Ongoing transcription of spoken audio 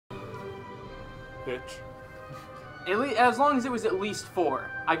bitch. As long as it was at least 4.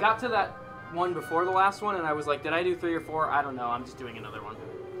 I got to that one before the last one, and I was like, did I do 3 or 4? I don't know. I'm just doing another one.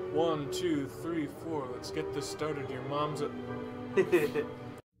 1, 2, 3, 4. Let's get this started. Your mom's a...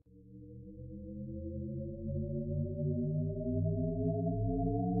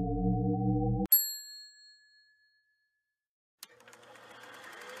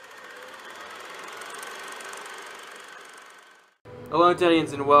 Hello,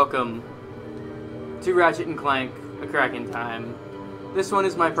 Tedians, and welcome to Ratchet and Clank, A Crack in Time. This one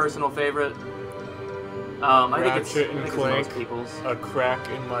is my personal favorite. I think it's Clank, most people's. A crack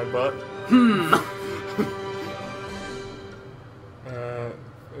in my butt.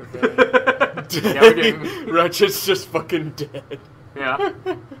 Yeah, we're doing... Ratchet's just fucking dead. Yeah.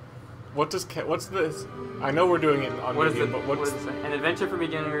 What's this? I know we're doing it on medium, but what's... What is it? An adventure for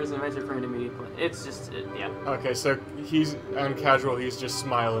beginners, an adventure for intermediate play. It's just, yeah. Okay, so he's, on casual, he's just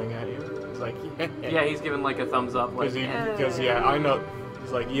smiling at you. He's like, yeah. Yeah, he's giving like a thumbs up, like, Because, yeah, I know.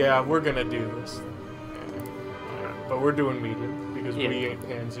 He's like, yeah, we're gonna do this. Yeah. But we're doing medium, because we ain't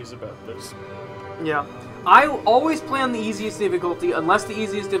pansies about this. Yeah. I always play on the easiest difficulty, unless the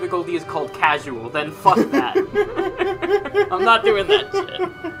easiest difficulty is called casual, then fuck that. I'm not doing that shit.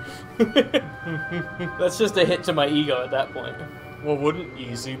 That's just a hit to my ego at that point. Well, wouldn't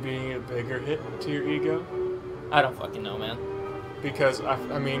easy be a bigger hit to your ego? I don't fucking know, man. Because,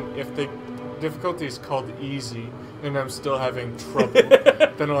 I mean, if the difficulty is called easy, and I'm still having trouble,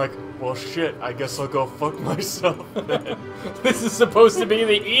 then I'm like, well, shit, I guess I'll go fuck myself then. This is supposed to be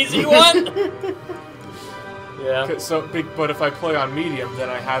the easy one? Yeah. So, but if I play on medium, then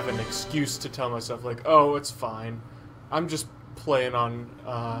I have an excuse to tell myself, like, oh, it's fine. I'm just playing on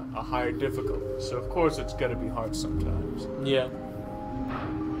a higher difficulty, so of course it's gonna be hard sometimes. Yeah.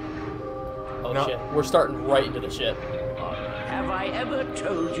 Oh shit, we're starting right into the shit. Have I ever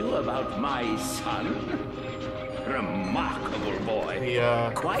told you about my son? Remarkable boy.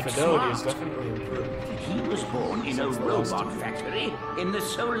 The Quite fidelity is smart. definitely improved. He was born in a robot factory in the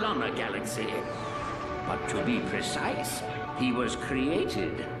Solana galaxy. But to be precise, he was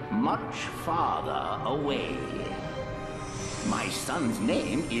created much farther away. My son's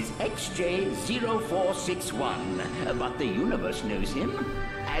name is XJ0461, but the universe knows him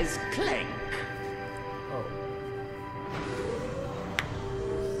as Clank. Oh.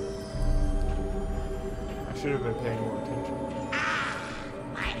 I should have been paying more attention.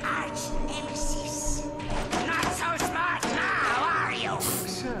 My arch nemesis. Not so smart now, are you?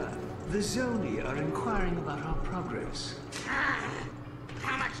 Sir, the Zoni are inquiring about our progress.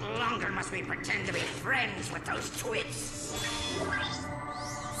 How much longer must we pretend to be friends with those twits?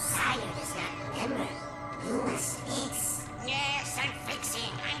 Sire does not remember. You must fix. Yes, I'm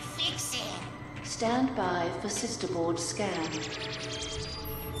fixing. I'm fixing. Stand by for sister board scan.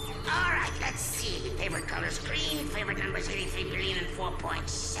 All right, let's see. Favorite color's green. Favorite number's 83 billion and 4.7.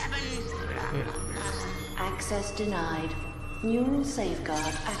 Blah, blah, blah. Access denied. Neural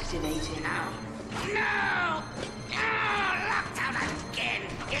safeguard activated. No! No! Locked out again!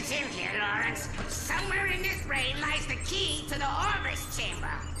 It's in here, Lawrence. Somewhere in this brain lies the key to the Orbis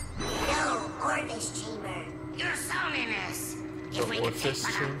chamber. No Orbis chamber. Your Soniness. If we could take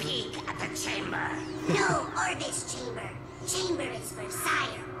a peek at the chamber. No Orbis chamber. Chamber is for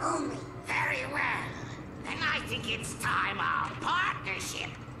Sire only. Very well. Then I think it's time our partnership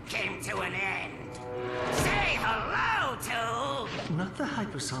came to an end. Say hello to... Not the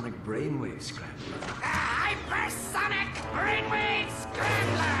hypersonic brainwave scrambler. the Hypersonic Brainwave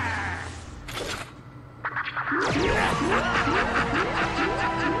Scrambler!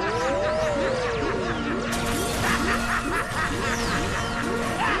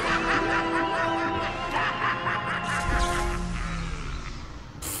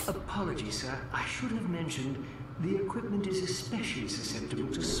 Apologies, sir. I should have mentioned the equipment is especially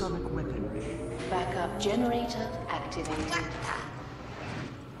susceptible to sonic weaponry. Backup generator activated.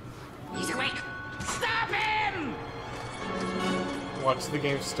 He's awake! Stop him! Watch the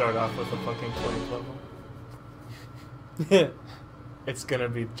game start off with a fucking Clank level. It's gonna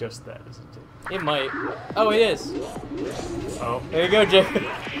be just that, isn't it? It might. Oh, it is. Oh. There you go, Jay.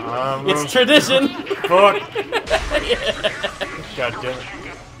 It's tradition! Fuck! God damn it.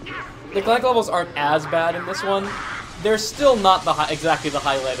 The Clank levels aren't as bad in this one. They're still not the exactly the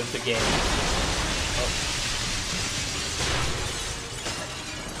highlight of the game.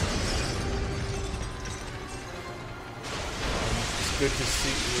 It's good to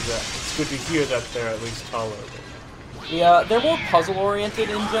see that. It's good to hear that they're at least tolerable. Yeah, they're more puzzle-oriented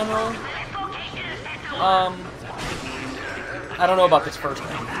in general. I don't know about this first one.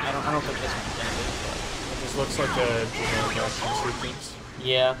 I don't think this one's gonna be. It just looks like a generic action sequence.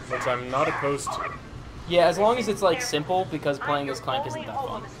 Yeah. which I'm not opposed to. Yeah, as long as it's like simple, because playing as Clank isn't that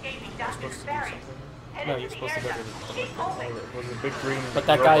fun. I'm supposed to do something. No, you're supposed to go to the Oh, was a big green. But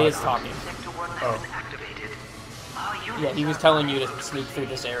that guy robot. is talking. Oh, Yeah, he was telling you to sneak through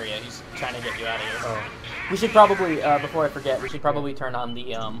this area. He's trying to get you out of here. oh. We should probably, before I forget, we should probably turn on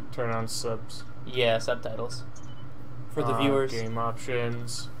the, Turn on subs. yeah, subtitles. For the viewers. Game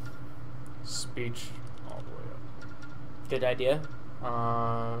options. Speech all the way Good idea.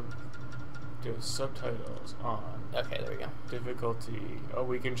 up. Do subtitles on. Okay, there we go. Difficulty. Oh,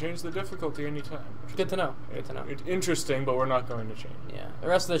 we can change the difficulty anytime. Good to know. Good to know. It's interesting, but we're not going to change it. Yeah, the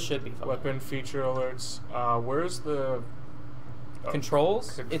rest of this should be fun. Weapon feature alerts. Where's the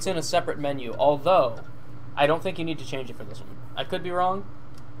Controls? It's in a separate menu, although I don't think you need to change it for this one. I could be wrong,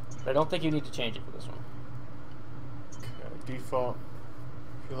 but I don't think you need to change it for this one. default?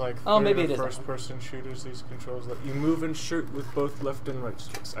 I feel like maybe it is. first-person shooters, these controls let you move and shoot with both left and right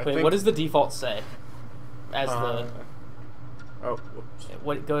sticks. I Wait, think, what does the default say? As oh, whoops.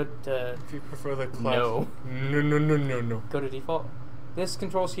 what? Go to. If you prefer the class. No. No. Go to default. This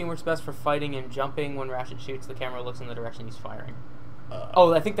control scheme works best for fighting and jumping. When Ratchet shoots, the camera looks in the direction he's firing.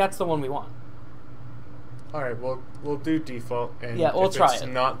 I think that's the one we want. Alright, well, we'll do default, and Yeah, we'll if try it's it.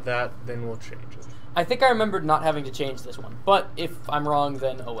 not that, then we'll change it. I think I remembered not having to change this one, but if I'm wrong,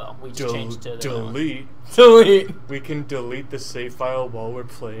 then oh well. We just changed to the delete. Delete. We can delete the save file while we're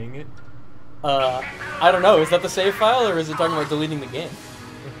playing it. I don't know. Is that the save file, or is it talking about deleting the game?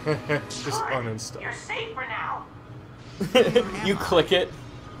 Just uninstall. You're safe for now. You click it.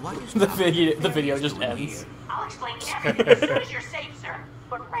 The video just ends. I'll explain everything as soon as you're safe, sir.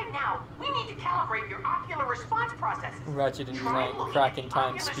 But right now, we need to calibrate your ocular response processes. Ratchet and Clank Try cracking looking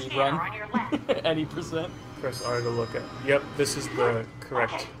time at the speed scanner run. on your left. Any percent. Press R to look at. Yep, this is the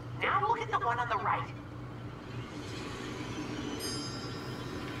correct. Okay, now look at the one on the right.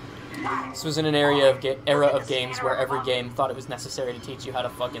 This was in an era of games where every game thought it was necessary to teach you how to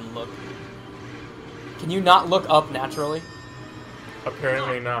fucking look. Can you not look up naturally?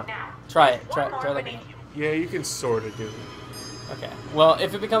 Apparently not. Now, Try it. one Try more looking beneath up. you. Yeah, you can sort of do it. Okay. Well,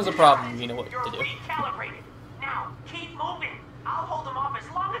 if it becomes a problem, you know what You're to do. recalibrated. Now, keep moving. I'll hold them off as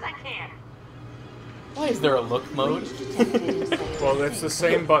long as I can. Why is there a look mode? Well, that's the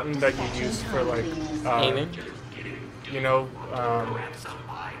same button that you use for, like, Aiming? you know,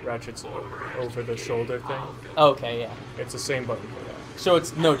 Ratchet's over-the-shoulder thing. Okay, yeah. It's the same button for that. So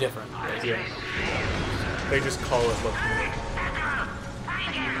it's no different. Yeah. They just call it look mode.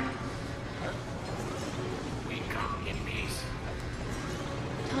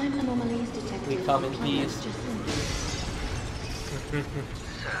 Time anomalies detected. We come in peace. Sir,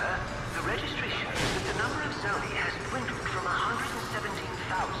 the registry shows that the number of Zoni has dwindled from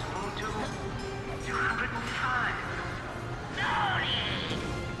 117,000 to 205. Tony!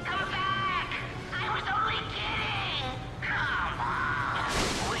 Come back! I was only kidding! Come on!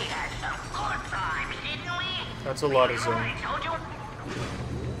 We had some good times, didn't we? That's a lot of zone. I told you.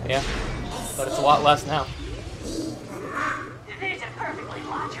 Yeah. But it's a lot less now. There's a perfectly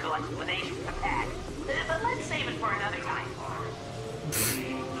logical explanation for that. But let's save it for another time.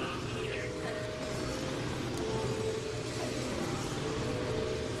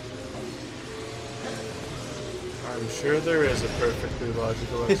 I'm sure there is a perfectly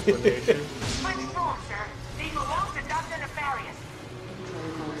logical explanation. Let's go, sir. They belong to Dr. Nefarious.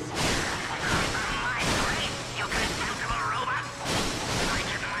 You contemptible robot! I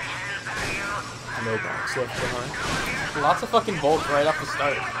get my hands on you. No box left behind. Lots of fucking bolts right off the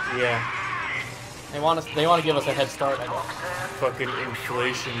start. Yeah. They want to give us a head start, I guess. Fucking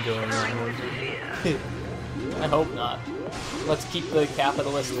inflation going on over here. I hope not. Let's keep the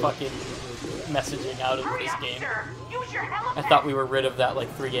capitalist fucking messaging out of Hurry this up, game. sir. Use your helipad. I thought we were rid of that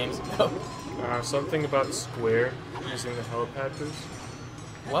like 3 games ago. Something about Square using the helipad boost.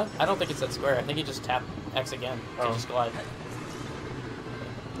 What? I don't think it said square. I think you just tap X again to Oh. just glide.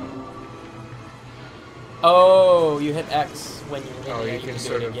 Oh, you hit X when you're in Oh, there. you You can can do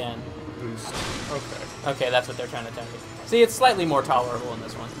sort it of again. boost. Okay. Okay, that's what they're trying to tell you. See, it's slightly more tolerable in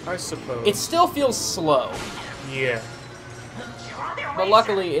this one. I suppose. It still feels slow, Yeah. You're on their but way,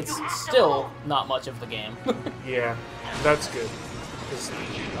 luckily sir. it's You have to still move. not much of the game. Yeah. That's good. 'Cause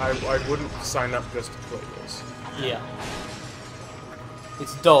I wouldn't sign up just to play this. Yeah.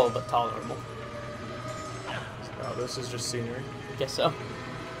 It's dull, but tolerable. Oh, this is just scenery. Guess so.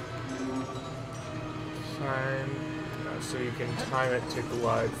 Time. So you can time it to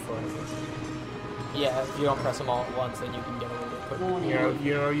glide farther. Yeah, if you don't press them all at once, then you can get a little bit quicker.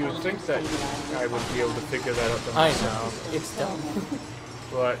 You would think that I would be able to figure that out I myself. know. It's dumb.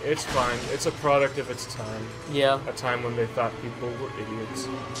 But it's fine. It's a product of its time. Yeah. A time when they thought people were idiots.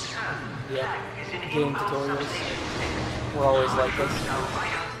 Yeah. Game tutorials. We're always like this.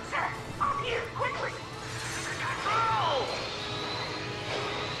 Sir, up here, quickly! Control!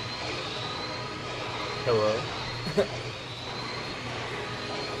 Hello.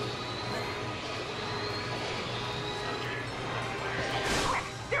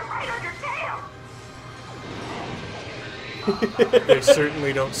 They're right on your tail! They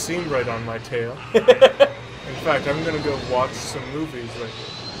certainly don't seem right on my tail. In fact, I'm gonna go watch some movies right now.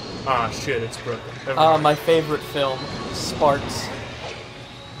 Ah, shit, it's broken. Never mind. My favorite film, Sparks.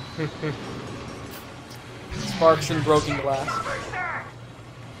 Sparks and Broken Glass.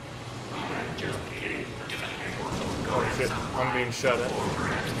 Oh shit, I'm being shot at.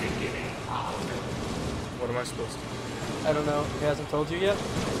 What am I supposed to do? I don't know. He hasn't told you yet?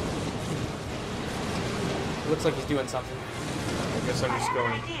 Looks like he's doing something. I guess I'm just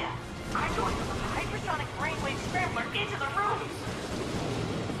going. Idea. I'm going to put the hypersonic brainwave scrambler into the room.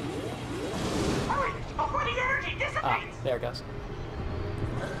 Hurry! Before the energy dissipates! Ah, there it goes.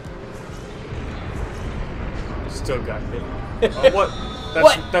 Still got hit. Oh, what?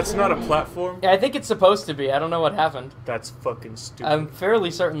 That's not a platform? Yeah, I think it's supposed to be. I don't know what happened. That's fucking stupid. I'm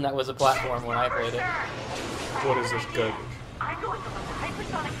fairly certain that was a platform when I played it. What is this garbage? I'm going to put the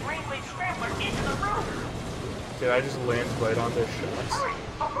hypersonic brainwave scrambler into the room. Did I just land right on their shots? Hurry!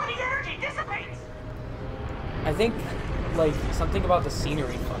 Before the energy dissipates! I think, like, something about the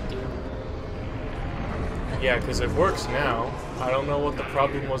scenery fucked you. Yeah, because it works now. I don't know what the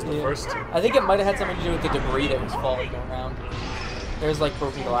problem was the first time. I think it might have had something to do with the debris that was falling around. There's, like,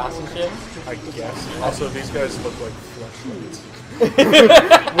 broken glass and shit. I guess. Also, these guys look like flashlights.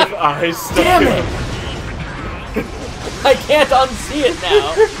 With eyes stuck Damn in it! them. I can't unsee it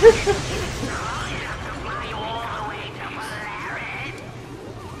now!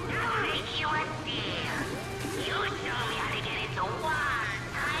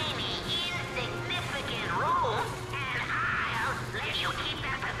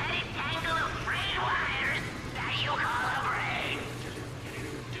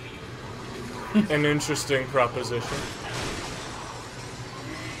 An interesting proposition.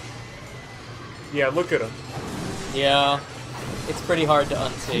 Yeah, look at him. Yeah. It's pretty hard to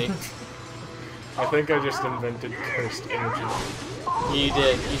unsee. I think I just invented cursed images. You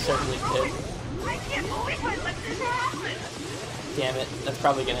did. You certainly did. I can't believe I let this happen! Damn it. That's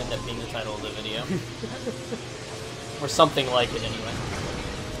probably gonna end up being the title of the video. Or something like it, anyway.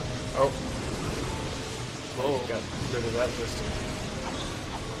 Oh. Whoa. Got rid of that just.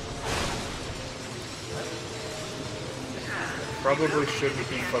 Probably shouldn't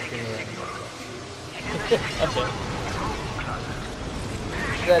be fucking around. Okay.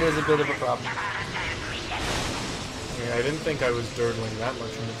 That is a bit of a problem. Yeah, I didn't think I was durdling that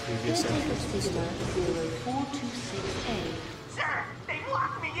much in the previous entrance this time. 0426A. Sir, they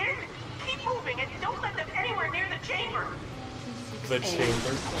locked me in! Keep moving and don't let them anywhere near the chamber! The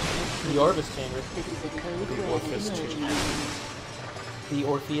chamber. The Orvis Chamber. This is a code The red Orpheus emergency. chamber. The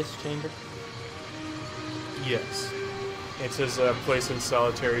Orpheus Chamber. Yes. It's his place in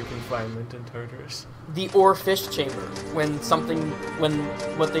solitary confinement in Tartarus. The Orfish Chamber. When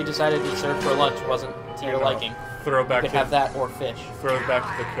what they decided to serve for lunch wasn't to your liking. Throw You back could to have that or fish. throw back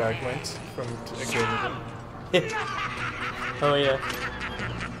to the fragments from a game ago. Oh yeah.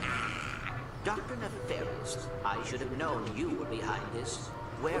 Dr. Nefarious, I should have known you were behind this.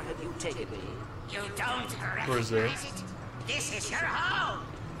 Where have you taken me? You don't Where's there? recognize it? This is your home!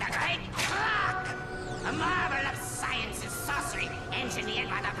 The Great Clock! A marvel of science and sorcery, engineered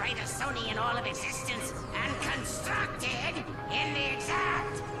by the brightest Sony in all of existence, and constructed in the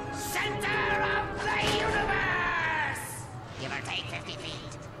exact center of the universe! Give or take 50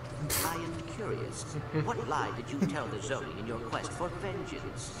 feet. I am curious. What lie did you tell the Zoni in your quest for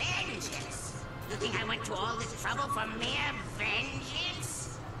vengeance? Vengeance? You think I went to all this trouble for mere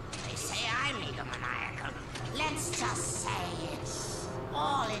vengeance? They say I'm egomaniacal. Let's just say it's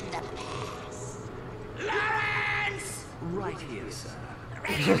all in the past. Lawrence! Right here, sir.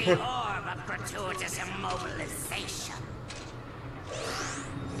 Ready the orb of gratuitous immobilization.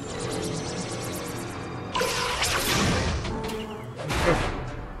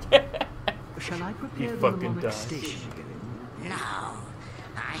 Shall I He prepare the fucking mnemonic died. station again? No,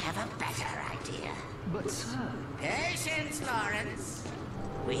 I have a better idea. But, sir... Patience, Lawrence.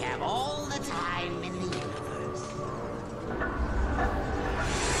 We have all the time in the universe.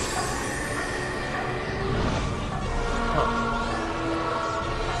 I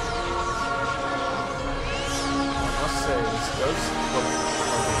must say, this does look like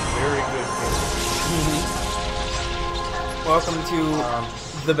a very good game. Welcome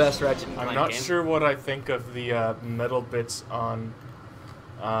to the best Ratchet and Clank I'm not game. sure what I think of the metal bits on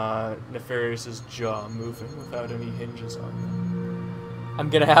Nefarious's jaw moving without any hinges on them. I'm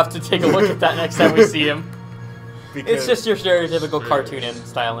gonna have to take a look at that next time we see him. Because, It's just your stereotypical cartoon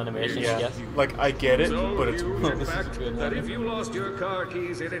style animation, I yeah, guess. like I get it, So but it's you weird. the fact that if you lost your car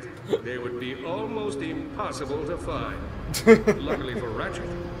keys in it, they would be almost impossible to find. Luckily for Ratchet,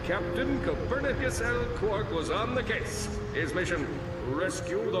 Captain Copernicus L. Quark was on the case. His mission: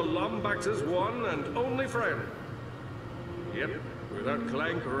 rescue the Lombax's one and only friend. Yep, without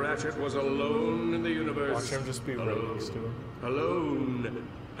Clank, Ratchet was alone in the universe. Watch him just be right next to him. Alone.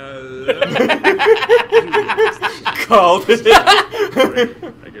 Called it.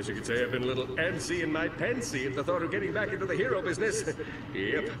 I guess you could say I've been a little antsy in my pantsy at the thought of getting back into the hero business.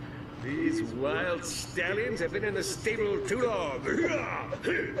 Yep. These wild stallions have been in the stable too long.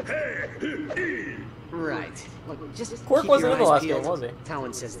 Right. Look, just Quark keep wasn't your in the eyes last peeled. game, was he?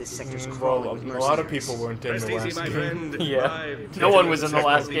 Talon says this sector's Well, crawling with a lot of mercenaries. people weren't in Rest the easy, last my game. friend. Yeah. I've No one was in the checked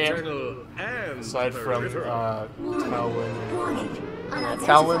last the game. Eternal and Aside from peripheral. Talon.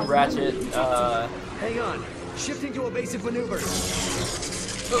 Talon, Ratchet, Hang on. Shifting to evasive maneuver. too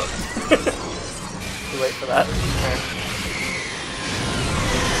late for that.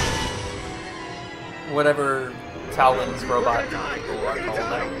 Whatever Talon's robot people are called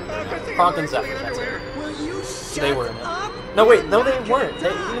now. Kronk and Zephyr, that's it. They were in it. No, wait, no, they weren't.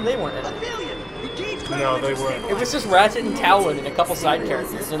 Even they weren't in it. No, they weren't. It was just Ratchet and Talon and a couple side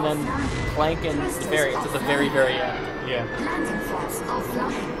characters, and then Clank and Nefarious at the very, very end. Yeah.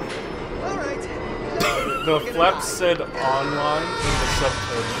 All right. The flaps said online in the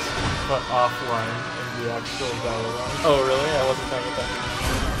subtitles, but offline in the actual dialogue. Oh, really? I wasn't paying attention.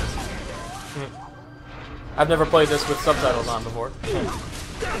 I've never played this with subtitles on before.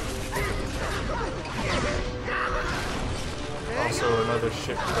 Also, another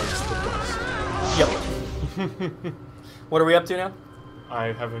ship takes the dust. Yep. What are we up to now?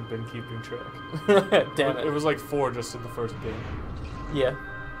 I haven't been keeping track. Damn It it. was like 4 just in the first game. Yeah.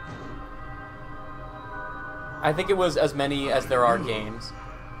 I think it was as many as there are games.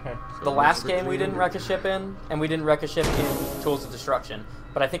 Okay. The last game we didn't wreck a ship in, and we didn't wreck a ship in Tools of Destruction.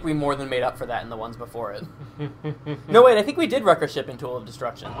 But I think we more than made up for that in the ones before it. No, wait, I think we did wreck a ship in Tool of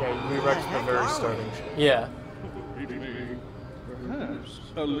Destruction. Yeah, we wrecked the very starting ship. Yeah. Perhaps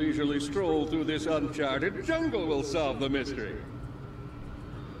a leisurely stroll through this uncharted jungle will solve the mystery.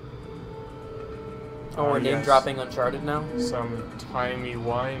 Oh, we're name yes. dropping Uncharted now? Some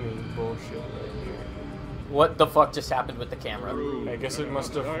timey-wimey bullshit right here. What the fuck just happened with the camera? I guess it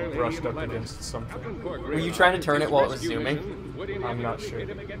must have brushed up against something. Were you trying to turn it while it was zooming? I'm not sure.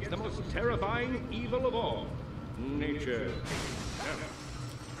 Against the most terrifying evil of all, nature.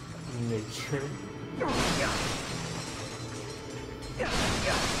 Nature.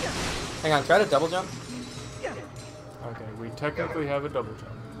 Hang on, try to double jump. Okay, we technically have a double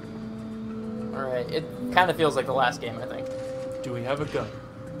jump. Alright, it kind of feels like the last game, I think. Do we have a gun?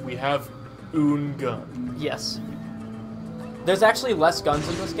 We have un gun. Yes. There's actually less guns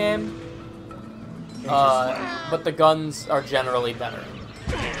in this game, but the guns are generally better.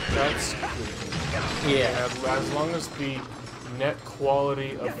 That's good. Yeah. As long as the net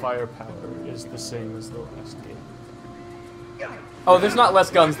quality of firepower is the same as the last game. Oh, there's not less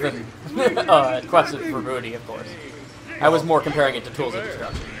guns than Quest for Booty, of course. I was more comparing it to Tools of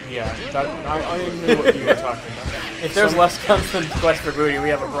Destruction. Yeah, that, I knew what you were talking about. If there's less guns than Quest for Booty, we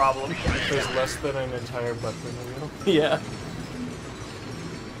have a problem. If there's less than an entire weapon wheel. Yeah.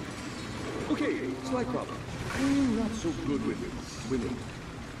 Okay, slight problem. I'm not so good with swimming.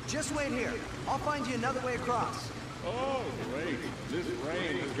 Just wait here. I'll find you another way across. Oh, great. This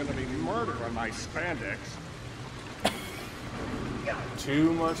rain is going to be murder on my spandex.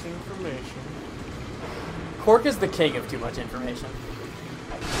 Too much information. Quark is the king of too much information.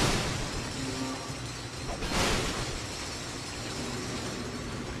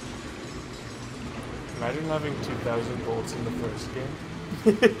 Imagine having 2,000 volts in the first game.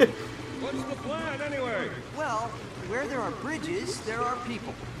 What's the plan, anyway? Well, where there are bridges, there are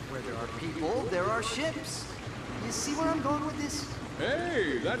people. Where there are people, there are ships. You see where I'm going with this?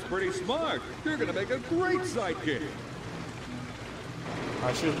 Hey, that's pretty smart. You're going to make a great sidekick.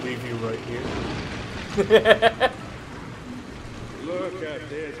 I should leave you right here. Look at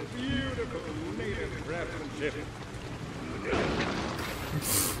this beautiful native craftsmanship.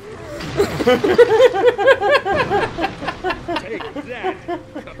 Take that.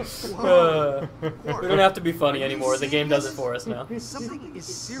 We don't have to be funny anymore. The game does it for us now. Something is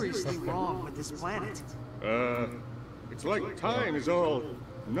seriously wrong with this planet. It's like time is all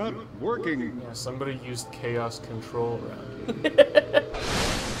not working. Yeah, somebody used chaos control around here.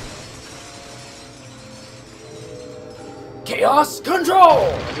 Chaos control!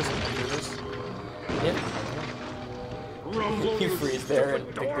 I just do this. Yeah. You freeze there and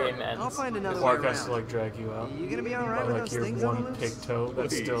the game I'll ends. find another way Clark has around. to like drag you out. You gonna be alright By with like those your things on one the pig toe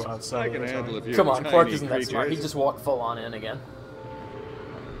that's still I outside can of handle a the few Come on, Clark tiny isn't that smart. He creatures. just walked full on in again.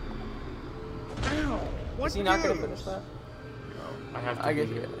 Is he not gonna finish that? I have to I be get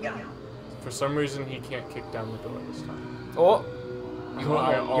here. you. For some reason, he can't kick down the door this time. Oh! I You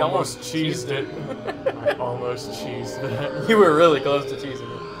almost cheesed it. I almost cheesed that. You were really close to cheesing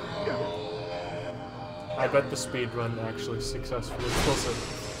it. I bet the speed run actually successfully pulls it.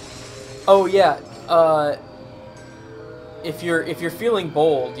 Oh yeah. If you're feeling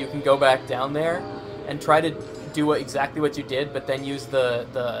bold, you can go back down there and try to do exactly what you did, but then use the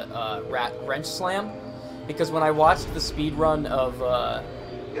wrench slam. Because when I watched the speed run of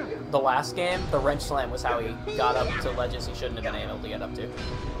the last game, the wrench slam was how he got up to ledges he shouldn't have been able to get up to.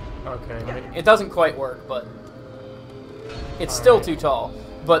 Okay. It doesn't quite work, but it's still too tall.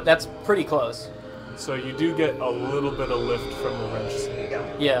 But that's pretty close. So you do get a little bit of lift from the wrench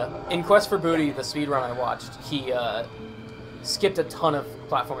slam. Yeah. In Quest for Booty, the speedrun I watched, he skipped a ton of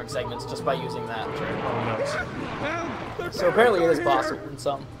platforming segments just by using that. Oh no. So apparently it is possible in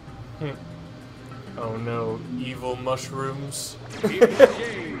some. Oh no, evil mushrooms.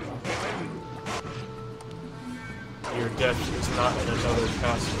 Your death is not in another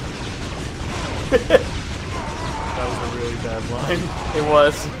castle. That was a really bad line. It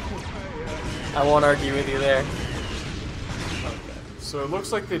was. I won't argue with you there. So it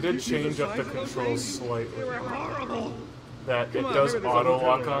looks like they did change up the controls slightly. That it does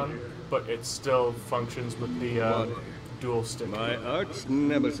auto-lock on, but it still functions with the dual stick. My arch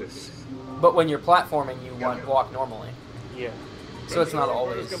nemesis. But when you're platforming, you walk normally. Yeah. So it's not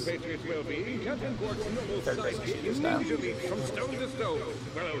always Compatriots will be Captain Quark's noble third person sidekick shooter style. ninja leap from stone to stone.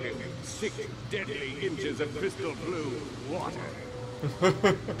 Follow him. 6 deadly inches of crystal blue water.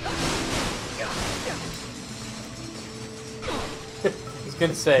 I was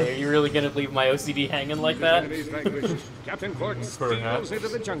gonna say, are you really gonna leave my OCD hanging like that? Enemies vanquished. Captain Quark Perhaps. steals into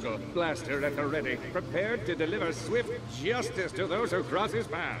the jungle, blaster at the ready, prepared to deliver swift justice to those who cross his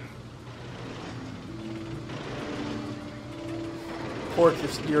path. Quark,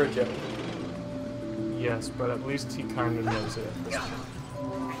 you're a joke. Yes, but at least he kind of knows it at this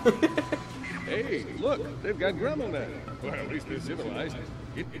point. Hey, look, they've got grumble now. Well, at least they're civilized.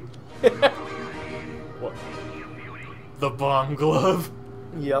 What? The bomb glove?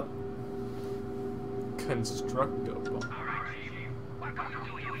 Yep. Constructo bomb.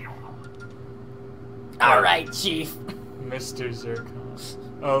 Alright, Chief. Mr. Zircon.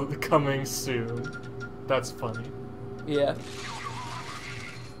 Oh, coming soon. That's funny. Yeah.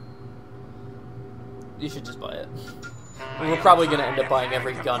 You should just buy it. We're probably gonna end up buying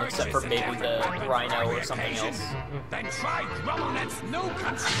every gun except for maybe the Rhino or something else. Then try Grummelnet's new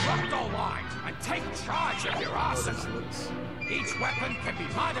Constructo line and take charge of your arsenal. Each weapon can be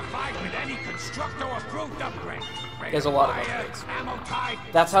modified with any Constructo-approved upgrade. There's a lot of upgrades.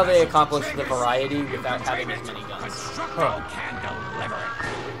 That's how they accomplish the variety without having as many guns. Constructo can deliver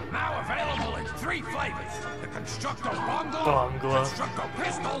it. Now available in 3 flavors: the Constructo Bomb glove. Constructo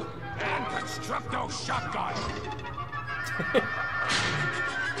pistol, and Constructo shotgun.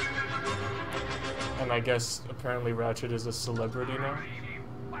 And I guess apparently Ratchet is a celebrity now.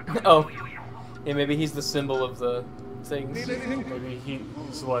 Oh. Yeah, maybe he's the symbol of the things. Maybe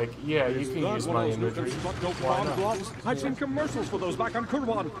he's like, yeah, you can use my imagery. Why not? I've seen commercials for those back on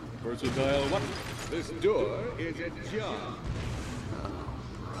Kurwan. Versatile what? This door is ajar.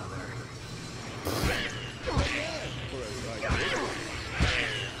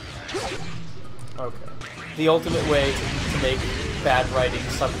 Okay. The ultimate way to make bad writing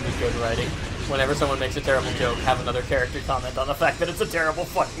suddenly good writing. Whenever someone makes a terrible joke, have another character comment on the fact that it's a terrible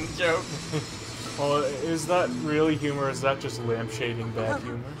fucking joke. Well, is that really humor? Or is that just lampshading bad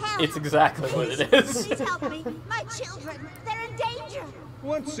humor? It's exactly what it is. Please help me. My children, they're in danger.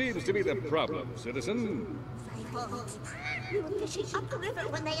 What seems to be the problem, citizen? I won't. We were fishing up the river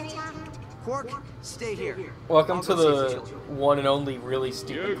when they attacked. Quark, stay here. Welcome I'll to go the save the children. one and only really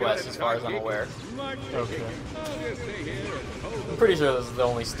stupid quest, as far as I'm aware. Okay. I'm pretty sure this is the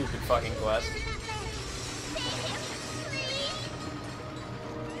only stupid fucking quest.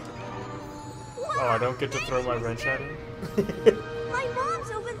 Oh, I don't get to throw my wrench at him? My mom's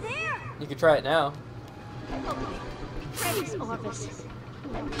over there. You can try it now. Praise Orvis.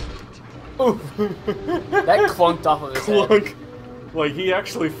 Ooh. That clunked off of his head. Clunk. Like, he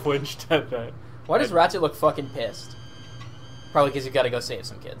actually flinched at that. Why does Ratchet look fucking pissed? Probably because you got to go save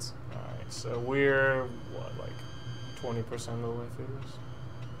some kids. Alright, so we're, what, like 20% of the way through this?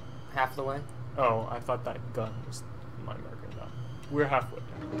 Half the way? Oh, I thought that gun was my marker. No. We're halfway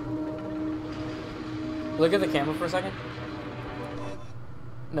down. Look at the camera for a second.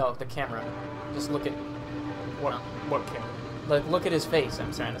 No, the camera. Just look at... What camera? Like, look at his face,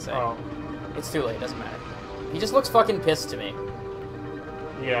 I'm trying to say. Oh. It's too late, doesn't matter. He just looks fucking pissed to me.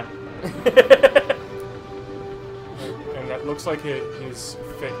 Yeah. And that looks like his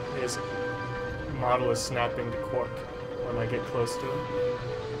model is snapping to Quark when I get close to him.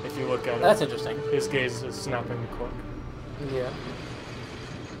 If you look at it. That's interesting. His gaze is snapping to Quark. Yeah.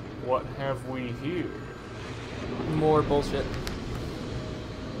 What have we here? More bullshit.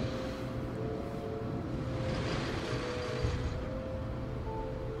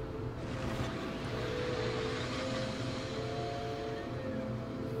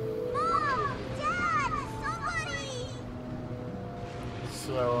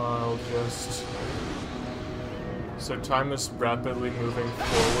 So I'll just... So time is rapidly moving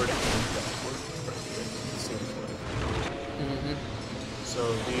forward and backward. It seems like.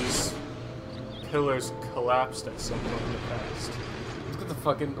 So these pillars collapsed at some point in the past. Look at the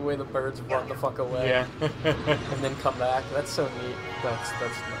fucking the way the birds run the fuck away. Yeah. And then come back. That's so neat. That's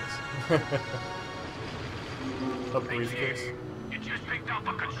nice. A briefcase. You just picked up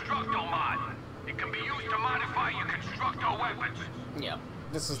a constructor mod. It can be used to modify your constructor weapons. Yeah.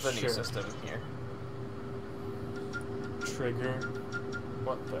 This is the new system here. Trigger.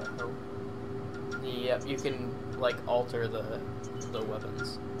 What the hell? Yep, you can like alter the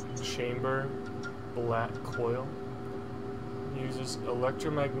weapons. Chamber. Black coil. Uses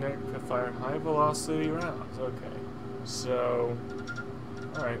electromagnetic to fire high velocity rounds. Okay. So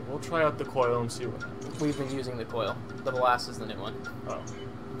alright, we'll try out the coil and see what happens. We've been using the coil. The blast is the new one. Oh.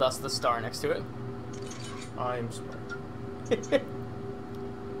 Thus the star next to it. I'm smart.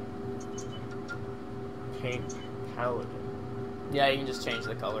 Paint paladin. Yeah, you can just change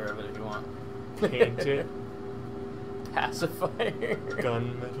the color of it if you want. Paint it. Pacifier.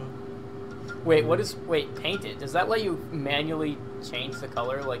 Gunmetal. Wait, paint it. Does that let you manually change the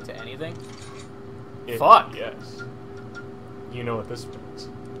color, like, to anything? Fuck! Yes. You know what this means.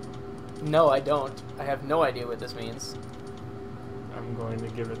 No, I don't. I have no idea what this means. I'm going to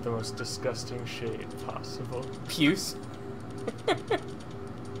give it the most disgusting shade possible. Puce?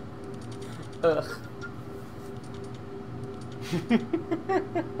 Ugh.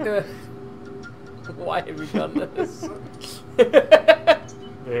 Ugh. Why have we done this?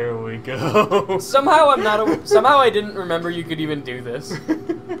 There we go. Somehow I didn't remember you could even do this.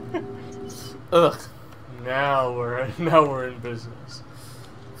 Ugh. Now we're in business.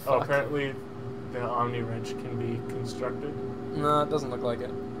 Fuck. Oh, apparently the Omni wrench can be constructed. No, it doesn't look like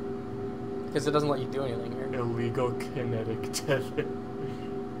it. Because it doesn't let you do anything here. Illegal kinetic tether.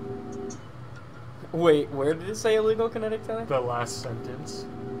 Wait, where did it say illegal kinetic tether? The last sentence.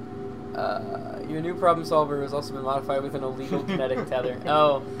 Your new problem solver has also been modified with an illegal kinetic tether.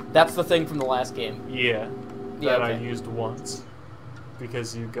 Oh, that's the thing from the last game. Yeah. Yeah, that okay. I used once.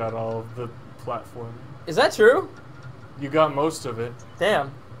 Because you got all of the platform. Is that true? You got most of it.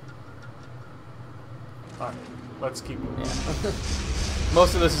 Damn. Alright, let's keep moving. Yeah.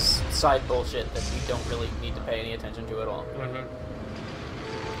 Most of this is side bullshit that we don't really need to pay any attention to at all. Mm-hmm.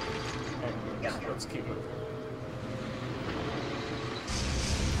 Anyways, let's keep moving.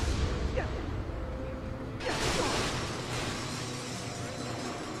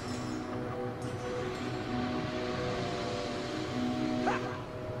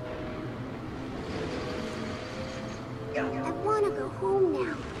 I want to go home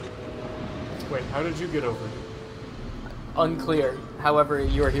now. Wait, how did you get over here? Unclear. However,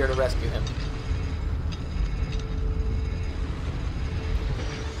 you are here to rescue him.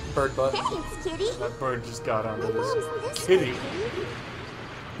 Bird butt. Thanks, kitty. That bird just got onto My this mom's this kitty. way.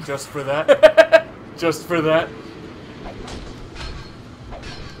 Just for that? Just for that?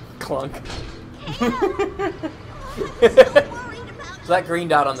 Clunk. So that green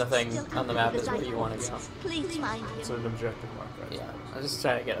dot on the thing, on the map, is where you want to go. Please find him. It's an objective mark, right? Yeah, I'm just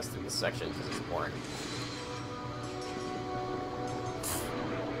trying to get us through this section because it's boring.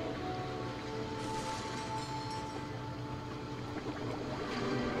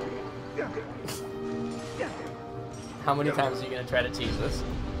 How many times are you going to try to tease this?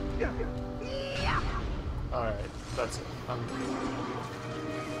 Alright, that's it.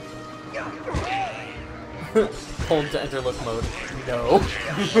 Hold to enter look mode. No.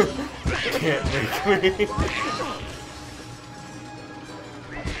 Can't make me.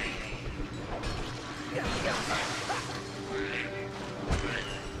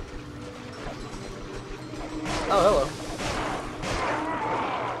 Oh, hello.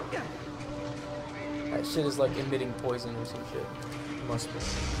 shit is like emitting poison or some shit. Must be.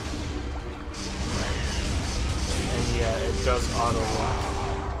 And yeah, it does auto-lock,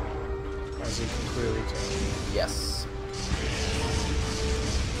 as you can clearly tell. Yes.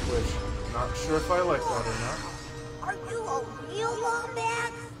 Which, not sure if I like that or not. Are you a real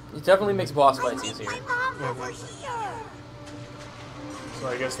wombat? It definitely makes boss fights easier. My mom over here. So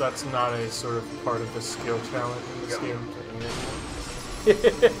I guess that's not a sort of part of the skill challenge in this game.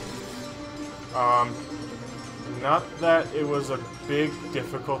 Not that it was a big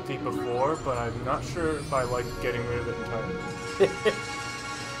difficulty before, but I'm not sure if I like getting rid of it entirely.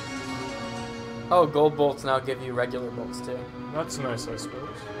 Oh, gold bolts now give you regular bolts too. That's nice, I suppose.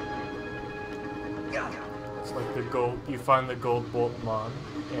 It's like the gold, you find the gold bolt mon,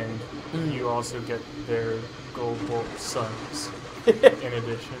 and you also get their gold bolt sons in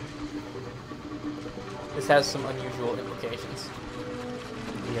addition. This has some unusual implications.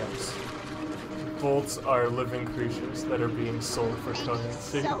 Yes. Bolts are living creatures that are being sold for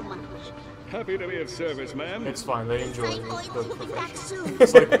currency. Happy to be of service, ma'am. It's fine, they enjoy the profession.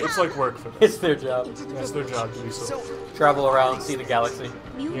 It's like work for them. It's their job. It's their job to be sold. Travel around, see the galaxy.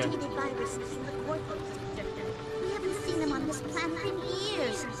 Mutated viruses in the cortex. We haven't seen them on this planet in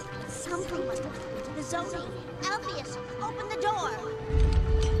years. Something must have happened to the Zoni. Alpheus, open the door.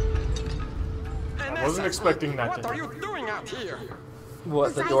 I wasn't expecting that to What are happen. you doing out here?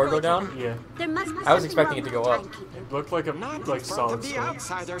 What, the door go down? Yeah. There must be I was expecting it to go up. It looked like a Not in like front solid of the stone.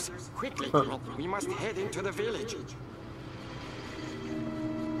 outsiders. Quickly, we must head into the village.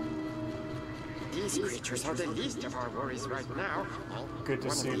 These creatures are the least of our worries right now. Good to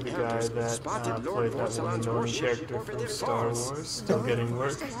One of see the the guy elders that spotted Lord played that one Vorsalon's annoying warship character over from their Star falls. Wars still getting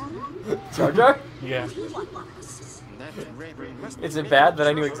work. Jar Jar? Yeah. That reverend must Is it bad that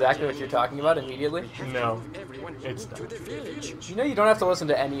I knew exactly what you're talking about immediately? No. everyone It's into not. the village. You know you don't have to listen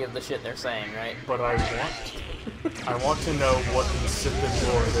to any of the shit they're saying, right? But I want to know what insipid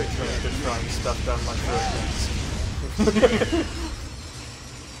lore they're trying to try and stuff down my throat next.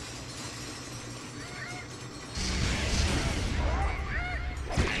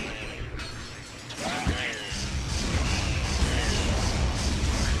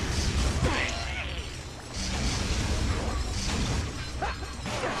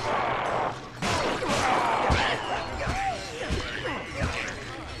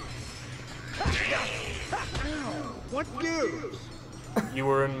 What gives? You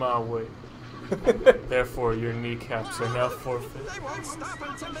were in my way. Therefore, your kneecaps are now forfeit. They won't stop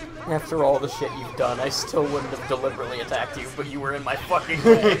until they After all the shit you've done, I still wouldn't have deliberately attacked you, but you were in my fucking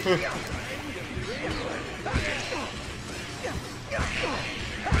way. Yeah.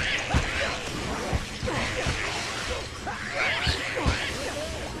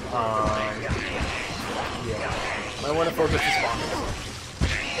 I want to focus the spawners.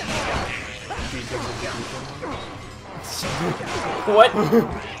 What?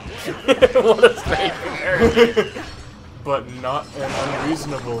 What a strange comparison. But not an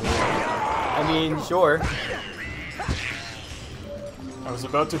unreasonable one. I mean, sure. I was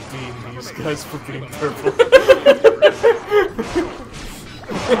about to beam these guys for being purple.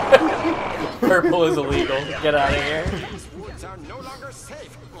 Purple is illegal. Get out of here. These woods are no longer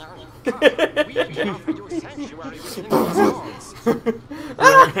safe. Come, we can offer you sanctuary within these walls.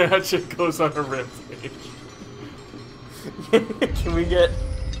 Ratchet goes on a rampage. Can we get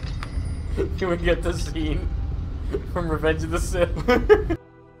the scene from Revenge of the Sith?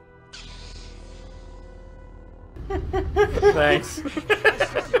 Thanks.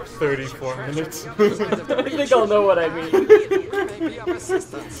 34 minutes. I think I'll know what I mean. We may be of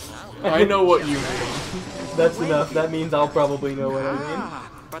assistance. I know what you mean. That's enough. That means I'll probably know what I mean.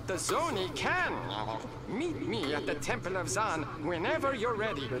 Ah, but the Zoni can. Meet me at the Temple of Zan whenever you're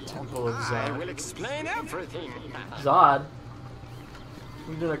ready. The Temple of I Zion. will explain everything. Zod.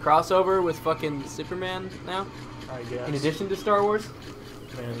 We're doing a crossover with fucking Superman now? I guess. In addition to Star Wars?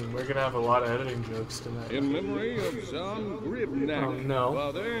 Man, we're gonna have a lot of editing jokes tonight. In memory of Zan Gribnak, Oh, no.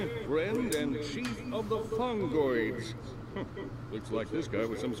 father, friend, and chief of the Fungoids. Looks like this guy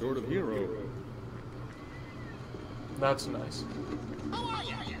was some sort of hero. That's nice.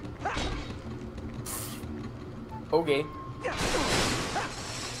 Okay.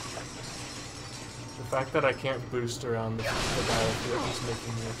 The fact that I can't boost around the battlefield is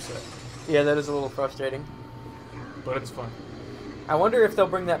making me upset. Yeah, that is a little frustrating. But it's fun. I wonder if they'll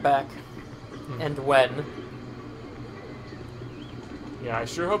bring that back. And when. Yeah, I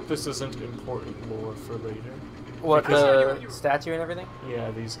sure hope this isn't important lore for later. What, Because- the statue and everything? Yeah,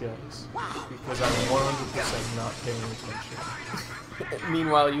 these guys. Because I'm 100% not paying attention.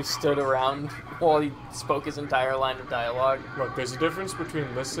 Meanwhile, you stood around while he spoke his entire line of dialogue. Look, there's a difference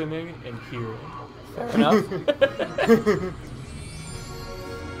between listening and hearing. Fair enough.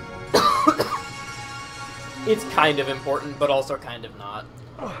 It's kind of important, but also kind of not.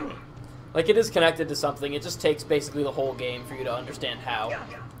 Okay. Like, it is connected to something. It just takes basically the whole game for you to understand how.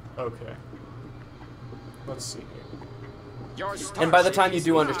 Okay. Let's see. And by the time you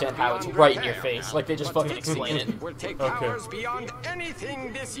do understand how, it's right in your face. Like, they just fucking explain it. Will take powers beyond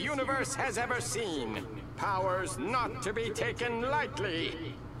anything this universe has ever seen. Powers not to be taken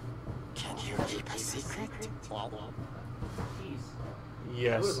lightly. Can you keep a secret?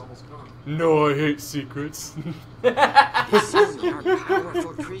 Yes. No, I hate secrets. These are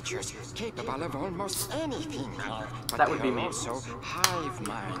powerful creatures capable of almost anything. But That would be they are me. also hive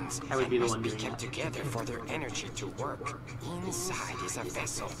minds. I would be the and one must doing kept that. together for their energy to work. Inside is a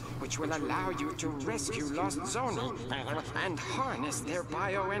vessel which will allow you to rescue lost Zoni and harness their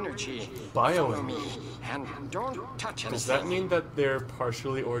bioenergy. Follow me and don't touch anything. Does that mean that they're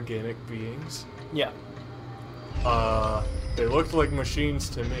partially organic beings? Yeah. They looked like machines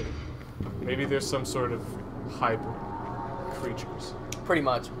to me. Maybe there's some sort of hybrid creatures. Pretty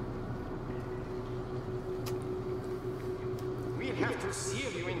much. We'll have to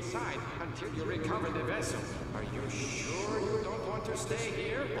seal you inside until you recover the vessel. Are you sure you don't want to stay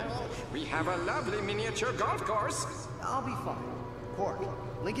here? We have a lovely miniature golf course. I'll be fine. Quark,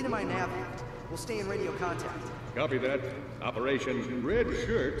 link into my nav. We'll stay in radio contact. Copy that. Operation Red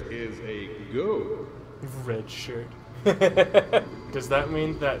Shirt is a go. Red shirt. Does that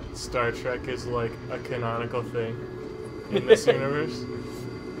mean that Star Trek is like a canonical thing in this universe?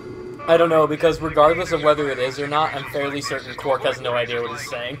 I don't know, because regardless of whether it is or not, I'm fairly certain Quark has no idea what he's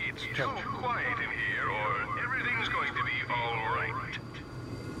saying. It's too quiet in here, or everything's going to be all right.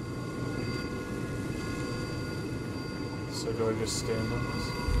 So do I just stand on this?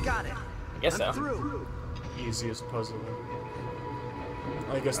 Got it. I guess so. Through. Easiest puzzle.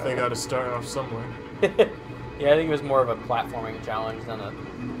 I guess they gotta start off somewhere. Yeah, I think it was more of a platforming challenge than a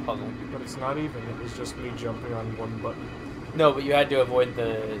puzzle. But it's not even, it was just me jumping on one button. No, but you had to avoid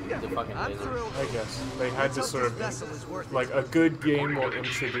the fucking I'm laser. through. I guess. They had to Let's sort hope this vessel is of, worth like, a good game will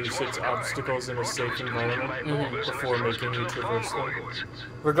introduce its obstacles in a safe environment before making you traverse them.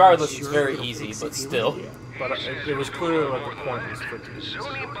 Regardless, it's very easy, but still. Yeah, but it was clearly like the point was for it to be easy.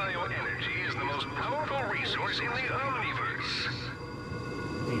 Zoni bioenergy is the most powerful resource in the Omniverse.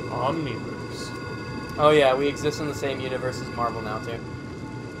 The Omniverse. Oh yeah, we exist in the same universe as Marvel now too.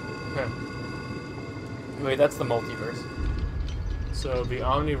 Huh. Wait, that's the multiverse. So the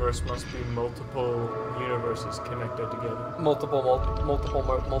Omniverse must be multiple universes connected together. Multiple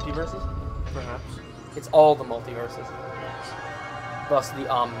multiverses? Perhaps. It's all the multiverses. Thus the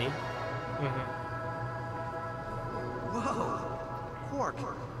Omni. Whoa. Quark,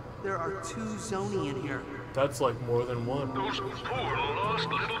 there are 2 Zoni in here. That's like more than one. Those poor lost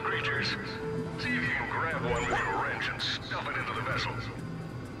little creatures. See if you can grab one with your wrench and stuff it into the vessel.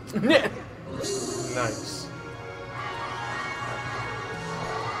 Nice.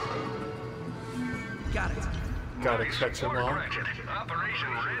 Got it. Gotta catch them all. Ratchet. Operation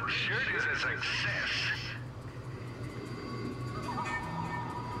Red Shirt is a success.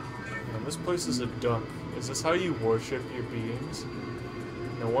 Man, this place is a dump. Is this how you worship your beings?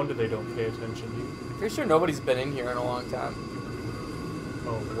 No wonder they don't pay attention to you. Pretty sure nobody's been in here in a long time.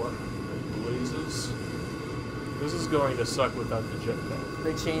 Oh, what? Blazes? This is going to suck without the jetpack.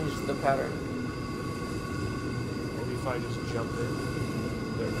 They changed the pattern. Maybe if I just jump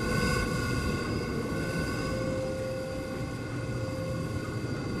in. There we go.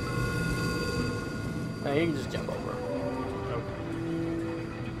 No, you can just jump over.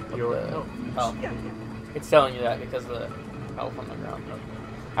 Okay. You're Oh. It's telling you that because of the health on the ground.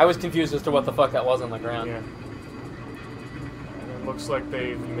 I was confused as to what the fuck that was on the ground. Yeah. And it looks like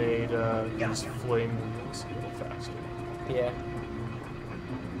they've made these flame wheels a little faster. Yeah.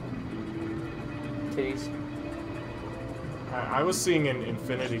 Titties. I was seeing an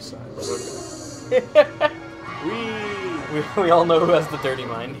infinity sign, but okay. We all know who has the dirty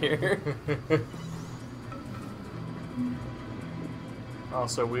mind here.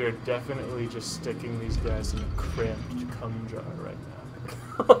 Also, we are definitely just sticking these guys in a cramped cum jar right now.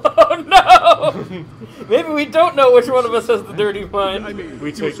 Oh no! Maybe we don't know which one of us has the dirty mind. I mean,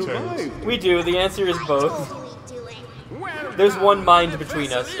 We take turns. We do. The answer is both. There's one mind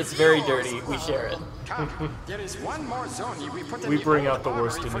between us. It's very dirty. We share it. There is one more Zoni we put in We the bring old out the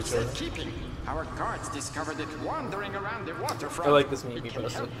worst armory in for each other. safekeeping. Our guards discovered it wandering around the waterfront. I like this meme It you can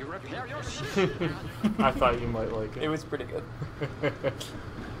posted. help you repair your ship. I thought you might like It it. was pretty good.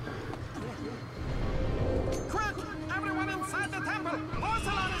 Quick! Everyone inside the temple!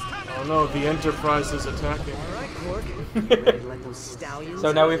 Porcelain is coming! Oh no, the Enterprise is attacking.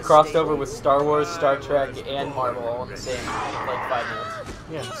 So now we've crossed over with Star Wars, Star Trek, and Marvel all in the same, like, 5 minutes.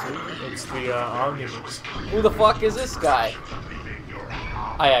 Yeah, see? It's the Omnibus. Who the fuck is this guy?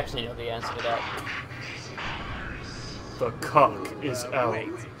 I actually know the answer to that. The cock is out.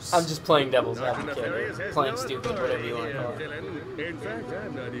 I'm just playing devil's advocate, or playing stupid, whatever you want to call it. In fact,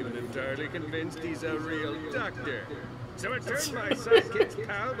 I'm not even entirely convinced he's a real doctor. So return my sidekick's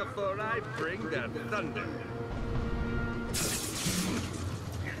pal before I bring the thunder.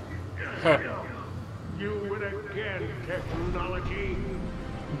 You win again, technology.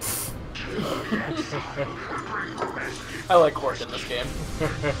 I like Quark in this game.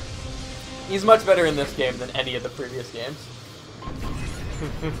 He's much better in this game than any of the previous games.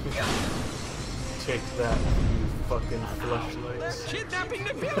 Take that, you fucking fleshlights. Kidnapping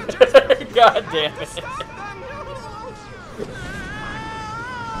the villagers! God damn it.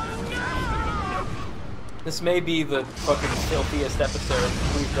 This may be the fucking filthiest episode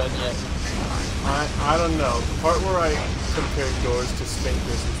we've done yet. I don't know. The part where I compared doors to stinkers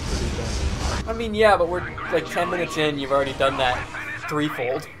is pretty bad. I mean, yeah, but we're like 10 minutes in, you've already done that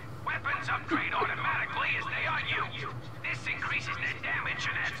threefold. Weapons upgrade automatically as they are used. This increases their damage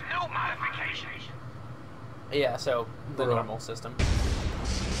and adds no modifications. Yeah, so the normal system.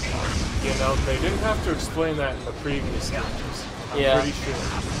 You know, they didn't have to explain that in the previous games. I'm pretty sure.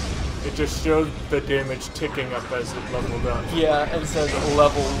 It just showed the damage ticking up as it leveled up. Yeah, and it says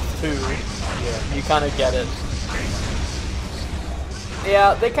level 2. Yeah. You kind of get it.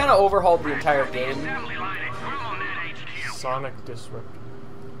 Yeah, they kind of overhauled the entire game. Sonic Disruptor.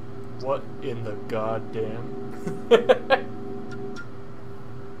 What in the goddamn?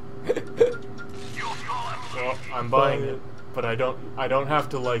 Well, I'm buying it, but I don't have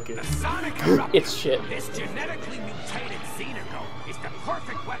to like it. It's shit. This genetically mutated xenogo is the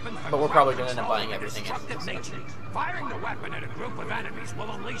perfect weapon for But we're probably gonna end up buying everything. destructive nature. Firing the weapon at a group of enemies will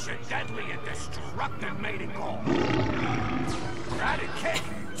unleash a deadly and destructive mating call. Ratchet,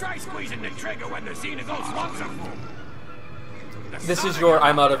 try squeezing the trigger when the xenogos want some food. This is your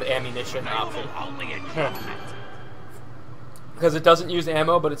I'm out of ammunition option. Because it doesn't use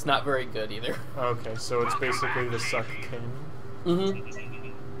ammo, but it's not very good either. Okay, so it's basically the suck cannon.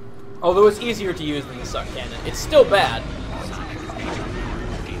 Mm-hmm. Although it's easier to use than the suck cannon. It's still bad.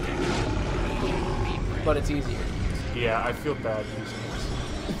 But it's easier. Yeah, I feel bad using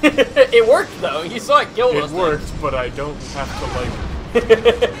this. It worked though. You saw it kill those It worked, things. but I don't have to like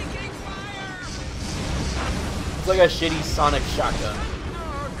it. It's like a shitty Sonic shotgun.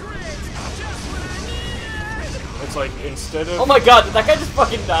 It's like instead of... Oh my god, did that guy just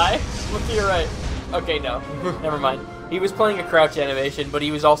fucking die? Look to your right. Okay, no. Never mind. He was playing a crouch animation, but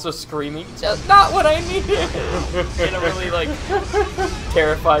he was also screaming, "Just not what I needed!" in a really, like,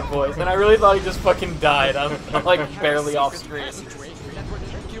 terrified voice. And I really thought he just fucking died. I'm like, barely off screen.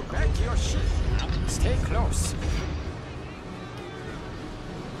 Stay close.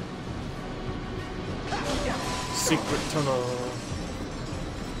 Secret tunnel.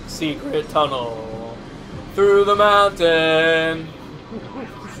 Secret tunnel. Through the mountain.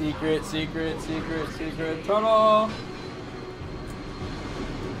 Secret, secret, secret, secret tunnel.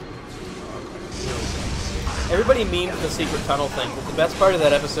 Everybody memed the secret tunnel thing, but the best part of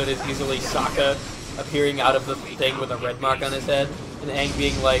that episode is easily Sokka appearing out of the thing with a red mark on his head, and Aang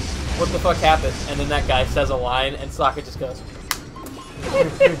being like, "What the fuck happened?" And then that guy says a line, and Sokka just goes.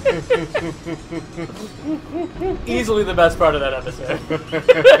 Easily the best part of that episode.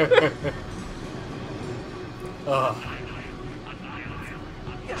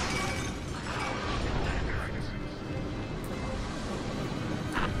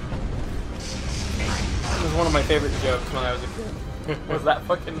 It was one of my favorite jokes when I was a kid. Was that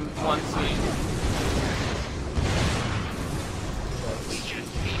fucking one scene.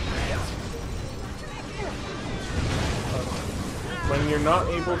 When you're not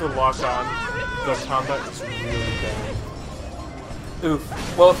able to lock on, the combat is really bad.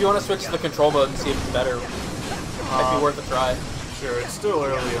 Oof. Well, if you want to switch to the control mode and see if it's better, might be worth a try. Sure, it's still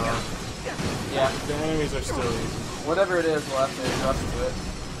early on. Yeah. The enemies are still easy. Whatever it is, we'll have to adjust to it.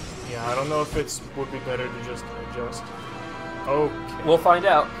 Yeah, I don't know if it would be better to just adjust. Okay. We'll find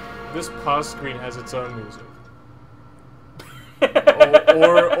out. This pause screen has its own music.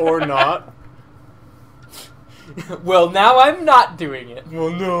 or not. Well, now I'm not doing it.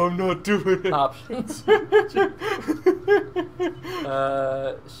 Well, no, I'm not doing it. Options.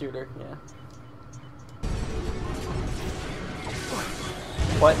 Shooter, yeah.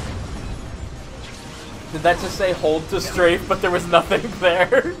 What? Did that just say hold to strafe, but there was nothing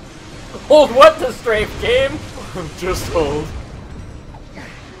there? Hold what to strafe, game? Just hold.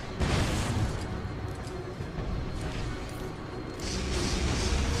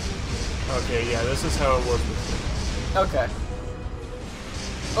 Okay, yeah, this is how it was before. Okay.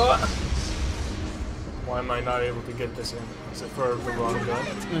 Why am I not able to get this in? Is it for the wrong gun?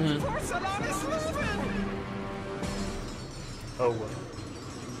 Mm-hmm. Oh well.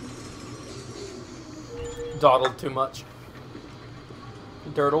 Dawdled too much.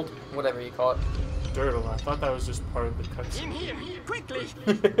 Dirtled, whatever you call it. Dirtle, I thought that was just part of the cutscene. In here, quickly!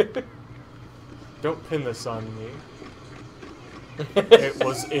 Don't pin this on me. It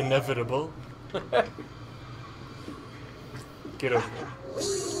was inevitable. Get over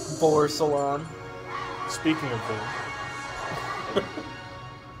it. Boar salon. Speaking of that.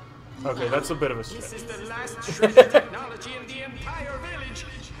 Okay, that's a bit of a stretch. This is the last shred of technology in the entire village.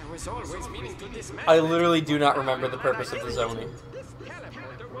 I was always meaning to dismantle. I literally do not remember the purpose of the zoning.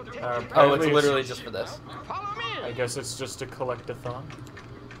 Oh, it's literally just for this. I guess it's just a collect-a-thon.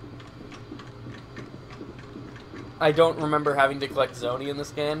 I don't remember having to collect Zoni in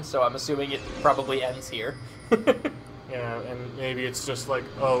this game, so I'm assuming it probably ends here. Yeah, and maybe it's just like,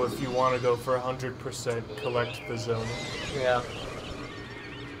 oh, if you want to go for 100%, collect the Zoni. Yeah.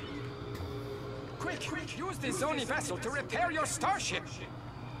 Quick, use the Zoni vessel to repair your starship.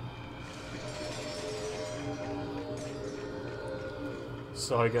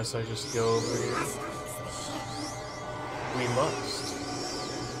 So I guess I just go over here. We must.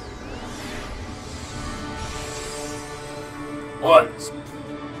 What?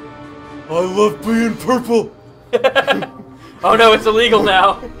 I love being purple! Oh no, it's illegal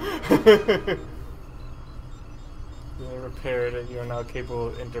now! You repaired it, you are now capable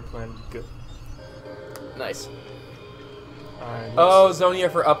of interplanet good. Nice. Alright. Oh,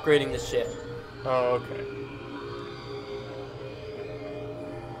 Zonia for upgrading the ship. Oh, okay.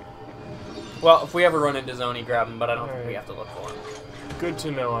 Well, if we ever run into Zoni, grab him, but I don't think we have to look for him. Good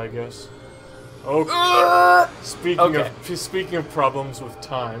to know, I guess. Okay. Speaking of problems with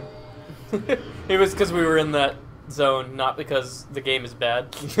time. It was because we were in that zone, not because the game is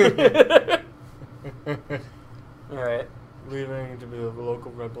bad. Alright. Leaving to be a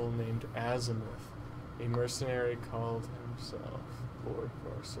local rebel named Azimuth. A mercenary called himself Lord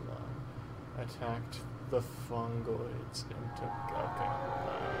Barcelon. Attacked the fungoids and took... Okay.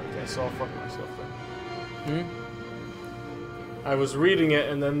 I guess I'll fuck myself then. I was reading it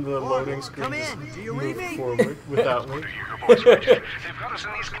and then the loading screen just moved forward without me. They've got us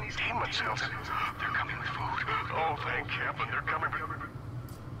in these containment cells. They're coming with food. Oh, thank Captain, they're coming with...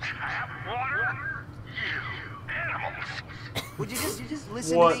 Tap water? You animals. Would you just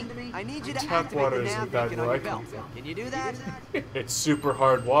listen What? to me? I need you to Tap activate water the isn't nav that beacon on where I your come belt. from. Can you do that? It's super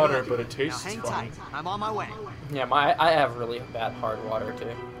hard water, but it Now tastes hang fine. tight. I'm on my way. Yeah, I have really bad hard water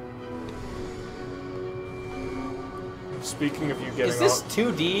too. Speaking of you getting Is this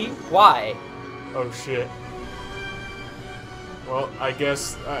 2D? Why? Oh shit. Well, I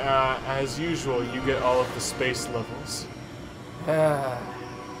guess, as usual, you get all of the space levels.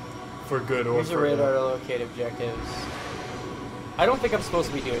 For good or Here's a for radar to ill. locate objectives. I don't think I'm supposed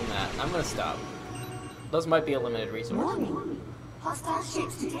to be doing that. I'm gonna stop. Those might be a limited resource. Warning. Hostile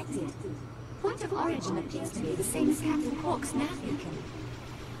ships detected. Point of origin appears to be the same as Captain Quark's nav beacon.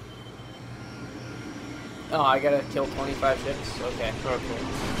 Oh, I gotta kill 25 ships? Okay. Okay.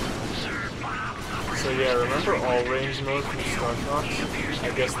 So yeah, remember all range mode from Star Fox?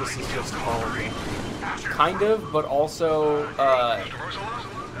 I guess this is just all of them. Kind of, but also,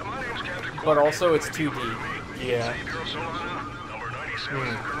 it's 2D. Yeah.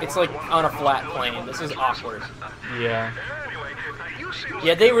 It's like on a flat plane. This is awkward. Yeah.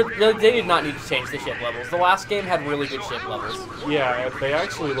 Yeah, they did not need to change the ship levels. The last game had really good ship levels. Yeah, they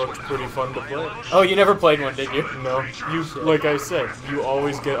actually looked pretty fun to play. Oh, you never played one, did you? No. You, like I said, you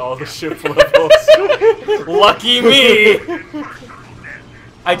always get all the ship levels. Lucky me!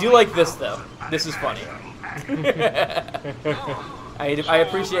 I do like this, though. This is funny. I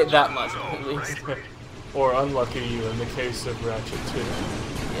appreciate that much, at least. Or unlucky you in the case of Ratchet 2.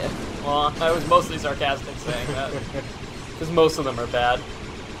 Yeah. Well, I was mostly sarcastic saying that. Because most of them are bad.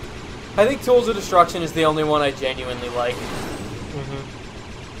 I think Tools of Destruction is the only one I genuinely like.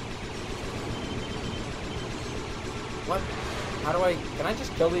 What? How do I... Can I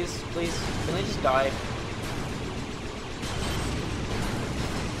just kill these, please? Can they just die?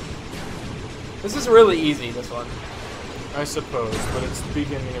 This is really easy, this one. I suppose, but it's the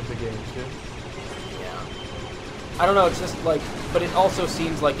beginning of the game, too. Yeah. I don't know, it's just like... But it also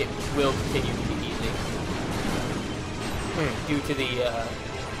seems like it will continue to be easy. Due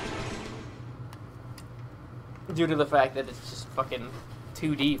to the fact that it's just fucking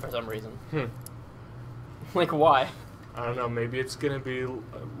 2D for some reason. Like, why? I don't know, maybe it's gonna be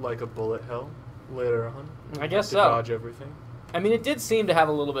like a bullet hell later on. I guess to so. dodge everything. I mean, it did seem to have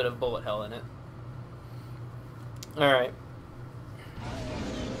a little bit of bullet hell in it. Alright.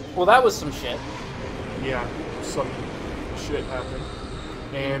 Well, that was some shit. Yeah, some shit happened.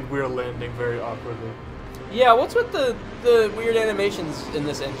 And we're landing very awkwardly. Yeah, what's with the weird animations in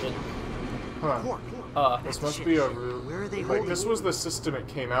this engine? Huh. This must be a real... Like, this was the system it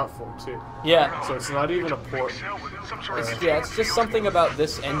came out for, too. Yeah. So it's not even a port. Yeah, it's just something about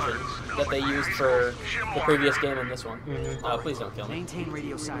this engine that they used for the previous game and this one. Please don't kill me. Maintain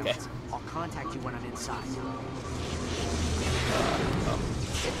radio silence. Okay. I'll contact you when I'm inside.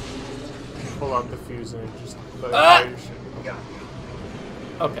 Pull out the fuse and just fire your shit.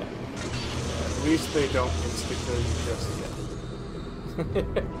 Okay. At least they don't insta-kill you just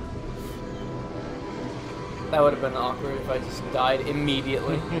yet. That would have been awkward if I just died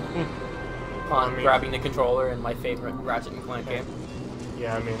immediately upon grabbing the controller in my favorite Ratchet and Clank game.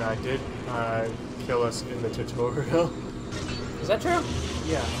 Yeah, I mean, I did kill us in the tutorial. Is that true?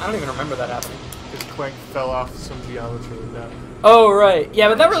 Yeah. I don't even remember that happening. Because Clank fell off some geometry and that. Oh, right. Yeah,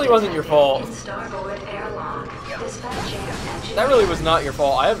 but that really wasn't your fault. That really was not your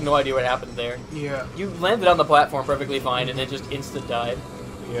fault. I have no idea what happened there. Yeah. You landed on the platform perfectly fine and then just insta-died.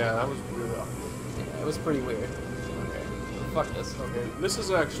 Yeah, that was really awkward. Yeah, it was pretty weird. Okay. Fuck this. Okay, this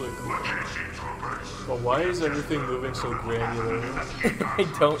is actually cool. But why is everything moving so granular? I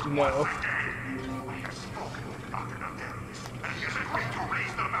don't know.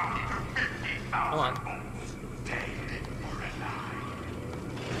 Come on.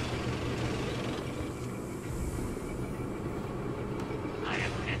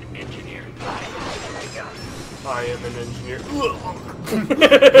 I am an engineer.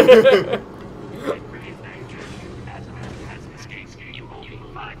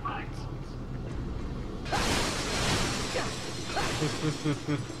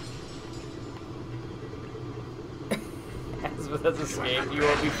 That's escape. You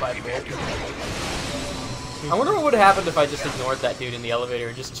won't be 5 volts. I wonder what would have happened if I just ignored that dude in the elevator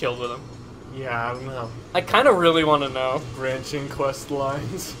and just chilled with him. Yeah, I don't know. I kind of really want to know. Branching quest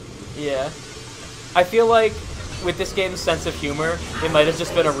lines. Yeah. I feel like with this game's sense of humor, it might have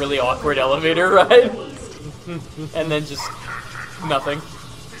just been a really awkward elevator ride. And then just nothing.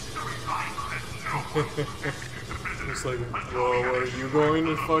 It's like, whoa, are you going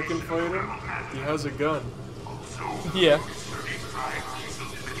to fucking fight him? He has a gun. Yeah.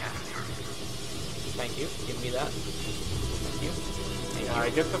 Thank you. Give me that. Thank you. Thank you. I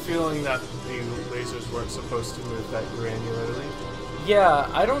get the feeling that the lasers weren't supposed to move that granularly. Yeah,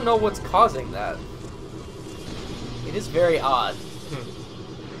 I don't know what's causing that. It is very odd.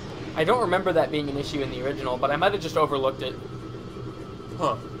 I don't remember that being an issue in the original, but I might have just overlooked it.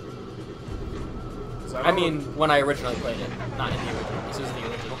 Huh. I mean, when I originally played it, not in the original. This is the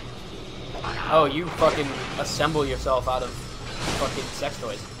original. Oh, you fucking assemble yourself out of fucking sex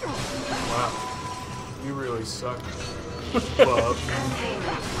toys. Wow. You really suck. Well,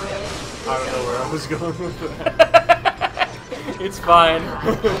 I don't know where I was going with that. It's fine.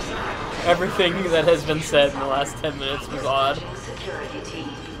 Everything that has been said in the last 10 minutes was odd.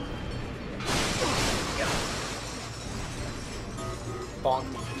 Bonk.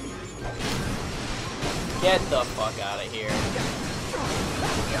 Get the fuck out of here.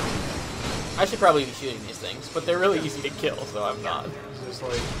 I should probably be shooting these things, but they're really easy to kill, so I'm not. It's just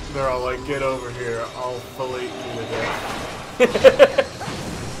like, they're all like, get over here, I'll fillet you to death.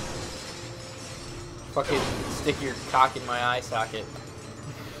 Fucking stick your cock in my eye socket.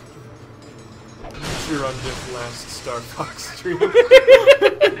 You're on this last Star Fox stream.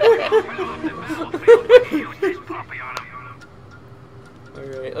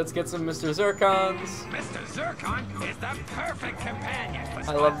 Alright, let's get some Mr. Zircons. Mr. Zircon is the perfect companion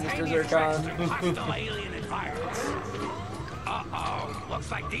for I love Mr. Zircon. hostile alien environments. Uh-oh, looks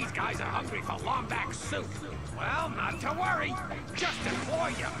like these guys are hungry for Lombax soup. Well, not to worry. Just deploy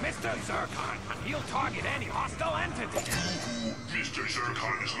you, Mr. Zircon. He'll target any hostile entity. Mr.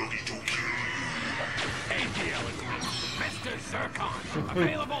 Zircon is looking to kill you. A deal is Mr. Zircon.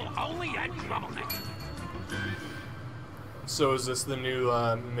 Available only at Grummelnet. So is this the new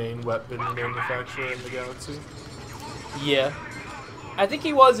main weapon manufacturer in the galaxy? Yeah. I think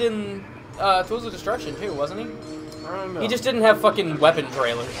he was in Tools of Destruction too, wasn't he? I don't know. He just didn't have fucking weapon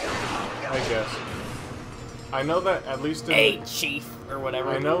trailers. I guess. I know that at least in Hey, Chief, or whatever.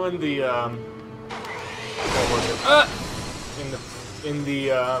 I know in the what was it? In the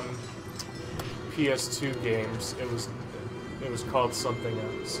PS2 games, it was called something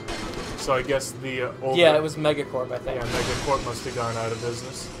else. So I guess the older... Yeah, it was Megacorp, I think. Yeah, Megacorp must have gone out of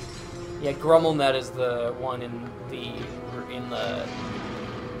business. Yeah, Grummelnet is the one in the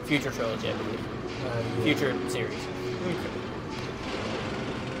Future trilogy, I believe. Yeah. Future series. Okay.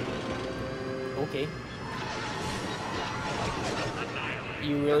 Okay.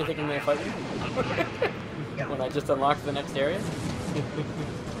 You really think I'm gonna fight you? When I just unlocked the next area?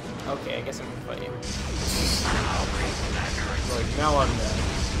 Okay, I guess I'm gonna fight you. Like, now I'm mad.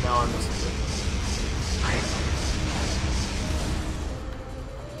 Now I'm missing it.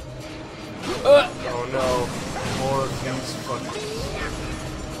 Oh no. More of these fucking...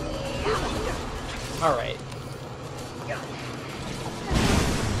 Alright.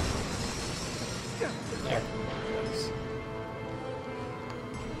 There.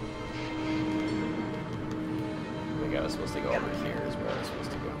 I think I was supposed to go over here is where I was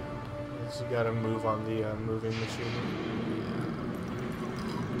supposed to go. So you gotta move on the moving machine.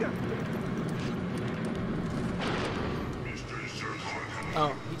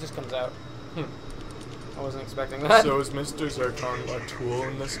 Oh, he just comes out. I wasn't expecting that. So is Mr. Zircon a tool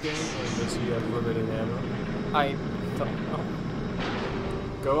in this game, or does he have limited ammo? I don't know.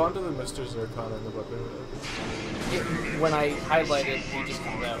 Go onto the Mr. Zircon and the weapon. When I highlight it, he just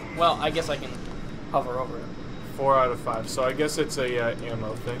comes out. Well, I guess I can hover over it. 4 out of 5. So I guess it's a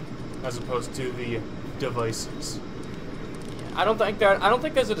ammo thing, as opposed to the devices. I don't think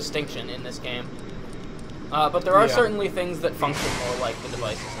there's a distinction in this game. But there are certainly things that function more like the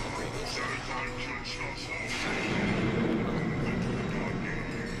devices in the previous.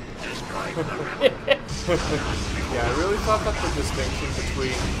 Yeah, I really thought that the distinction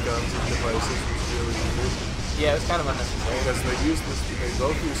between guns and devices was really weird. Yeah, it was kind of unnecessary. Because they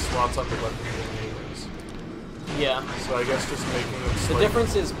both use slots on the weapon anyways. Yeah. So I guess just making them The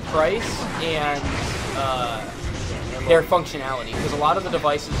difference is price and their functionality. Because a lot of the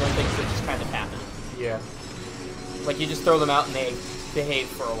devices are things that just kind of happen. Yeah. Like you just throw them out and they behave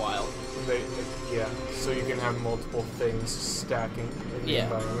for a while. Yeah, so you can have multiple things stacking in the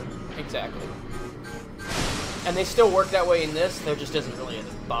environment. Exactly. And they still work that way in this, there just isn't really a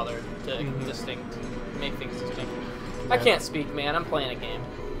bother to make things distinct. I can't speak, man, I'm playing a game.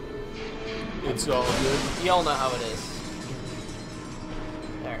 It's all good. Y'all know how it is.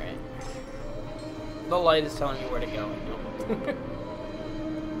 Alright. The light is telling you where to go.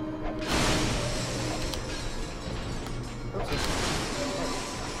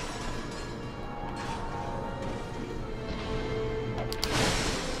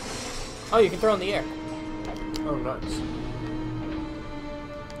 Oh, you can throw in the air. Oh, nice.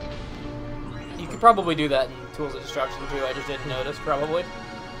 You could probably do that in Tools of Destruction too, I just didn't notice, probably.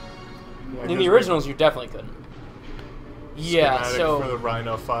 Yeah, In the originals, you definitely couldn't. Yeah, so... for the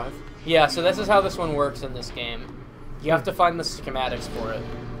Rhino 5? Yeah, so this is how this one works in this game. You have to find the schematics for it.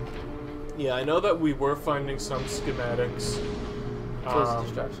 Yeah, I know that we were finding some schematics Tools of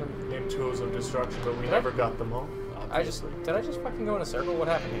Destruction. in Tools of Destruction, but we never got them all. Did I just fucking go in a circle? What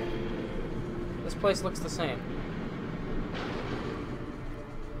happened here? This place looks the same.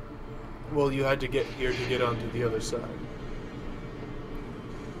 Well, you had to get here to get onto the other side.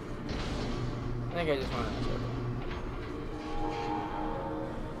 I think I just went in a circle.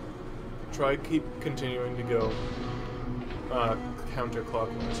 Try continuing to go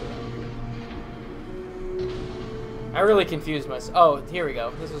counterclockwise around here. I really confused myself. Oh, here we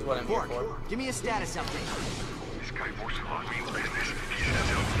go. This is what I'm here for. Give me a status update. This guy Borsalon means business. He says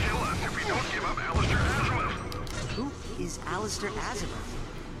he'll kill us if we don't give up Alistair Azimuth. Who is Alistair Azimuth?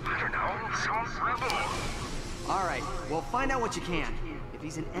 I don't know, some rebel. All right, well, find out what you can. If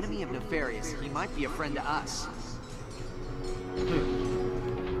he's an enemy of Nefarious, he might be a friend to us.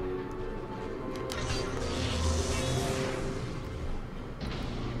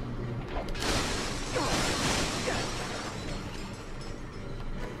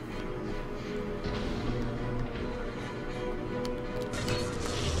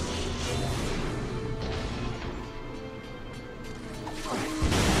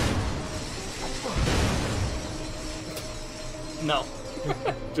 No.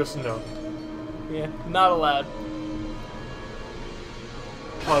 Just no. Yeah, not allowed.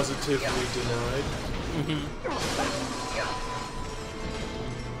 Positively denied.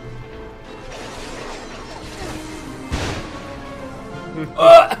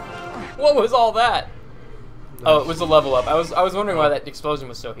 What was all that? Nice. Oh, it was a level up. I was wondering why that explosion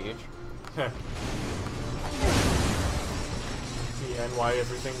was so huge. Yeah, and why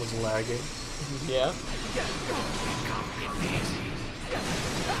everything was lagging. Yeah.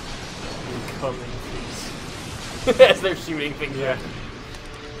 Incoming piece. As they're shooting things. Yeah.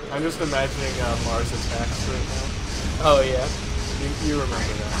 I'm just imagining Mars attacks right now. Oh yeah. You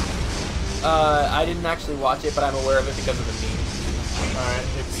remember that? I didn't actually watch it, but I'm aware of it because of the meme. Alright,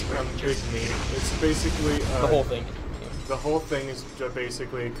 it's a big meme. It's basically the whole thing. The whole thing is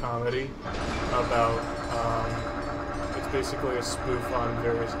basically a comedy about. It's basically a spoof on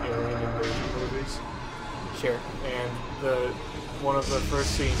various alien invasion movies. Sure. And one of the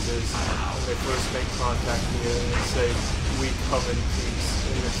first scenes is when they first make contact, the aliens say, "We come in peace"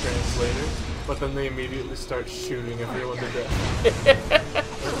 in the translator, but then they immediately start shooting everyone to death.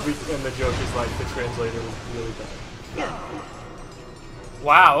 And the joke is like, the translator was really bad.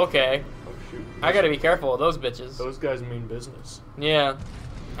 Wow, okay. Oh, shoot. I gotta be careful with those bitches. Those guys mean business. Yeah.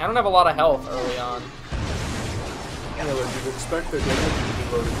 I don't have a lot of health early on. Yeah, but you'd expect their damage to be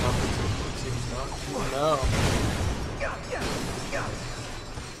low to compensate, but it seems not. No.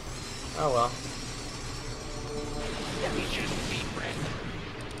 Oh well.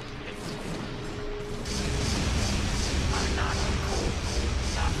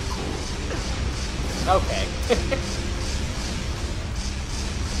 Okay.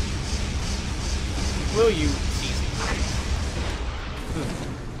 Will you seize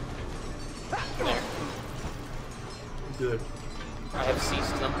There. Good. I have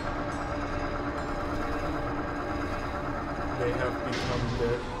ceased them. They have become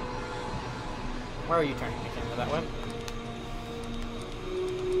dead. Why are you turning the camera that way?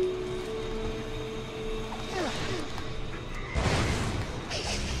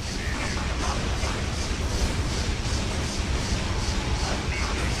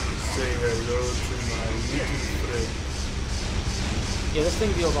 Say hello to my little friend. Yeah, this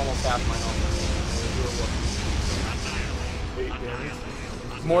thing deals almost half my health. 8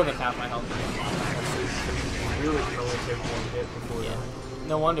 damage. More than half my health. You really can only take 1 hit before that.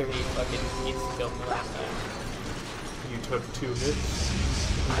 No wonder he fucking needs to kill me last time. You took 2 hits.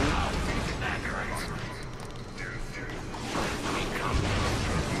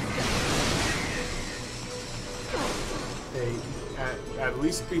 Hey, at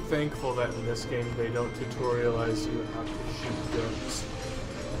least be thankful that in this game they don't tutorialize you how to shoot guns.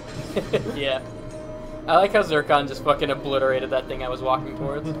 Yeah. I like how Zircon just fucking obliterated that thing I was walking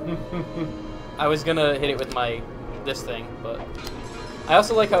towards. I was gonna hit it with this thing, but... I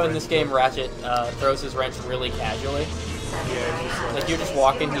also like how in this game Ratchet throws his wrench really casually. Yeah, like you're just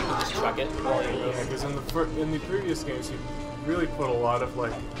walking, he can just chuck it while you're moving. Yeah, because in the previous games he really put a lot of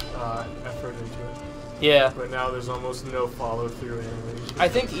effort into it. Yeah. But now there's almost no follow through animation. I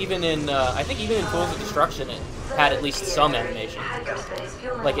think even in Tools of Destruction it had at least some animation.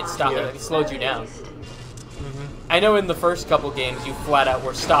 Like it stopped, like it slowed you down. I know in the first couple games you flat out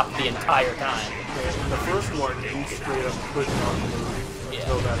were stopped the entire time. Yeah, in the first one you straight up could not move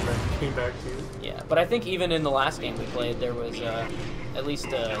until that wrench came back to you. Yeah, but I think even in the last game we played there was at least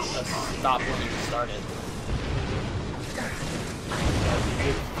a stop when you started.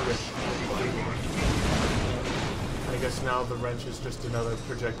 I guess now the wrench is just another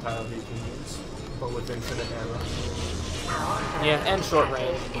projectile he can use, but with infinite ammo. Yeah, and short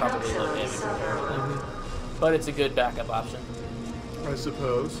range, probably low damage comparatively. But it's a good backup option. I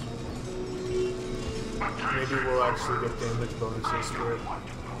suppose. Maybe we'll actually get damage bonuses for it,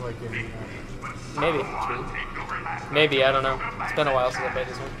 like in... Maybe. Maybe, I don't know. It's been a while since I played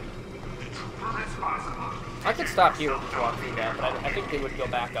this one. I could stop here and just walk through that, but I think they would go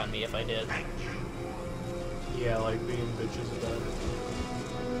back on me if I did. Yeah, like being bitches about it.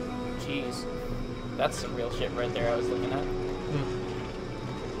 Jeez. That's some real shit right there I was looking at.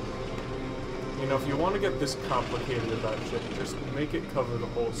 You know, if you want to get this complicated about shit, just make it cover the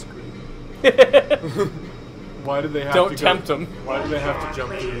whole screen. Why do they have Don't tempt them. Why do they have to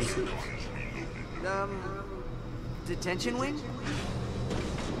jump through these hoops? Detention wing?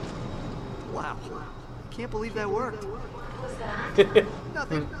 Wow. Can't believe that worked.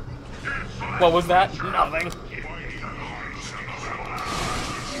 Nothing. What was that? Nothing.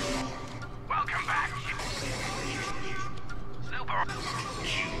 Welcome back. Super.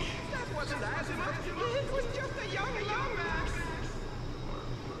 That wasn't Azimuth. It was just a young lumber.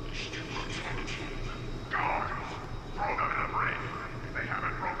 Guard, throw them in a break. If they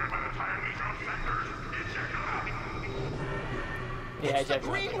haven't broken by the time we drop sectors, eject them out. Yeah, eject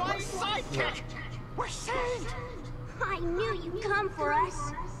them. Green light sidekick. We're saved. I knew you'd come for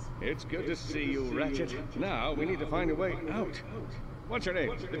us. It's good to see you, Ratchet. Now we need to find a way out. What's your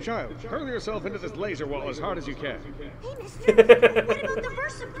name? The child. Hurl yourself into this laser wall as hard as you can. Hey, mister, what about the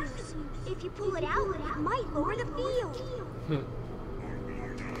Versa boost? If you pull it out, it might lower the field.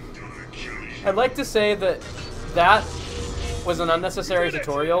 I'd like to say that was an unnecessary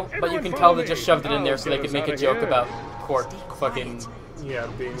tutorial, but you can tell they just shoved it in there so they could make a joke about Quark fucking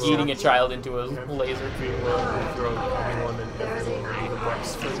eating a child into a laser. Being willing to throw anyone and everyone into the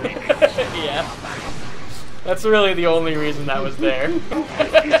box for them. Yeah. That's really the only reason that was there. I'm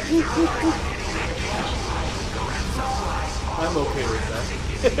okay with that.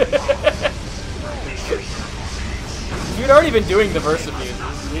 Dude, already been doing the verse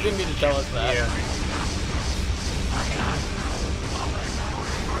abuses. You didn't need to tell us that. Yeah.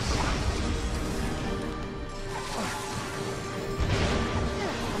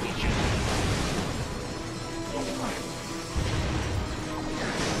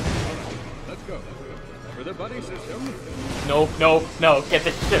 Let's go. For the buddy system. No, no, no. Get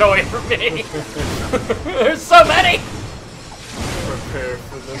this shit away from me. There's so many. Prepare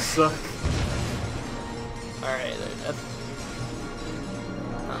for the suck. Alright, that's...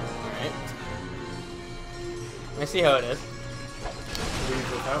 Alright. Let me see how it is.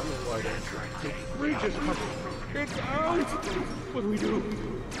 Leave without me, why don't you? Reach is coming. It's out. What do we do?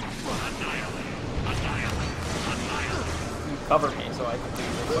 You cover me so I can do the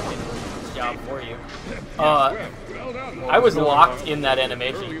fucking job for you. Well done. I was locked in that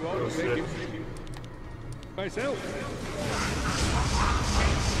animation. Myself.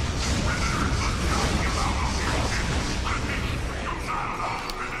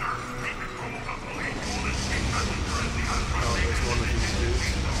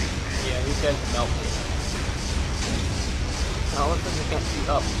 Yeah, these guys melt me. Oh, looks like they can't shoot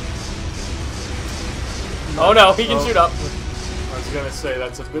up. Oh no, he can shoot up. I was gonna say,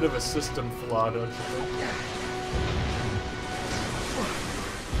 that's a bit of a system flaw, don't you think?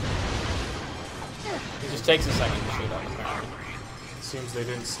 It just takes a second to shoot up, apparently. Seems they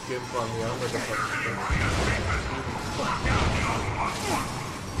didn't skimp on the armor department.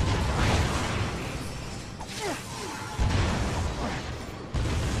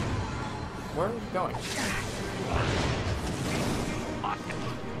 Where are we going?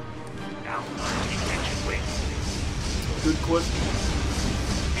 Good question.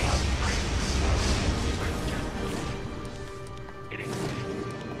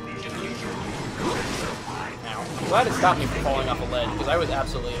 Ow. I'm glad it stopped me from falling off a ledge, because I was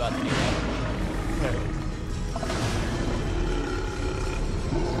absolutely about to do that.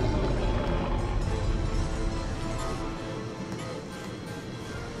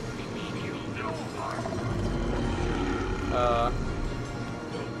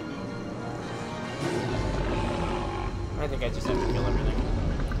 I think I just have to kill everything.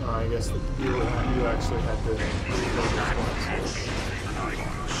 I guess you actually had to kill this once.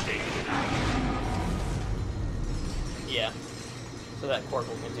 Yeah. So that quirk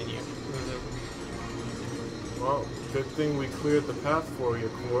will continue. Well, good thing we cleared the path for you,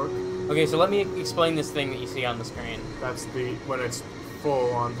 Quark. Okay, so let me explain this thing that you see on the screen. That's the when it's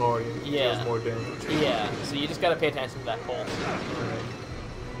full on volume. It does more damage. Yeah. So you just gotta pay attention to that pulse. Right.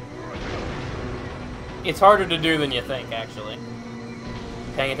 It's harder to do than you think, actually.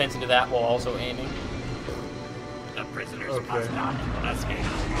 Paying attention to that while also aiming. The prisoners must not escape.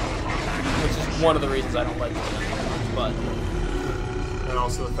 Which is one of the reasons I don't like this much, but... And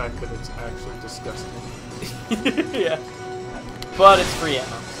also the fact that it's actually disgusting. Yeah. But it's free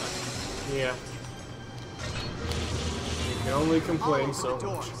ammo. So. Yeah. You can only complain so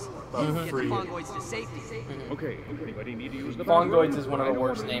much about free. Okay, anybody need to use the Fongoids is one of the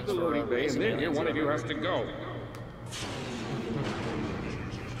worst names for a loading bay, and then here one of you has to go.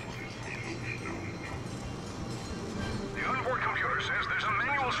 The onboard computer says there's a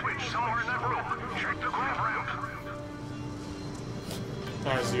manual switch somewhere in that room. Check the grab ramp.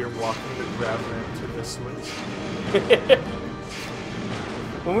 As you're walking the grab ramp to the switch.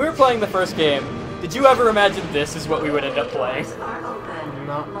 When we were playing the first game, did you ever imagine this is what we would end up playing?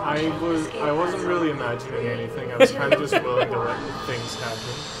 No, I wasn't really imagining anything. I was kind of just willing to let things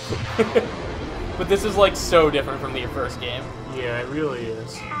happen. But this is like so different from the first game. Yeah, it really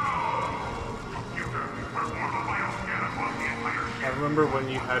is. I remember when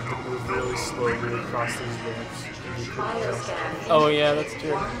you had to move really slowly across these ramps and you couldn't jump. Oh yeah, that's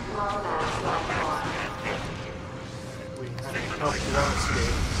true. We had helped you out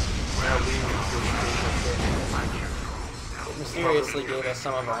escape. Now we need to escape. It mysteriously gave us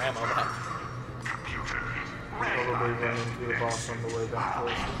some of our ammo back. Probably run into the boss on the way back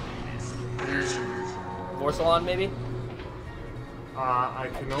towards you. Vorsalon, maybe? I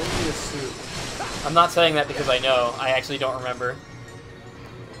can only assume. I'm not saying that because I know. I actually don't remember.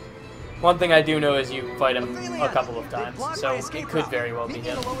 One thing I do know is you fight him a couple of times, so it could very well be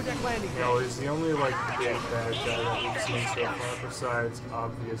him. No, he's the only, like, big bad guy that we've seen so far, besides,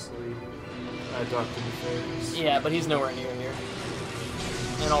 obviously, Dr. Nefarious. Yeah, but he's nowhere near here.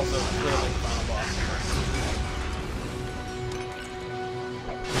 And also, clearly the final boss.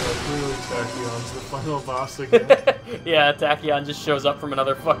 Yeah, clearly Tachyon's the final boss again. Yeah, Tachyon just shows up from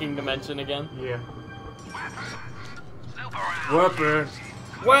another fucking dimension again. Yeah. Weapon!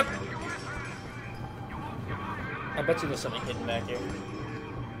 Weapon! I bet you there's something hidden back here.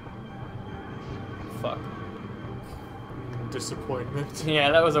 Fuck. disappointment.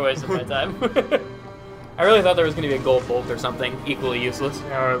 Yeah, that was a waste of my time. I really thought there was going to be a gold bolt or something equally useless.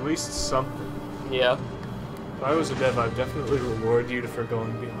 Yeah, or at least something. Yeah. If I was a dev, I'd definitely reward you for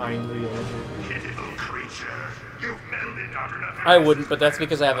going behind the enemy. I wouldn't, but that's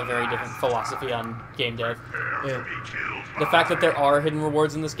because I have a very different philosophy on game dev. Yeah. The fact that there are hidden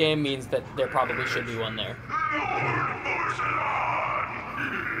rewards in this game means that there probably should be one there.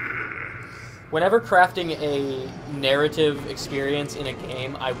 Whenever crafting a narrative experience in a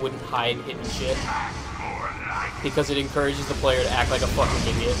game, I wouldn't hide hidden shit. Because it encourages the player to act like a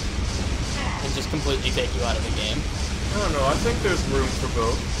fucking idiot. And just completely take you out of the game. I don't know, I think there's room for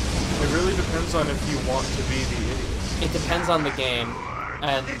both. It really depends on if you want to be the idiot. It depends on the game,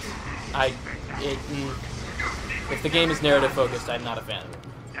 and if the game is narrative focused, I'm not a fan of it.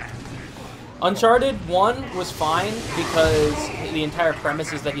 Uncharted 1 was fine because the entire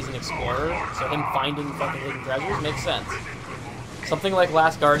premise is that he's an explorer, so him finding fucking hidden treasures makes sense. Something like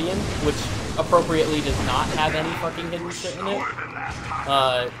Last Guardian, which appropriately does not have any fucking hidden shit in it,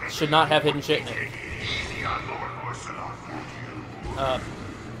 should not have hidden shit in it. I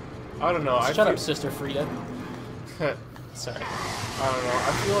don't know. Shut up, Sister Frida. Sorry. I don't know.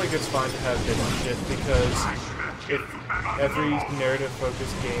 I feel like it's fine to have hidden shit because if every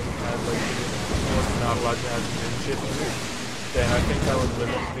narrative-focused game had like was not allowed to have hidden shit in it, then I think that would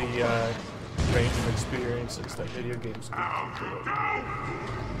limit the range of experiences that video games could deliver.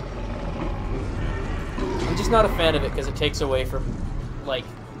 I'm just not a fan of it because it takes away from like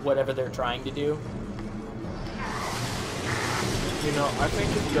whatever they're trying to do. You know, I think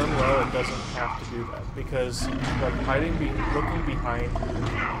if done well, it doesn't have to do that because, like, looking behind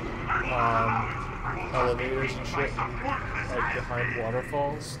elevators and shit, like behind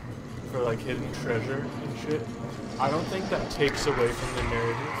waterfalls for like hidden treasure and shit, I don't think that takes away from the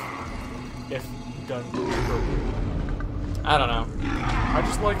narrative if done appropriately. I don't know. I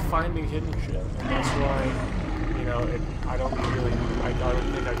just like finding hidden shit, and that's why, you know, I don't think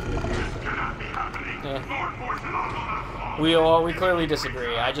I can agree with that. Yeah. We clearly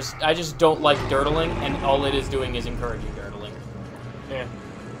disagree. I just don't like dirtling, and all it is doing is encouraging dirtling. Yeah.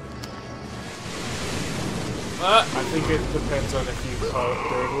 I think it depends on if you call it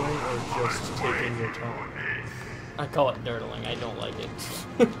dirtling or just taking your time. I call it dirtling. I don't like it.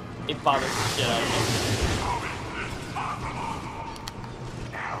 It bothers the shit out of me.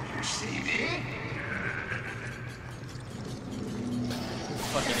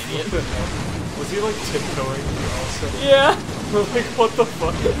 Fucking idiot. Was he like tiptoeing also? Yeah. Like, what the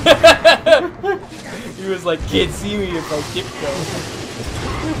fuck? He was like, can't see me if I tiptoe.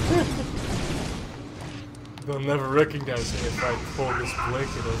 They'll never recognize me if I pull this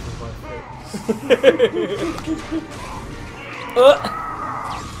blanket over my face.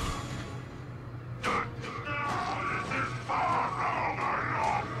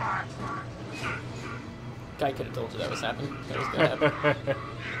 Guy could have told you that was happening. That was gonna happen.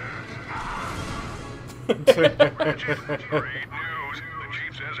 Great news! The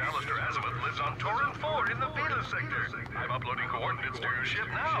chief says Alistair Azimuth lives on Torrent 4 in the Vela sector. I'm uploading coordinates to your ship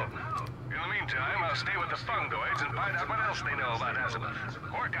now. In the meantime, I'll stay with the fungoids and find out what else they know about Azimuth.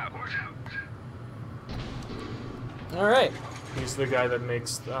 Work out. Alright. He's the guy that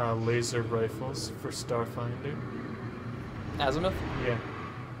makes laser rifles for Starfinder. Azimuth? Yeah.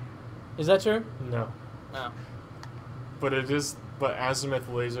 Is that true? No. Oh. But it is. But azimuth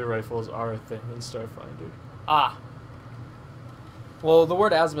laser rifles are a thing in Starfinder. Ah. Well, the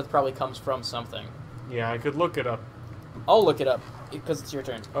word azimuth probably comes from something. Yeah, I could look it up. I'll look it up because it's your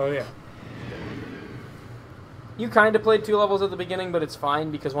turn. Oh yeah. You kind of played 2 levels at the beginning, but it's fine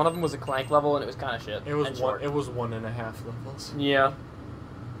because one of them was a Clank level and it was kind of shit. It was one. It was 1.5 levels. Yeah.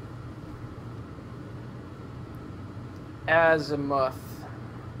 Azimuth.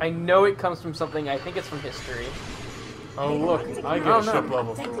 I know it comes from something. I think it's from history. Oh look, I get a ship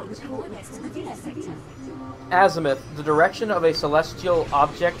level. Azimuth, the direction of a celestial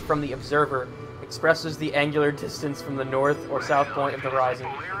object from the observer, expresses the angular distance from the north or south point of the horizon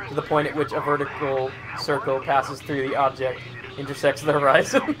to the point at which a vertical circle passes through the object, intersects the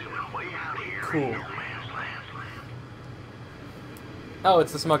horizon. Cool. Oh,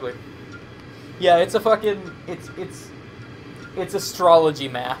 it's the smuggler. Yeah, it's a fucking... It's astrology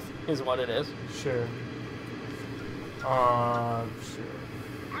math, is what it is. Sure. Sure.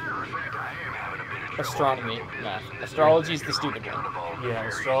 Astronomy math. Astrology is the stupid one. Yeah,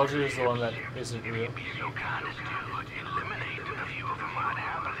 astrology is the one that isn't real.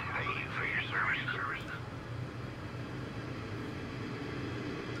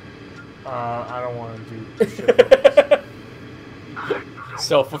 I don't want to do shit.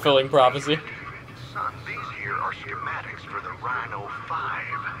 Self-fulfilling prophecy. Son, these here are schematics for the Rhino 5.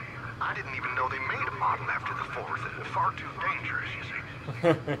 I didn't even know they made a model after the 4th. Far too dangerous, you see.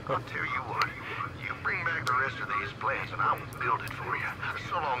 I'll tell you what, you bring back the rest of these plans and I will build it for you.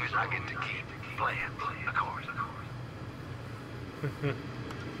 So long as I get to keep plans, of course.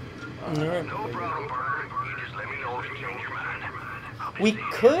 No problem, partner. You just let me know if you change your mind. We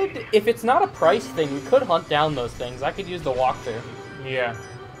could, if it's not a price thing, we could hunt down those things. I could use the walkthrough. Yeah.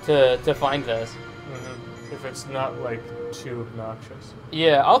 To find those. Mm-hmm. If it's not like too obnoxious.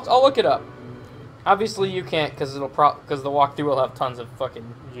 Yeah, I'll look it up. Obviously you can't because the walkthrough will have tons of fucking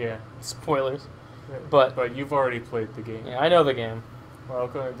spoilers. But you've already played the game. Yeah, I know the game.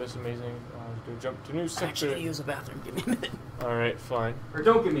 Welcome to this amazing. Jump to new sector. Actually, use the bathroom. Give me a minute. All right, fine. Or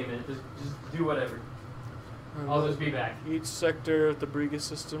don't give me a minute. Just do whatever. I'll just be back. Each sector of the Briga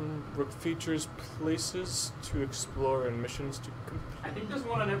system features places to explore and missions to complete. I think there's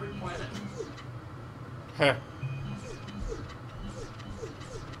one on every planet. Heh.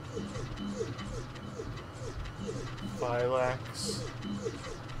 Phylax.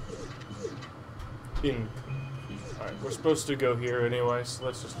 Alright, we're supposed to go here anyway, so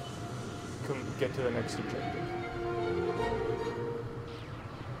let's just get to the next objective.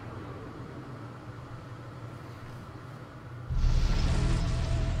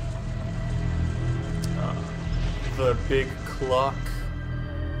 The big clock.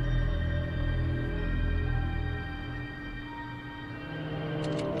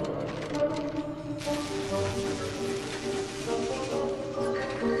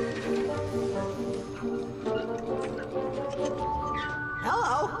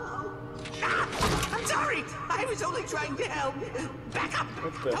 Hello? I'm sorry! I was only trying to help! Back up!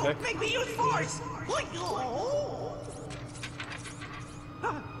 What the Don't heck? make me use force!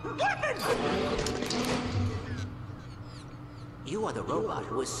 Weapon! You are the robot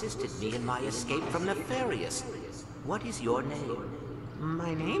who assisted me in my escape from Nefarious. What is your name?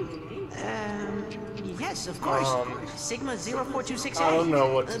 My name? Yes, of course. Sigma 0426A. I don't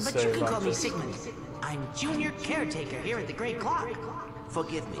know what to but say you can about call me this. Sigmund. I'm junior caretaker here at the Great Clock.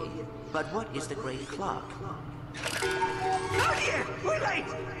 Forgive me, but what is the Great Clock? Out here! We're late!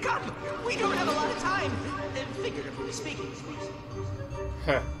 Come! We don't have a lot of time! Figuratively speaking.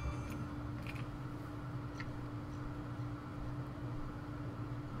 Heh.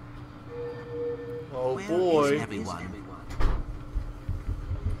 Oh boy. Everyone.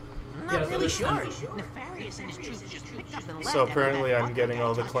 I'm not really sure. Nefarious and his troops just picked up and left. So apparently I'm getting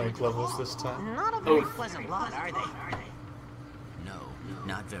all the Clank levels this time. Not a very pleasant lot, are they? No,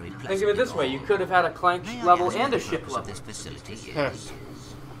 not very pleasant. Think of it this way: you could have had a Clank level and a ship level. This facility Heh. is.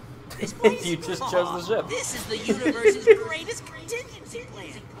 If you just chose the ship. This is the universe's greatest contingency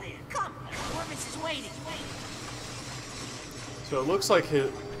plan. Come, Ormus is waiting. So it looks like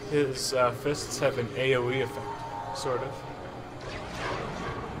his fists have an AoE effect, sort of.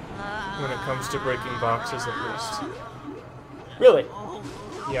 When it comes to breaking boxes, at least. Really?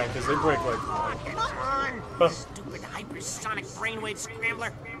 Yeah, because they break like. Come on, stupid hypersonic brainwave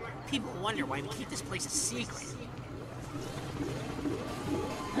scrambler. People wonder why we keep this place a secret.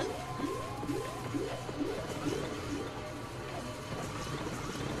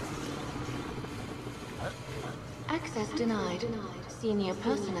 Access denied. Senior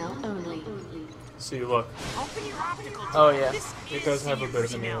personnel only. See, look. Open your optical. Oh yeah. It does have a bit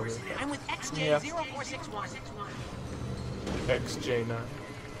of an personnel. AoE. I'm with Yeah. XJ0461. XJ9.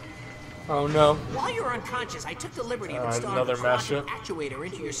 Oh no. While you were unconscious, I took the liberty of installing another a clock mashup. actuator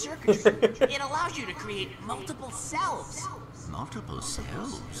into your circuitry. It allows you to create multiple selves. Multiple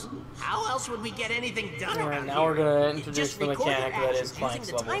cells? How else would we get anything done Alright, around now here? we're gonna You introduce just the record your mechanic that is actions Clank's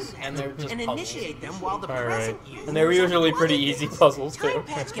using the levels, time and they're pad just and puzzles. initiate them while the Alright. present you. And they're usually pretty easy puzzles too. Time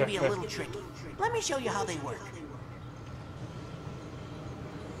pads can be a little tricky. Let me show you how they work.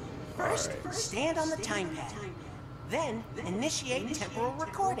 First, stand on the time pad. Then, initiate temporal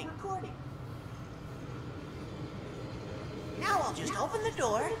recording. Now I'll just open the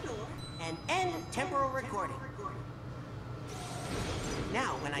door and end temporal recording.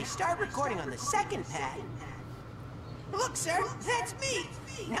 Now, when I start recording on the second pad, look, sir, that's me.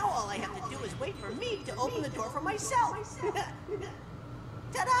 Now all I have to do is wait for me to open the door for myself.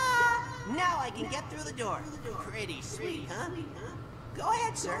 Ta-da! Now I can get through the door. Pretty sweet, huh? Go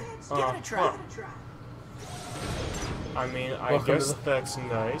ahead, sir. Give it a try. I mean, I Welcome guess to the- that's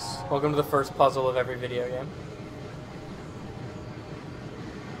nice. Welcome to the first puzzle of every video game.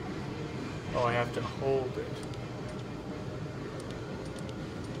 Oh, I have to hold it.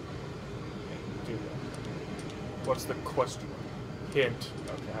 Do that. What's the question? Hint.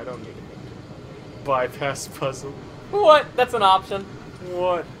 Okay, I don't need a hint. Bypass puzzle. What? That's an option.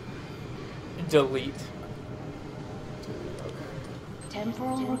 What? Delete.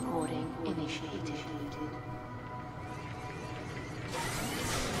 Temporal recording initiated.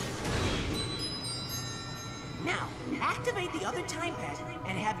 Now, activate the other time pad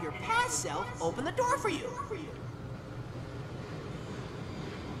and have your past self open the door for you.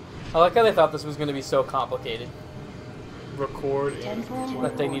 I like how they thought this was going to be so complicated. Record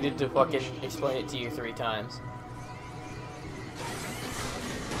that they needed to fucking explain it to you 3 times.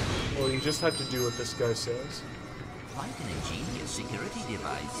 Well, you just have to do what this guy says. Quite an ingenious security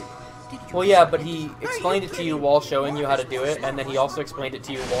device. Well, yeah, but he explained it to you while showing you how to do it, and then he also explained it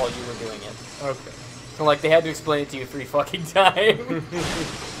to you while you were doing it. Okay. So, like, they had to explain it to you 3 fucking times.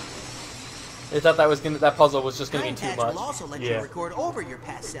 They thought that puzzle was just gonna be too Time much. pads will also let you record over your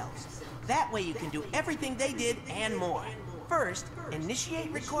past selves. That way you can do everything they did and more. First, initiate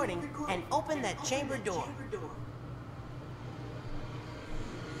recording and open that chamber door.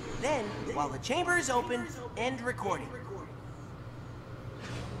 Then, while the chamber is open, end recording.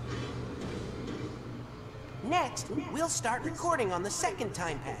 Next, we'll start recording on the second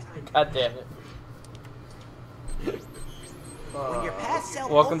time pad. God damn it. When your past self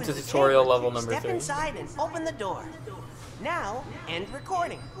Welcome opens to the tutorial chamber, level number step 3. inside and open the door. Now, end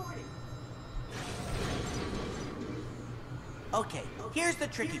recording. Okay, here's the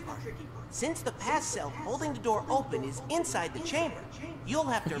tricky part. Since the past self holding the door open is inside the chamber, you'll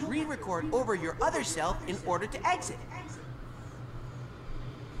have to re-record over your other self in order to exit.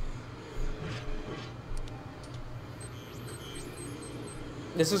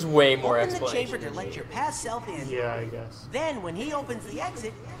 This is way more Open the explanation. chamber to let your past self in. Yeah, I guess. Then, when he opens the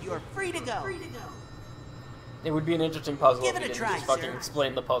exit, you're free to go. It would be an interesting puzzle Give if it he a didn't try, just fucking sir.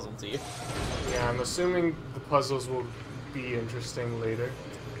 explain the puzzle to you. Yeah, I'm assuming the puzzles will be interesting later.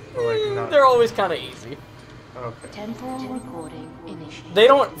 Or like not. They're always kind of easy. Okay. Temporal recording initiated. They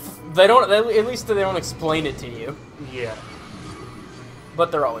at least they don't explain it to you. Yeah. But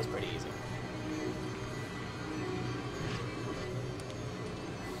they're always pretty easy.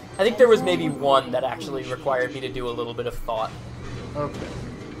 I think there was maybe one that actually required me to do a little bit of thought. Okay.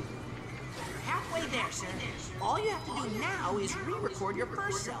 You're halfway there, sir. All you have to do now is re-record your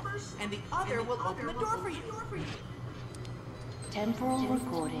first self, and the other will open the door for you. Temporal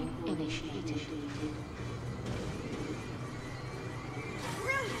recording initiated.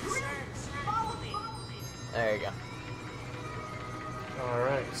 Brilliant, sir. Follow me. There you go.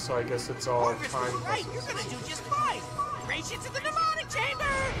 Alright, so I guess it's all Orvis was time right. You're puzzles. gonna do just fine. Race into the mnemonic chamber.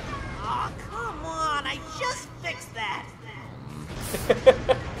 Oh, come on. I just fixed that.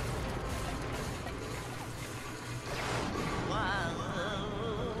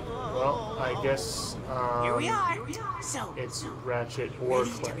 Well, I guess Here we are. So, it's Ratchet or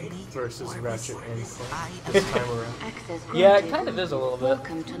Clank versus Ratchet and Clank this time around. Access Yeah, it granted. kind of is a little bit.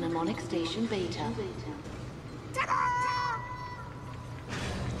 Welcome to Mnemonic Station Beta.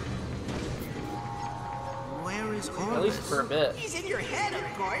 where is Orvis? At least for a bit. He's in your head, of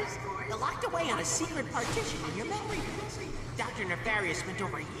course. You're locked away on a secret partition in your memory. Dr. Nefarious spent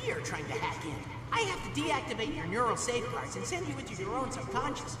over a year trying to hack in. I have to deactivate your neural safeguards and send you into your own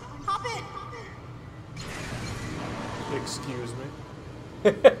subconscious. Hop in. Excuse me.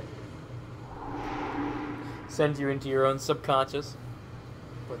 Send you into your own subconscious.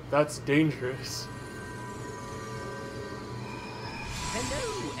 But that's dangerous.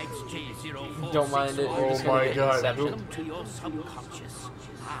 Hello, XJ0461. Don't mind it. You're just Oh gonna my get God, Inception. Welcome to your subconscious.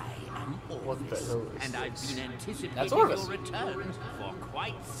 I am Orvis. What the hell is And I've this? been anticipating That's Orvis. your return for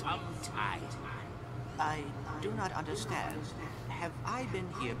quite some time. I do not understand. Have I been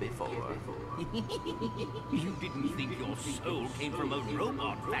here before? You didn't think your soul came from a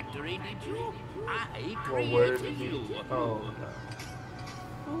robot factory, did you? I Well, where created did he... you. Oh, no.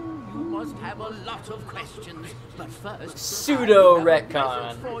 You must have a lot of questions, but first... Pseudo I have a retcon.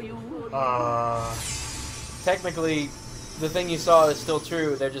 message for you. Technically, the thing you saw is still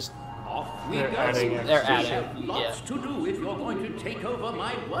true. They're just Off we They're go. adding They're We adding, have lots yeah. to do if you're going to take over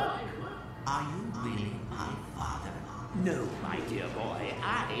my work. Are you really my father? No, my dear boy,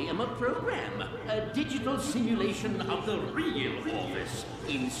 I am a program, a digital simulation of the real Orvis,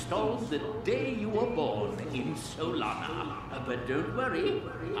 installed the day you were born in Solana. But don't worry,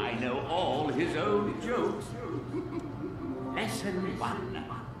 I know all his own jokes. Lesson 1.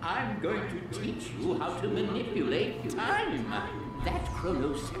 I'm going to teach you how to manipulate time. That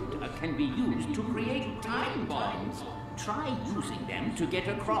chronoceptor can be used to create time bombs. Try using them to get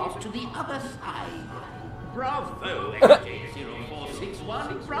across to the other side. Bravo,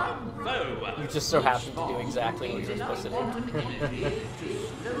 XJ0461, bravo! you just so happen to do exactly what you're supposed to do. Quantum energy to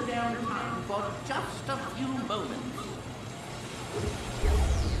slow down time for just a few moments.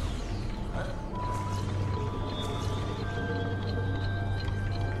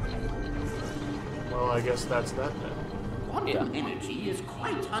 Well, I guess that's that then. Quantum energy is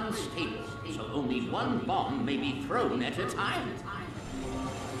quite unstable, so only one bomb may be thrown at a time.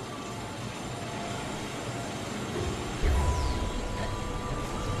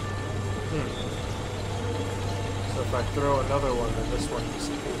 So if I throw another one, then this one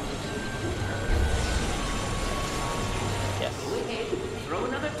disappears. Yes. Go ahead, throw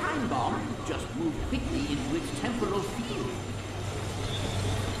another time bomb. Just move quickly into its temporal field.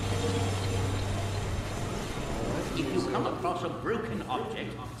 If you come across a broken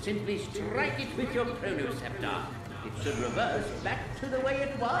object, simply strike it with your chronoceptor. It should reverse back to the way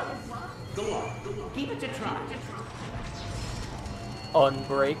it was. Go on, give it a try.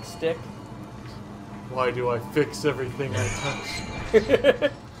 Unbreak stick. Why do I fix everything I touch?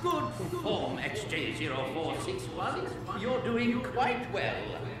 Good form, XJ0461. You're doing quite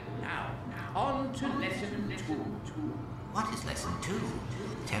well. Now, on to lesson 2. What is lesson 2?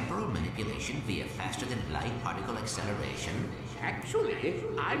 Temporal manipulation via faster than light particle acceleration? Actually,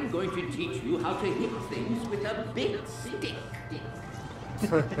 I'm going to teach you how to hit things with a big stick.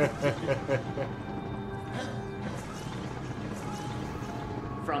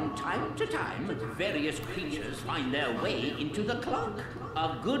 From time to time, various creatures find their way into the clock.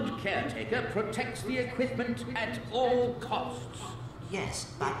 A good caretaker protects the equipment at all costs. Yes,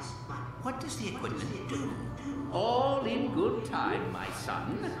 but what does the equipment do? All in good time, my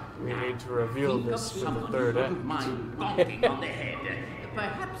son. We need to reveal this for the third act. Mind bonking on the head.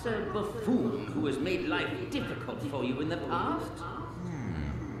 Perhaps a buffoon who has made life difficult for you in the past?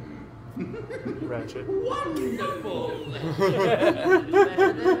 Ratchet. Wonderful!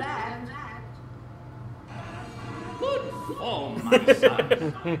 Better than that. Good form, my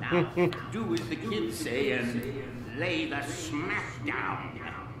son. Now, do as the kids say and lay the smack down.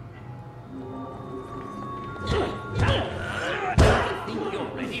 I think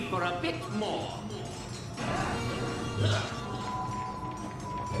you're ready for a bit more.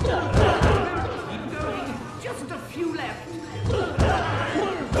 Keep going. Just a few left.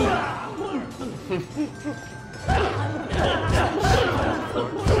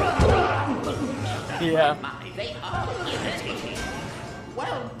 Yeah. They are irritating.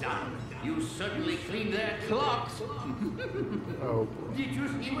 Well done. You certainly cleaned their clocks. Oh. Did you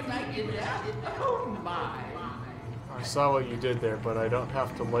see what I did there? Oh my. I saw what you did there, but I don't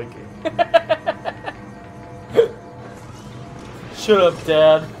have to like it. Shut up,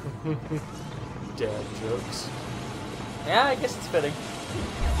 Dad. Dad jokes. Yeah, I guess it's fitting.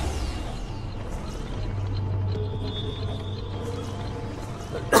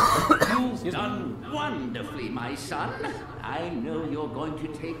 You've done wonderfully, my son. I know you're going to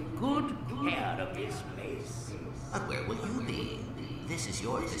take good care of this place. But where will you be? This is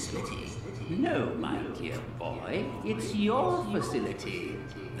your facility. No, my dear boy, it's your facility.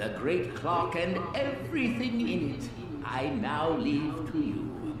 The great clock and everything in it, I now leave to you.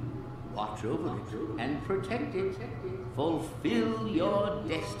 Watch over it and protect it. Fulfill your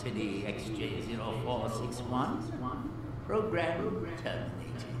destiny, XJ0461. Program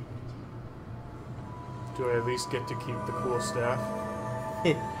terminated. Do I at least get to keep the cool staff?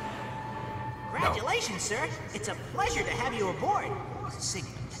 Congratulations, sir. It's a pleasure to have you aboard.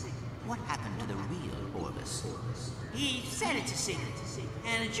 Sigmund, what happened to the real Orbis? He said it's a secret.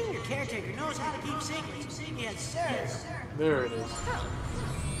 And a junior caretaker knows how to keep secrets. Yes, sir. There it is.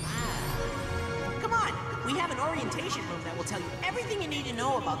 Come on. We have an orientation room that will tell you everything you need to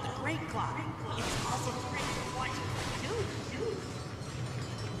know about the Great Clock. It's also great to watch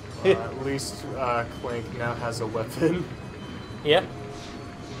you. At least Clank now has a weapon. Yeah.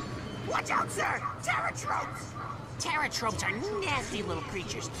 Watch out, sir! Terratropes! Terratropes are nasty little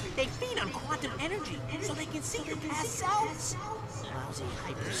creatures. They feed on quantum energy, so they can see your past selves. Lousy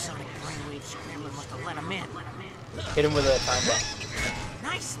hypersonic brainwave scrambler must have let them in. Hit him with a time bomb.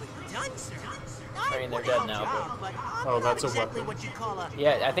 Nicely done, sir. I mean, they're dead now, but... Oh, that's exactly a weapon. what you'd call a...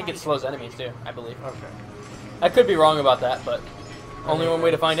 Yeah, I think it slows enemies too, I believe. Okay. I could be wrong about that, but only one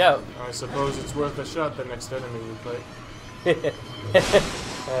way to find out. I suppose it's worth a shot the next enemy you play.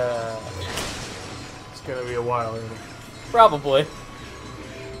 It's gonna be a while, isn't it? Probably.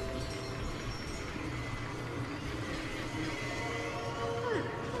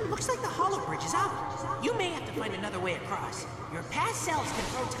 Looks like the hollow bridge is out. You may have to find another way across. Your past selves can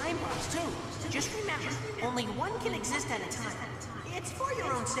throw time bombs too. Just remember, only one can exist at a time. It's for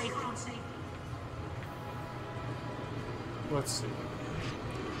your own safety. Let's see.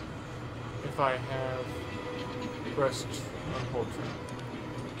 If I have pressed on hold trigger.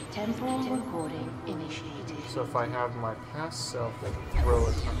 Temporal recording initiated. So if I have my past self throw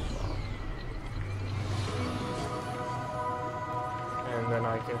a time bomb. And then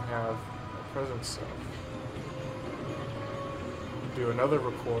I can have a present self. Do another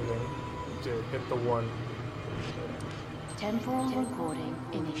recording to hit the one. Temporal recording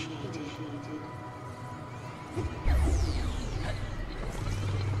initiated.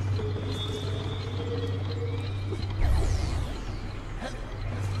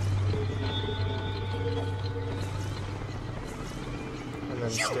 And then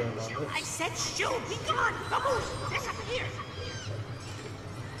stand on this. I said shoot! Be gone! Vamos! Disappear!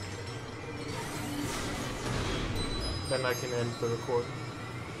 Then I can end the recording.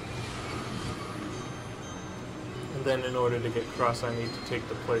 And then in order to get cross, I need to take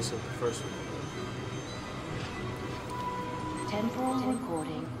the place of the first recording. Temporal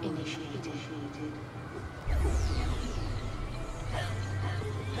recording initiated.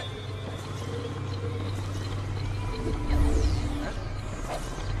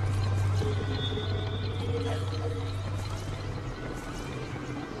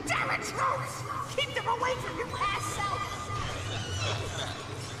 Damn it, Rose! Keep them away from your past self!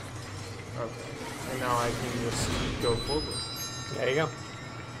 Okay. And now I can just go forward. There you go.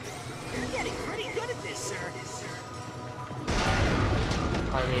 You're getting pretty good at this, sir.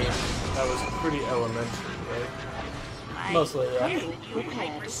 I mean, that was pretty elementary, right? Mostly, yeah. You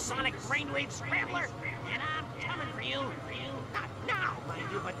hypersonic brainwave scrambler, and I'm coming for you. Not now, mind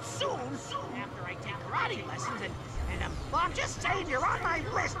you, but soon, after I take karate lessons, and well, I'm just saying you're on my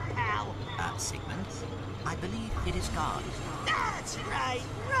list, pal. Sigmund, I believe it is God. That's right.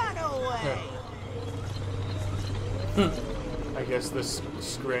 Run away. I guess this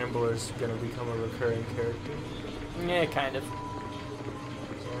Scrambler's gonna become a recurring character. Yeah, kind of. Is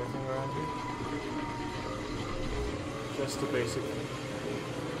there anything around here? Just a basic thing.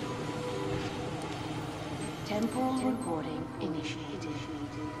 Temporal recording initiated.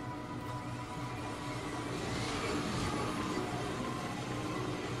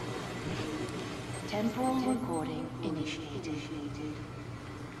 Temporal recording initiated.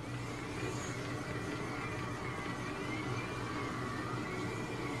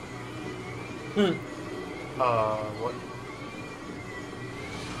 What?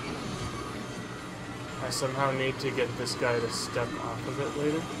 I somehow need to get this guy to step off of it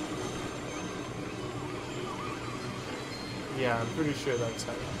later. Yeah, I'm pretty sure that's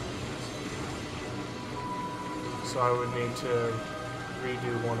how it happens. So I would need to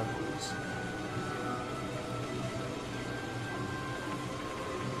redo one of these.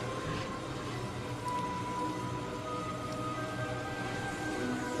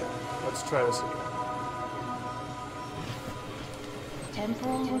 Let's try this again.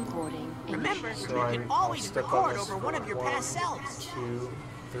 Temporal recording. Remember, So you I can always step on record this over one of your for past selves. 2,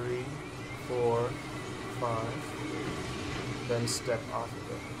 3, 4, 5. Then step off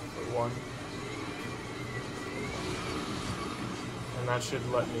of it for 1. And that should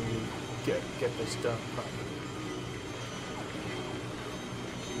let me get this done properly.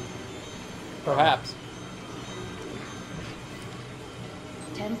 Perhaps.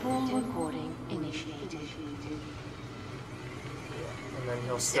 Temporal recording initiated. And then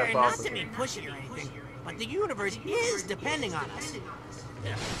he'll Sir, step not off to of be it. pushy or anything, but the universe is depending on us.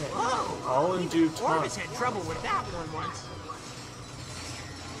 Oh, All in due time. Orvis had trouble with that one once.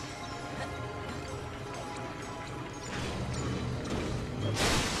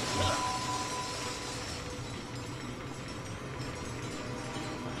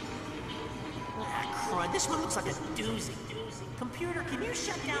 Ah, crud, this one looks like a doozy. Computer, can you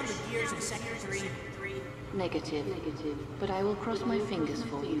shut down the gears in Sector 3? Negative. But I will cross my fingers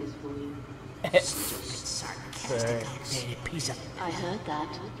for you. Sarcastic, outdated piece of... I heard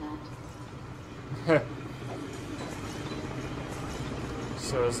that.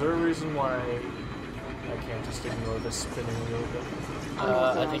 So is there a reason why I can't just ignore this spinning wheel bit?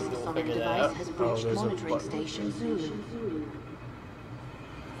 I think we'll Sonic figure that device out. has Oh, breached there's a monitoring button. station Zulu.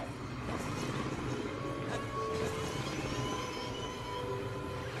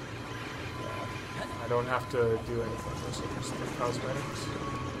 I don't have to do anything. This is just the cosmetics.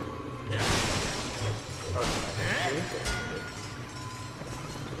 Okay.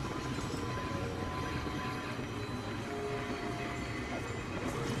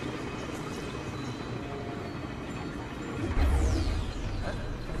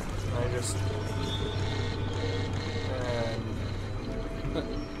 I just... And...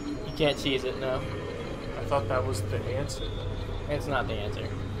 You can't cheese it, no. I thought that was the answer. It's not the answer.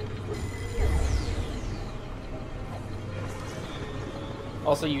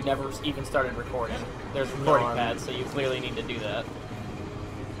 Also, you never even started recording. There's recording pads, so you clearly need to do that.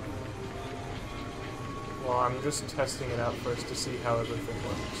 Well, I'm just testing it out first to see how everything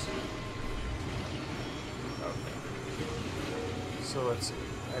works. Okay. So let's see.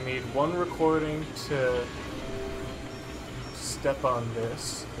 I need one recording to step on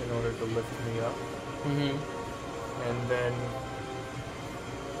this in order to lift me up. And then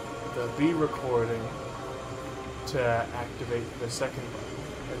the B recording to activate the second button.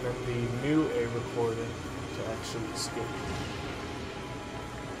 And then the new A recording to actually escape.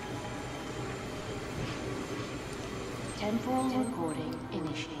 Temporal recording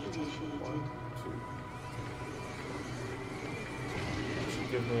initiated. 1, 2. Should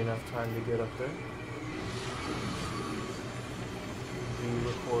give me enough time to get up there. B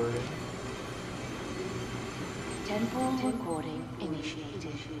recording. Temporal recording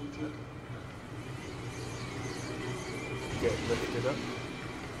initiated. Get lifted up.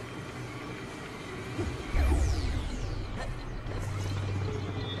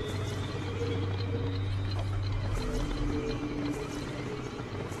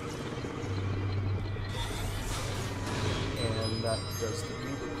 And that does the B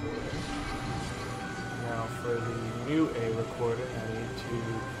recording. Now for the new A recording, I need to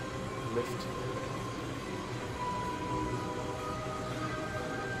lift it.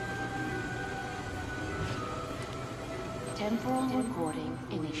 Temporal recording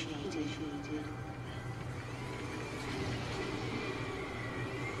initiated.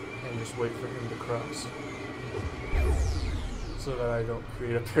 And just wait for him to cross. So that I don't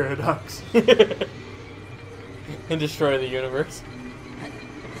create a paradox. And destroy the universe.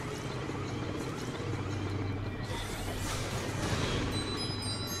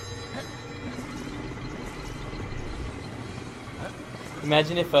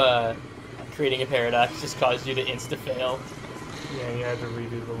 Imagine if creating a paradox just caused you to insta-fail. Yeah, you had to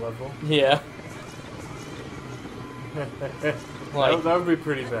redo the level. Yeah. Like, that would be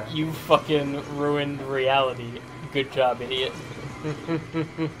pretty bad. You fucking ruined reality. Good job, idiot.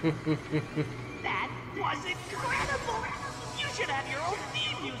 That was incredible! You should have your own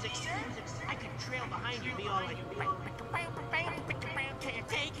theme music, sir. I could trail behind you and be all like...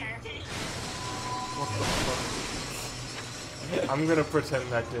 What the fuck? I'm gonna pretend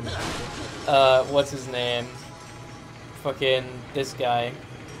that didn't happen. What's his name? Fucking this guy.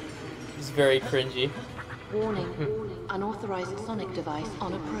 He's very cringy. Warning. Unauthorized sonic device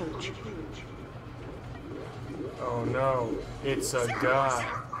on approach. Oh no, it's a guy.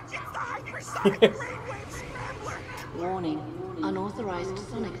 Warning. Unauthorized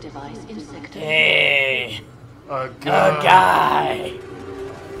sonic device in sector. Hey! A guy!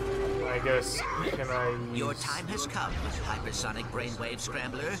 I guess, can I use... Your time has come, hypersonic brainwave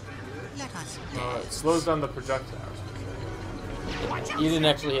scrambler. Let us it slows down the projectiles. You didn't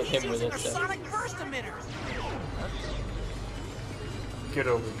actually hit him with it, though. Sonic burst emitter. Get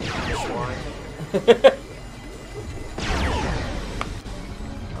over here, swine. Okay,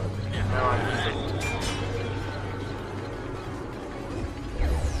 now I can fit.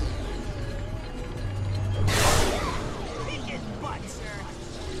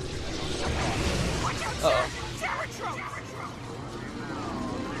 Uh-oh.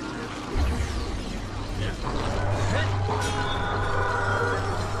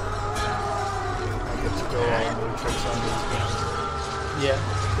 I get to go all new tricks on these guys. Yeah.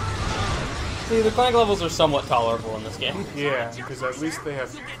 See, the Clank levels are somewhat tolerable in this game. Yeah, because at least they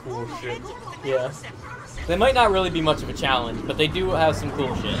have cool shit. Yeah. They might not really be much of a challenge, but they do have some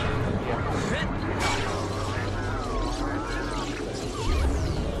cool shit. Yeah.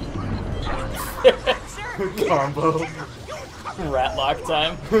 Combo. Ratlock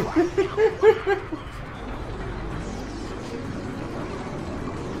time.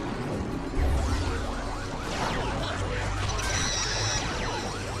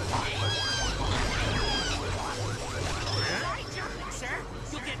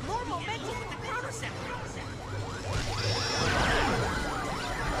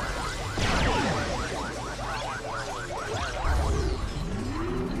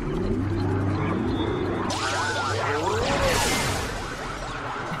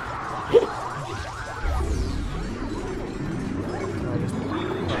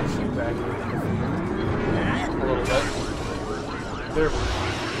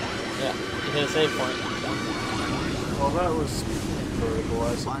 Well, that was enjoyable,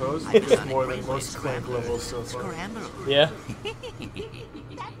 I suppose. It's more than most Clank levels so far. Yeah.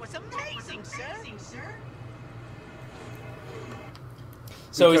 That was amazing, sir.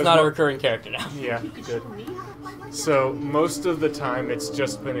 So he's not a recurring character now. Yeah, good. So most of the time it's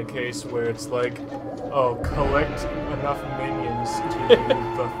just been a case where it's like, oh, collect enough minions to do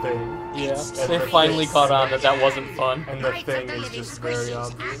the thing. Yeah, they finally caught on that that wasn't fun. And the thing is just very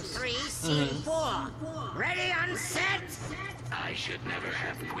obvious. Ready on set? I should never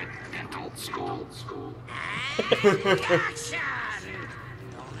have quit dental school. And action!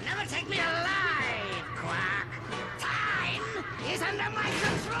 never take me alive, Quark. Time is under my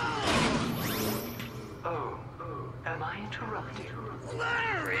control. Oh, am I interrupting?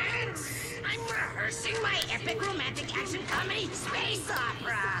 Lawrence, I'm rehearsing my epic romantic action comedy space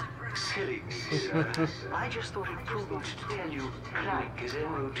opera. Silly, sir. I just thought it prudent to tell you Clank is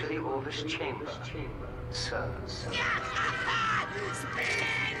en route to the Orvis chamber. Sir. Splendid!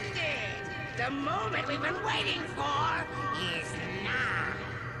 The moment we've been waiting for is now.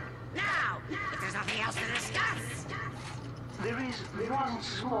 Now, if there's nothing else to discuss. There is one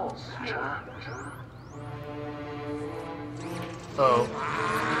small matter. Oh.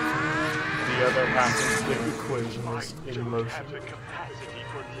 The other half of the equation is in motion.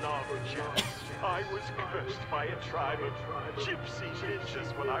 I was cursed by a tribe of gypsy ninjas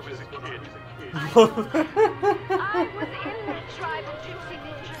when I was a kid. I was in that tribe of gypsy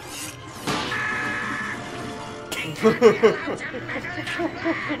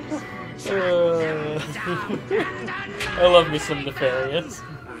I love me some Nefarious.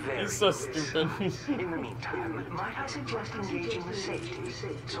 He's so stupid. In the meantime, might I suggest engaging the safety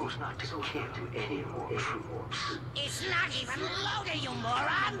so as not to kill any more troops? It's not even loaded, you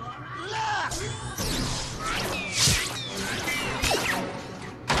moron! Look!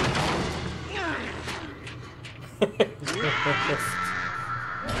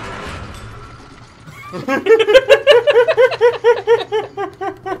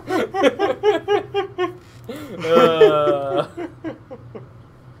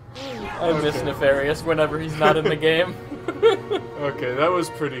 I miss Nefarious whenever he's not in the game. Okay, that was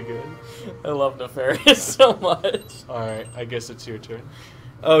pretty good. I love Nefarious so much. Alright, I guess it's your turn.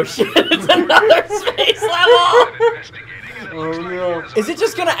 Oh shit, it's another space level! Oh no. Is it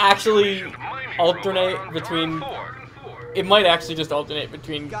just gonna actually alternate between... It might actually just alternate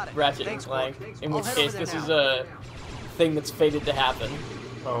between Ratchet and Clank, in which case this is a thing that's fated to happen.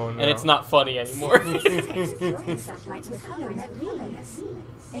 Oh no. And it's not funny anymore.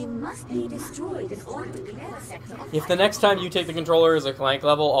 They must be destroyed in order to clear the sector. If the next time you take the controller as a Clank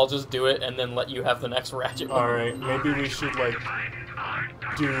level, I'll just do it and then let you have the next Ratchet one. Alright, maybe we should, like,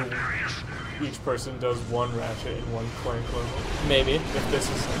 do... Each person does one Ratchet and one Clank level. Maybe. If this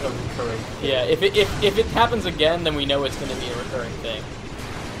is a recurring thing. Yeah, if it happens again, then we know it's going to be a recurring thing.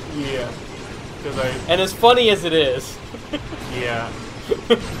 Yeah. And as funny as it is... Yeah.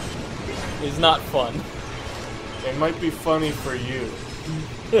 It's not fun. It might be funny for you.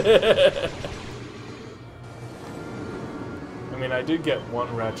 I mean, I did get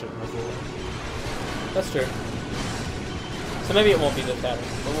one Ratchet level. That's true. So maybe it won't be the pattern,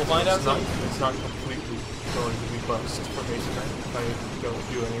 but we'll find out soon. It's not completely going to be bust for me tonight if I don't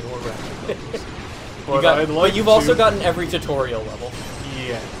do any more Ratchet levels. But you've also gotten every tutorial level.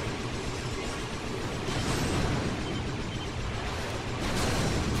 Yeah.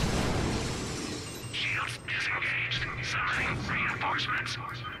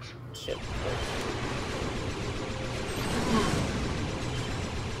 Shit.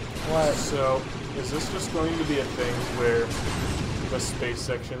 What? So, is this just going to be a thing where the space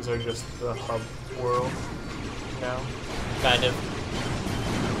sections are just the hub world now? Kind of.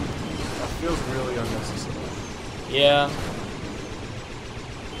 That feels really unnecessary. Yeah.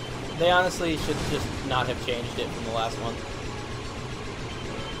 They honestly should just not have changed it from the last one.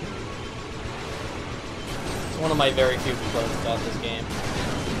 It's one of my very few complaints about this game.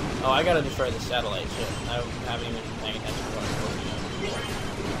 Oh, I gotta destroy the satellite ship. I haven't even been paying attention to what I'm supposed to do.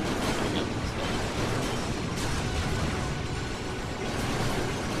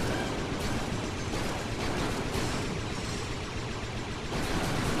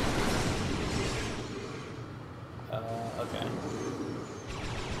 Okay.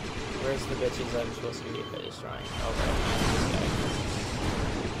 Where's the bitches I'm supposed to be destroying? Okay, this guy.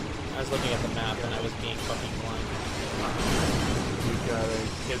 I was looking at the map and I was being fucking blind. You gotta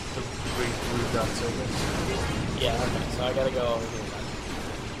hit the big blue dots, I guess. Yeah, okay, so I gotta go over here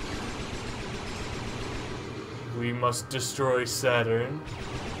then. We must destroy Saturn.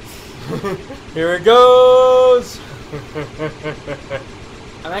 Here it goes!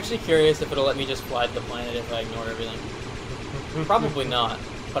 I'm actually curious if it'll let me just fly to the planet if I ignore everything. Probably not,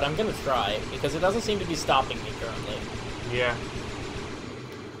 but I'm gonna try, because it doesn't seem to be stopping me currently. Yeah.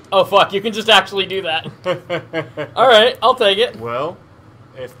 Oh fuck, you can just actually do that. Alright, I'll take it. Well,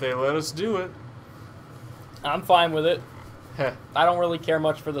 if they let us do it. I'm fine with it. I don't really care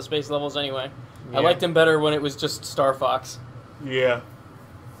much for the space levels anyway. Yeah. I liked them better when it was just Star Fox. Yeah.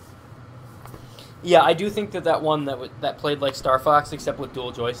 Yeah, I do think that one that played like Star Fox, except with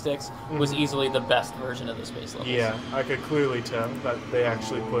dual joysticks, was easily the best version of the space levels. Yeah, I could clearly tell that they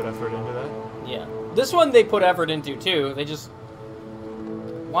actually put effort into that. Yeah. This one they put effort into, too. They just...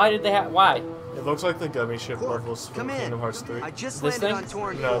 Why did they have? Why? It looks like the gummy ship levels from Kingdom Hearts 3. I just This landed thing?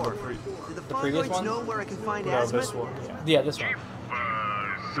 on Torn No, 4. the Do the previous Fongoids one? know where I can find No, Azimuth? this one. Yeah. Yeah, this one.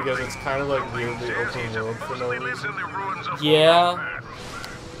 Because it's kind of like weirdly open world for no reason. Yeah.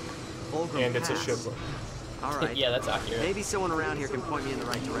 Fulgrim And it's a Pass. shiplet. All right. Yeah, that's accurate. Maybe someone around here can point me in the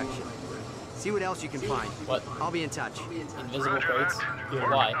right direction. See what else you can find. What? I'll be in touch. Invisible crates? Yeah.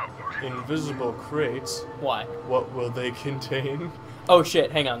 Why? Invisible crates. Why? What will they contain? Oh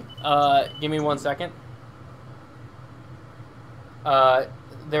shit, hang on. Give me 1 second.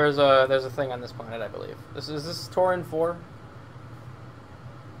 There's a thing on this planet, I believe. Is this Tauren 4?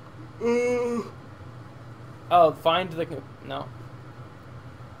 Oh, find the no.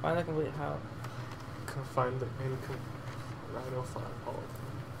 Find the complete how. Find the Rhino file.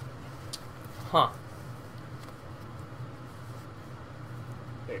 Huh.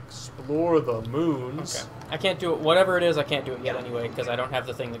 Explore the moons. Okay. I can't do it. Whatever it is, I can't do it yet anyway because I don't have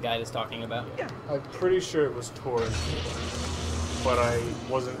the thing the guide is talking about. I'm pretty sure it was Tauren, but I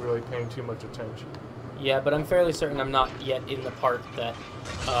wasn't really paying too much attention. Yeah, but I'm fairly certain I'm not yet in the part that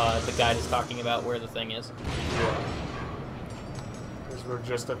the guide is talking about where the thing is. Yeah. Because we're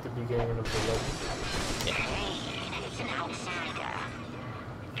just at the beginning of the level. Yeah. It's an outsider.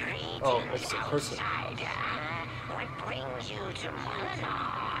 Oh, it's a person. What brings you to Monolith?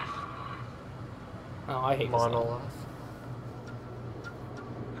 Oh, I hate this Monolith.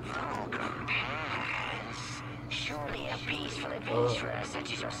 Fulgrim Pass. Surely a peaceful adventurer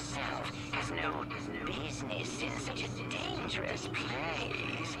such as yourself has no business in such a dangerous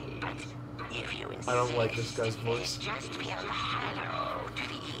place. But if you insist, I don't like this guy's voice. just beyond the hollow to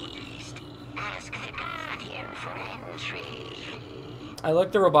the east. Ask the Guardian for entry. I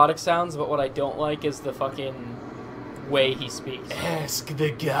like the robotic sounds, but what I don't like is the fucking way he speaks. Ask the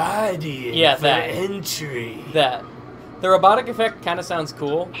Guardian Yeah, for that. entry. That. The robotic effect kind of sounds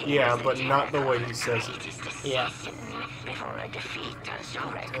cool. Yeah, but not the way he says it. Yeah. Before a defeat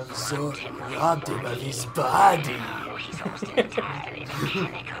So robbed him of his body. he's almost entirely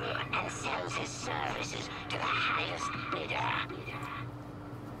mechanical and sells his services to the highest bidder.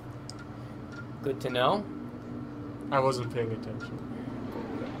 Good to know. I wasn't paying attention.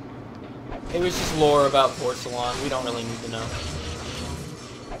 It was just lore about porcelain. We don't really need to know.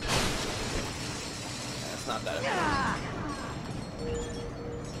 That's not that important.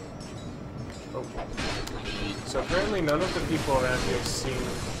 Oh. So apparently none of the people around here seem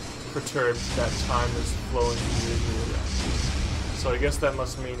perturbed that time is flowing weirdly around. So I guess that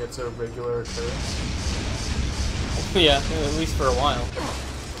must mean it's a regular occurrence. Yeah, at least for a while.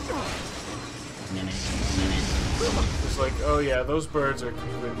 It's like, oh yeah, those birds are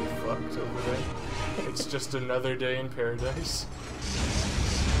completely fucked over there. It's just another day in paradise.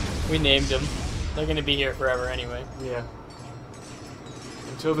 We named them. They're gonna be here forever anyway. Yeah.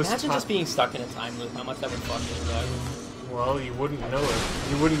 Until this Imagine time. just being stuck in a time loop. How much that would fuck you up. Well, you wouldn't know it.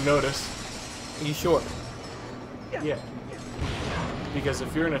 You wouldn't notice. Are you sure? Yeah. Because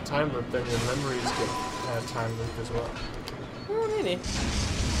if you're in a time loop, then your memories get a time loop as well. Well, maybe.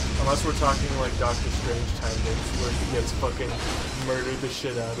 Unless we're talking like Doctor Strange time loops, where he gets fucking murdered the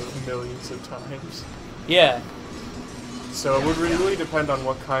shit out of millions of times. Yeah. So it would really depend on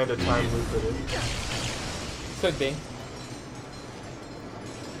what kind of time loop it is. Could be.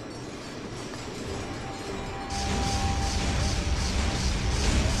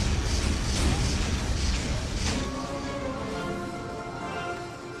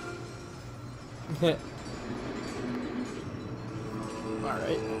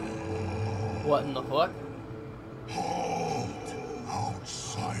 Alright. What in the fuck? Halt,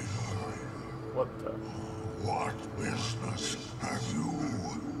 outsider. What the? What business have you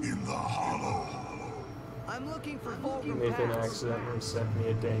in the hollow? I'm looking for Fulgrim Nathan Pass. accidentally sent me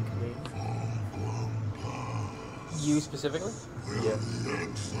a dank meme. You specifically? Yeah.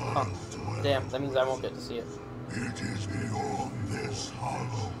 Oh, damn, that means I won't get to see it. It is beyond this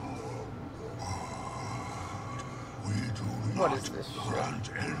hollow. We do What not is this shit? grant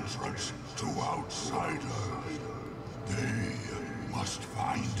entrance to outsiders. They must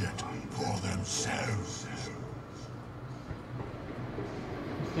find it for themselves.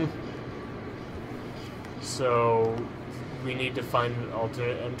 So we need to find an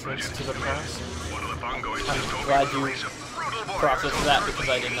alternate entrance to the past. I'm glad you processed that because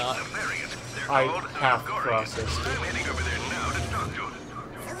I did not. I half processed it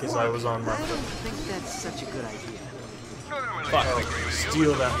because I was on my I don't phone. think that's such a good idea. Fuck. Oh,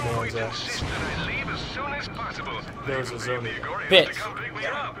 steal that man's ass. There's a zombie. Bitch.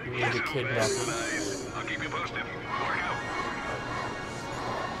 You need to kidnap him.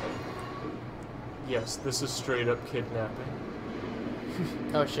 Yes, this is straight up kidnapping.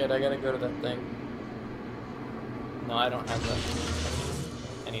 Oh shit, I gotta go to that thing. No, I don't have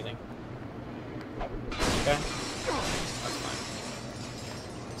anything. Okay. That's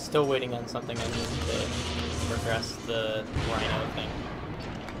fine. Still waiting on something I need to progress the rhino thing.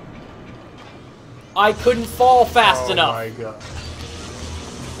 I couldn't fall fast enough! Oh my god.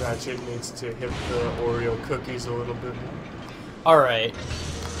 Ratchet needs to hit the Oreo cookies a little bit more. Alright.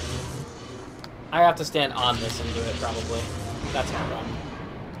 I have to stand on this and do it, probably. That's my problem.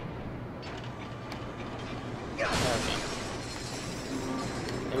 Okay.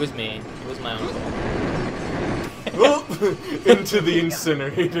 It was me. It was my own fault. Into the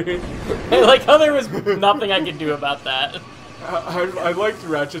incinerator. I like how there was nothing I could do about that. I liked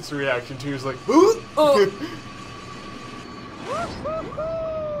Ratchet's reaction too. He was like,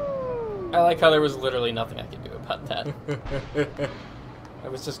 I like how there was literally nothing I could do about that. I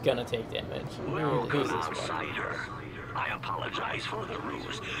was just gonna take damage. Who's this outsider. I apologize for the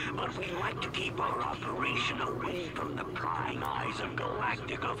ruse, but we like to keep our operation away from the prying eyes of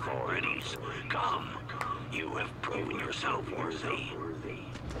galactic authorities. Come, you have proven yourself worthy.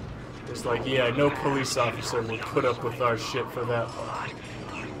 It's like, yeah, no police officer will put up with our shit for that long.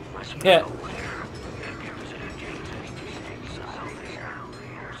 Yeah.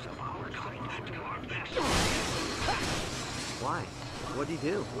 Why? What'd he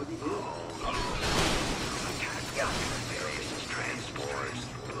do?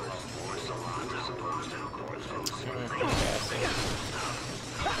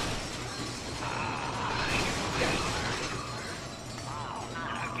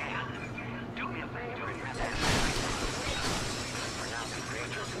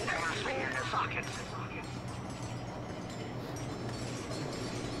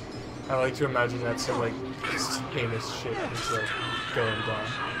 I like to imagine that some like heinous shit is like going down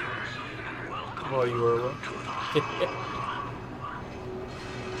while you were away.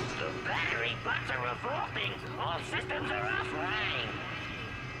 The battery butts are revolting. All systems are offline.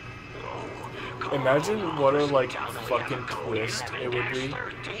 Imagine what a like fucking twist it would be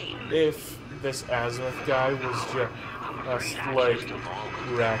if this Azimuth guy was just like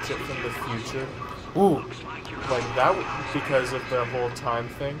Ratchet from the future. Ooh. Like that would, because of the whole time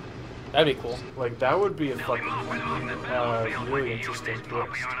thing. That'd be cool. Like that would be a fucking really interesting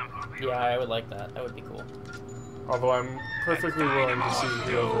twist. Yeah, I would like that. That would be cool. Although I'm perfectly willing to see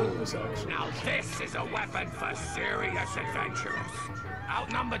whoever this actually Now this is a weapon for serious adventurers.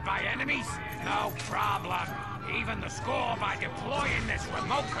 Outnumbered by enemies? No problem. Even the score by deploying this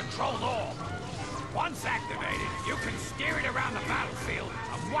remote-controlled orb. Once activated, you can steer it around the battlefield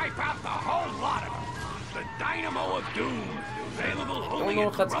and wipe out the whole lot of them. The Dynamo of Doom. Available I only don't know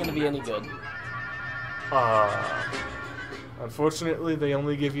if that's gonna be any good. Unfortunately, they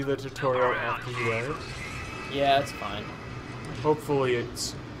only give you the tutorial after you learn it. Yeah, it's fine. Hopefully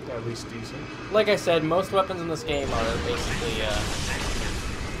it's at least decent. Like I said, most weapons in this game are basically,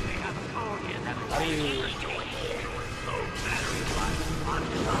 how do you...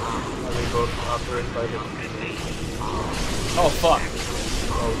 Are they both operated by the... Oh, fuck.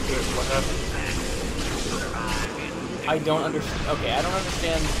 Oh, shit, what happened? I don't understand. Okay, I don't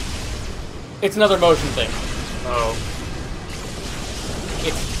understand. It's another motion thing. Oh.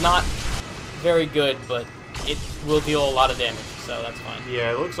 It's not very good, but it will deal a lot of damage, so that's fine.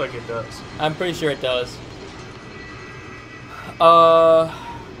 Yeah, it looks like it does. I'm pretty sure it does.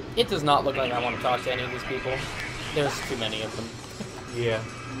 It does not look like I want to talk to any of these people. There's too many of them. Yeah.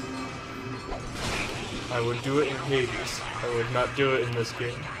 I would do it in Hades. I would not do it in this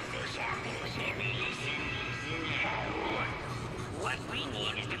game. What we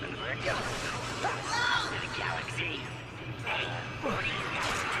need is to convert the galaxy.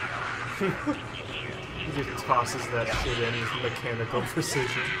 He just tosses that shit in with mechanical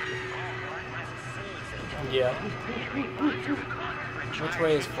precision. Yeah. Which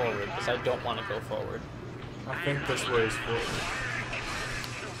way is forward? Because I don't want to go forward. I think this way is forward.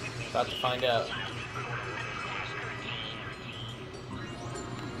 About to find out.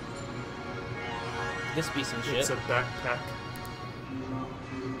 This be some shit. It's a backpack.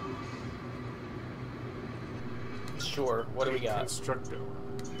 Sure. What do we got? Constructor.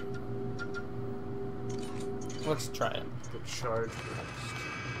 Let's try it. The charge.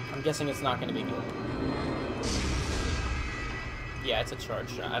 I'm guessing it's not going to be good. Yeah, it's a charge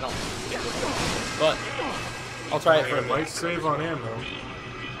shot. I don't think it's good. But I'll try it for a It bit. might save on ammo.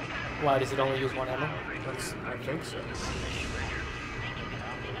 Why does it only use one ammo? I think so.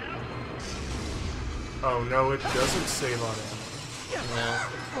 Oh no, it doesn't save on ammo. No.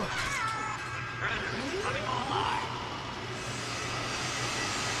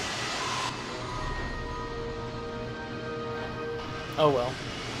 Oh well.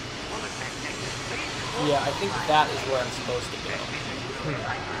 Yeah, I think that is where I'm supposed to go.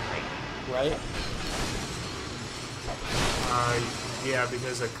 Right? Yeah,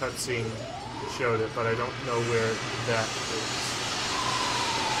 because a cutscene showed it, but I don't know where that is.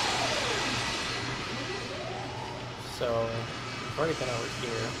 So, I've already been over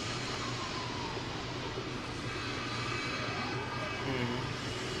here.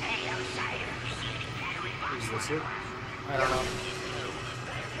 Is this it? I don't know.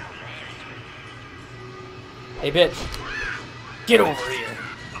 Hey, bitch! Get over here!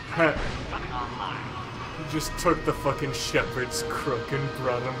 You just took the fucking shepherd's crook and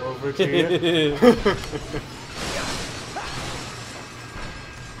brought him over to you.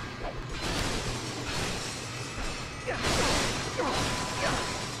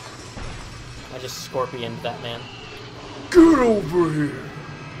 I just scorpioned that man. Get over here!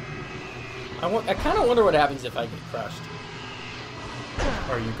 I kind of wonder what happens if I get crushed.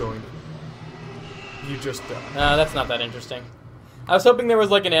 Are you going to? You just died. No, that's not that interesting. I was hoping there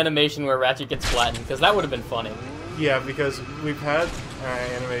was like an animation where Ratchet gets flattened, because that would have been funny. Yeah, because we've had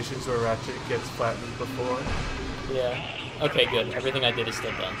animations where Ratchet gets flattened before. Yeah. Okay, good. Everything I did is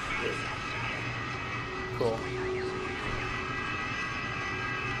still done. Good. Cool.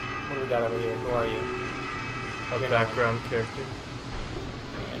 What do we got over here? Who are you? A background character.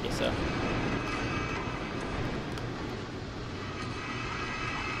 I guess so.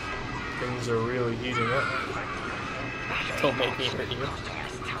 Things are really heating up. Don't make me hurt you.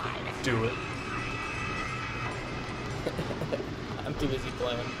 Do it. I'm too busy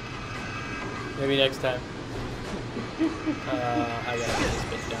playing. Maybe next time. I gotta get this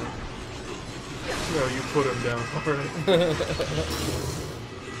bitch down. No, you put him down. Alright.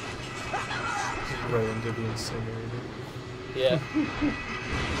 Right into the incinerator. Yeah.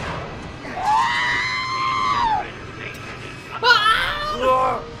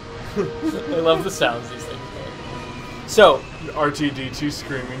 I love the sounds these things make. So, RTD2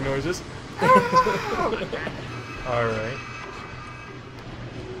 screaming noises. Alright.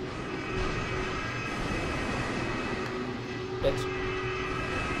 Bitch.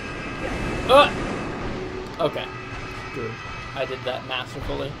 Okay. Good. I did that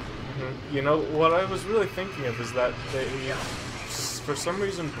masterfully. Mm-hmm. You know, what I was really thinking of is that they, for some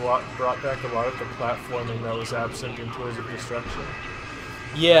reason, brought back a lot of the platforming that was absent in Tools of Destruction.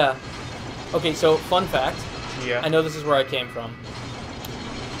 Yeah. Okay, so, fun fact. Yeah. I know this is where I came from.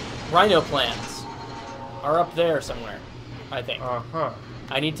 Rhino plans are up there somewhere, I think. Uh-huh.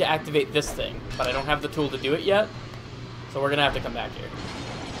 I need to activate this thing, but I don't have the tool to do it yet, so we're gonna have to come back here.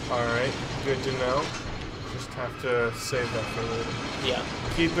 Alright, good to know. Just have to save that for later. Yeah.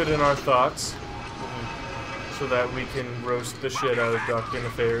 Keep it in our thoughts, so that we can roast the shit out of Dr.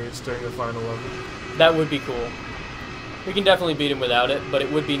 Nefarious during the final level. That would be cool. We can definitely beat him without it, but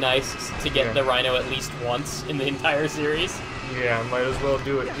it would be nice to get the Rhino at least once in the entire series. Yeah, might as well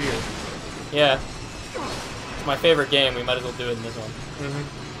do it here. Yeah. It's my favorite game, we might as well do it in this one.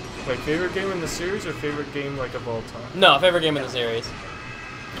 Mm-hmm. Like, favorite game in the series or favorite game, like, of all time? No, favorite game in the series.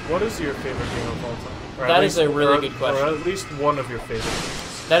 What is your favorite game of all time? That is a really good question. Or at least one of your favorite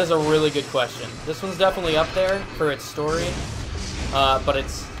games. That is a really good question. This one's definitely up there for its story, but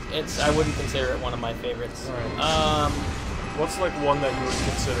it's I wouldn't consider it one of my favorites. Right. What's like one that you would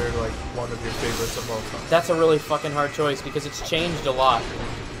consider like one of your favorites of all time? That's a really fucking hard choice because it's changed a lot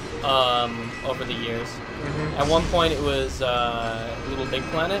over the years. Mm-hmm. At one point it was Little Big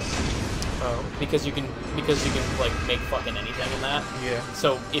Planet. Oh. Because you can like make fucking anything in that. Yeah.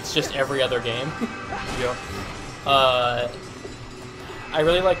 So it's just every other game. Yeah. I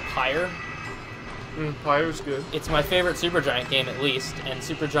really like Pyre. Pyre's good. It's my favorite Supergiant game at least, and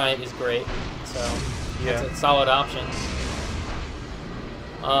Supergiant is great. So yeah, it's a solid option.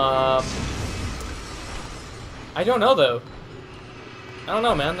 I don't know though. I don't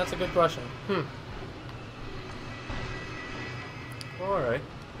know, man. That's a good question. All right.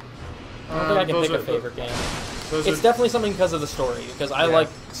 I don't think I can pick a favorite game. It's definitely something because of the story, because I like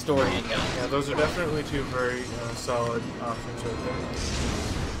story in games. Yeah, those are definitely two very solid options right there.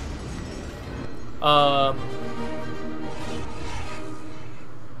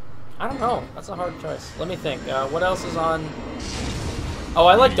 I don't know. That's a hard choice. Let me think. What else is on? Oh,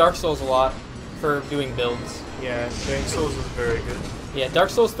 I like Dark Souls a lot for doing builds. Yeah, Dark Souls is very good. Yeah, Dark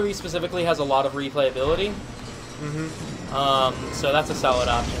Souls 3 specifically has a lot of replayability. Mm-hmm. So that's a solid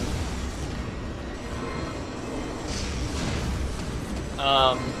option.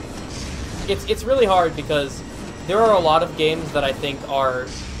 It's really hard because there are a lot of games that I think are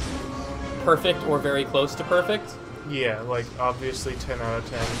perfect or very close to perfect. Yeah, like, obviously 10 out of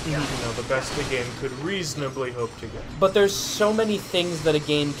 10. You know, the best the game could reasonably hope to get. But there's so many things that a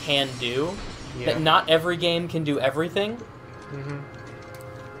game can do that not every game can do everything.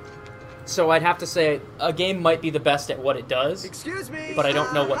 So I'd have to say a game might be the best at what it does. Excuse me. But I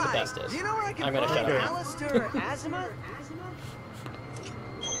don't know what the best is. Do you know where I can I'm gonna shut up. Alistair Azimuth?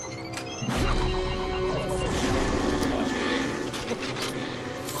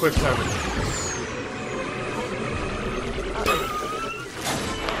 Quick time.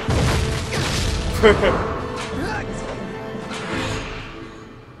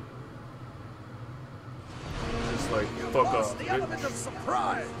 Just like, fuck off. The element of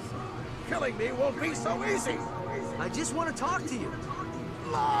surprise. Killing me won't be so easy. I just want to talk to you.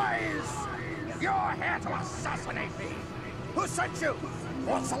 Lies! You're here to assassinate me. Who sent you?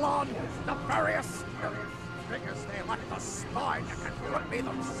 Porcelain? Nefarious? Figures they lack the spine that can put me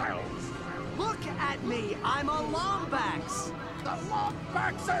themselves. Look at me. I'm a Lombax. The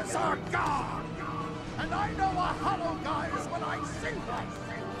Lombaxes are gone. And I know a hollow guys when I see one.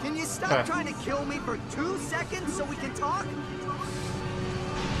 Can you stop trying to kill me for 2 seconds so we can talk?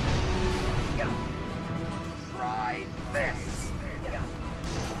 Try this.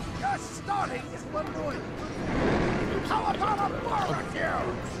 You're starting to annoy me. How about a barbecue?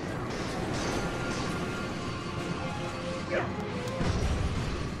 You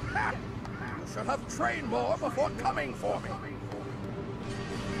should have trained more before coming for me.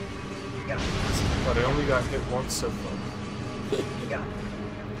 But I only got hit once so far.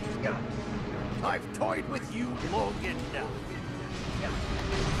 I've toyed with you long enough.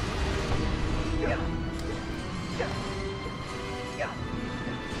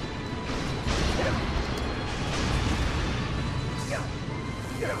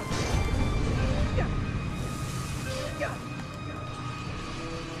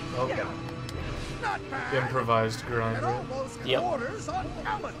 Oh. Not bad. Improvised grind. It almost borders on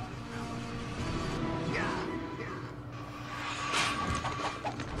talent.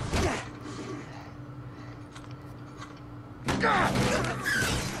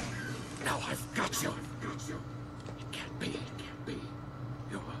 Now I've got you. It can't be.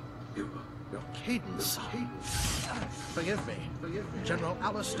 You're Caden's son. Forgive me. General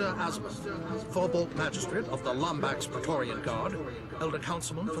Alistair Azimuth, Forbolt Magistrate of the Lombax Praetorian Guard, Elder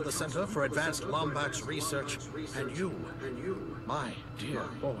Councilman for the Center for Advanced Lombax Research, and you, my dear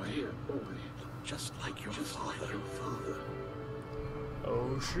boy, just like your father.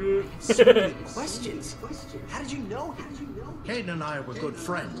 Oh shit. So many questions. How did you know him? Caden and I were good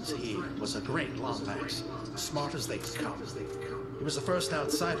friends. He was a great Lombax, smart as they could come. He was the first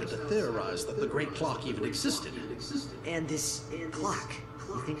outsider to theorize that the Great Clock even existed. And this clock,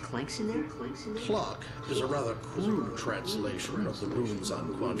 you think Clank's in there? Clock is a rather crude translation of the runes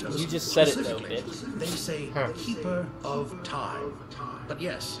on Quantus. You just said it though, bitch. They say Keeper of Time. But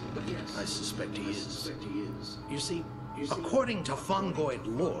yes, I suspect he is. You see, according to Fungoid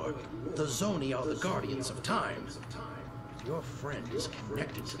lore, the Zoni are the guardians of time. If your friend is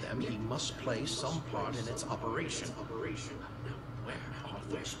connected to them, he must play some part in its operation. Now, where are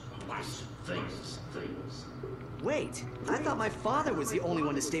those blasted things? Wait, I thought my father was the only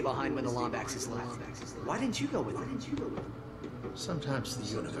one to stay behind when the Lombaxes left. Why didn't you go with them? Sometimes the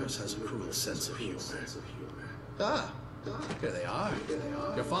universe has a cruel sense of humor. Ah, here they are.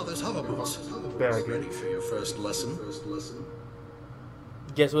 Your father's hoverboots. Ready for your first lesson?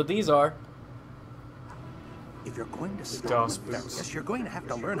 Guess what these are? If you're going to stop yes, you're going to have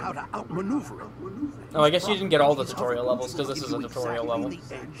to learn how to outmaneuver it. Oh, I guess you didn't get all the tutorial levels because this is a tutorial level.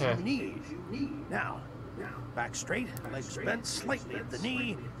 Now, back straight, legs bent slightly at the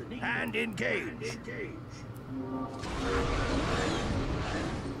knee, and engage.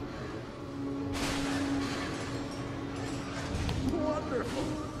 Wonderful.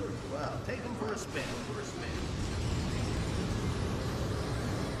 Well, take him for a spin.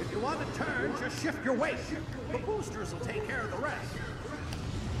 If you want to turn, just shift your weight. The boosters will take care of the rest.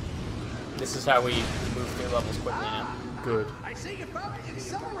 This is how we move through levels quickly now. Good. I see you found the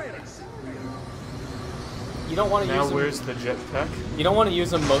accelerator. You don't want to use them. Now where's the jetpack? You don't want to use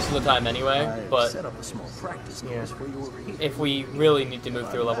them most of the time anyway, but set up a small practice course for you over here. if we really need to move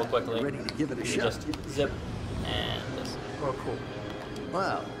through a level quickly, Ready to give it a shot. just zip and this. Oh, cool.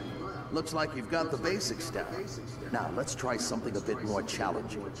 Well, looks like you've got the basics down. Now let's try something a bit more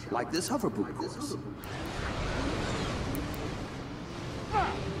challenging, like this hoverboot course.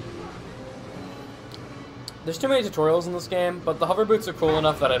 There's too many tutorials in this game, but the hover boots are cool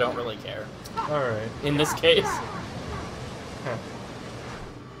enough that I don't really care. Alright. In this case.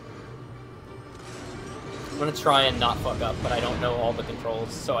 I'm gonna try and not fuck up, but I don't know all the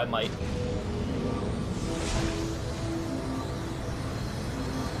controls, so I might.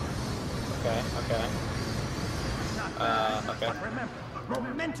 Okay. Okay. But remember,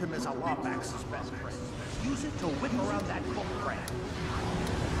 momentum is a Lombax's best friend. Use it to whip around that book crab.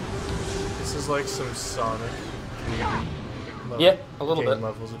 This is like some Sonic. Yeah, a little bit.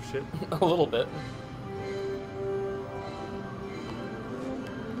 Levels of shit. A little bit.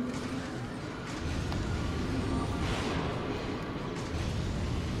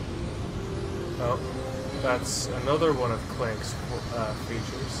 Oh, that's another one of Clank's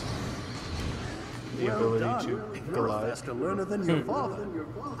features. The ability to You're a glide. faster learner than your father.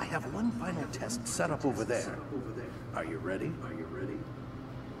 I have one final test set up over there. Are you ready?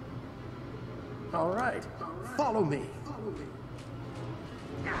 All right, follow me.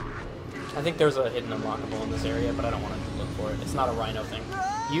 I think there's a hidden unlockable in this area, but I don't want to look for it. It's not a rhino thing.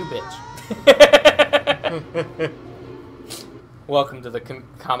 You bitch. Welcome to the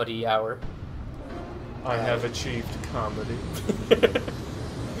comedy hour. I have achieved comedy.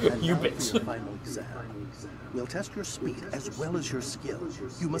 You bitch. Final exam. We'll test your speed as well as your skill.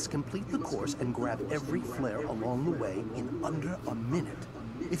 You must complete the course and grab every flare along the way in under a minute.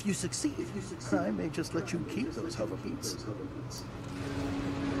 If you succeed, I may just let you keep those hover boots.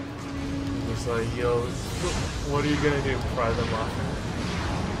 He's like, yo, what are you gonna do? Pry them off?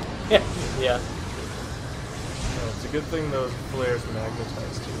 Yeah. No, it's a good thing those flares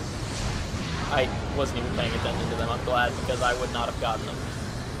magnetized you. I wasn't even paying attention to them. I'm glad, because I would not have gotten them.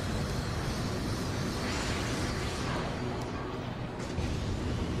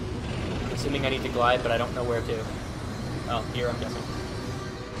 I'm assuming I need to glide, but I don't know where to. Oh, here, I'm guessing.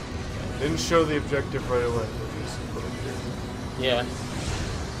 Didn't show the objective right away. Yeah. A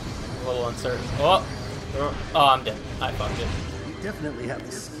little uncertain. Oh! Oh, I'm dead. I fucked it. You definitely have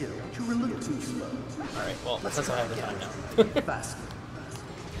the skill, but you were a little too slow. Alright, well, since I have the time now. Faster.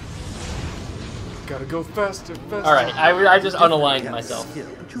 Gotta go faster, faster. Alright, I just unaligned myself.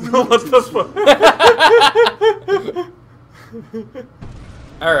 What the fuck?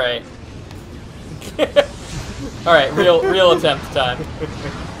 Alright. Alright, real attempt time.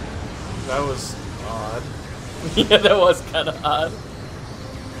 That was odd. Yeah, that was kind of odd.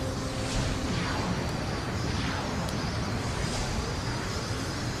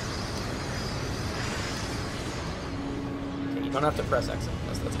 Okay, you don't have to press X.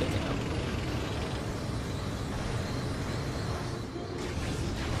 That's good to know.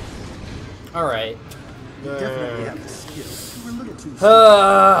 Alright. You definitely have the skill. You were a little too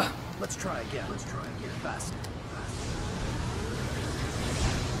slow. Let's try again. Faster.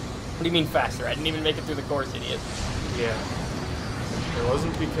 What do you mean faster? I didn't even make it through the course, idiot. Yeah. It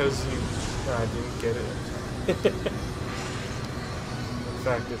wasn't because you didn't get it. In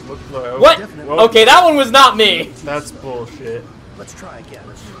fact, it looked like... What? Okay, that one was not me! That's bullshit. Let's try again.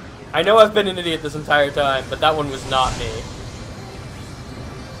 I know I've been an idiot this entire time, but that one was not me.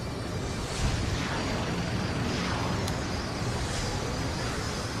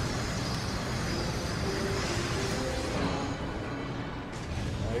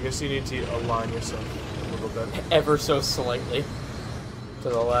 I guess you need to align yourself a little bit. Ever so slightly. To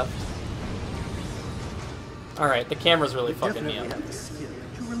the left. Alright, the camera's really fucking me up.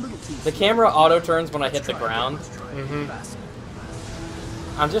 The camera auto-turns when I hit the ground.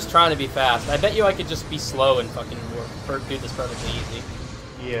 I'm just trying to be fast. I bet you I could just be slow and fucking do this perfectly easy.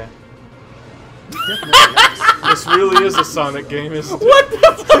 Yeah. This really is a Sonic game, isn't it? What the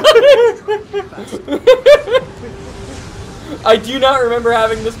fuck? I do not remember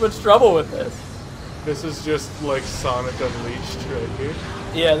having this much trouble with this. This is just like Sonic Unleashed right here.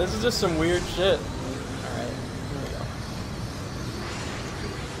 Yeah, this is just some weird shit. Alright, here we go.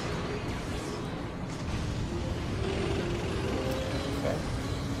 Okay.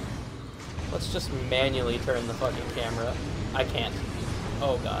 Let's just manually turn the fucking camera. I can't.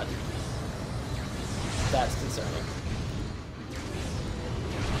 Oh god. That's concerning.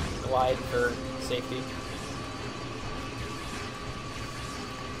 Glide for safety.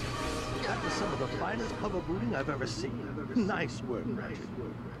 That was some of the finest hover booting I've ever seen. Nice work, Ratchet.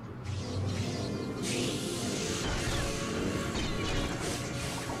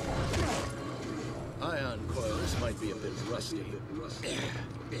 Ion coils might be a bit rusty.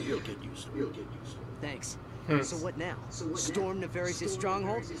 You'll get used to it. Thanks. So what now? Storm Nefarious'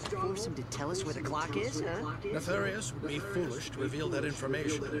 stronghold? Force him to tell us where the clock is, huh? Nefarious would be foolish to reveal that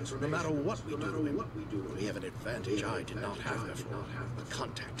information, no matter what we do to him. We have an advantage I did not have before. A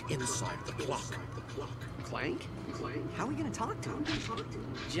contact inside the clock. Clank? How are we gonna talk to him?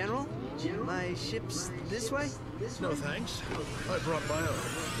 General? My ship's this way? No thanks. I brought my own.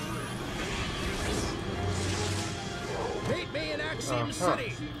 Meet me in Axiom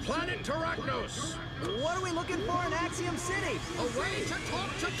City, planet Terracnos. What are we looking for in Axiom City? A way to talk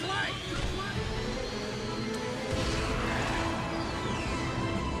to Clank.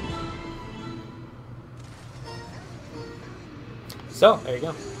 So, there you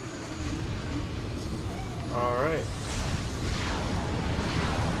go. Alright.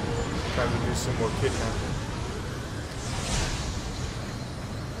 Time to do some more kidnapping.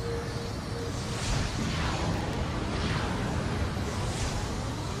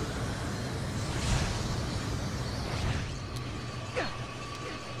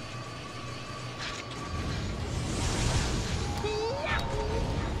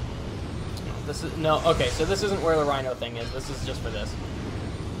 This is no, okay, so this isn't where the rhino thing is. This is just for this.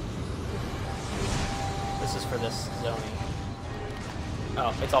 This is for this zoning.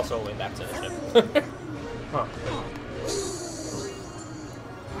 Oh, it's also a way back to the ship. Huh.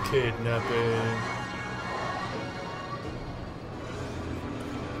 Kidnapping.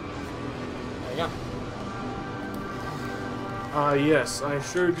 There you go. Ah, yes, I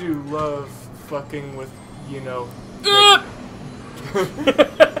sure do love fucking with, you know...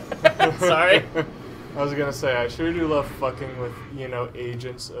 Sorry. I was gonna say, I sure do love fucking with, you know,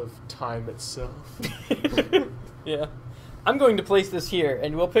 agents of time itself. Yeah. I'm going to place this here,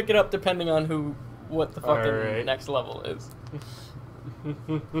 and we'll pick it up depending on what the fucking next level is.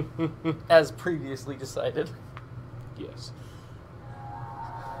 As previously decided. Yes.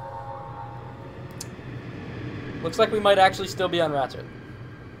 Looks like we might actually still be on Ratchet.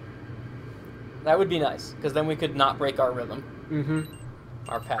 That would be nice, because then we could not break our rhythm. Mm-hmm.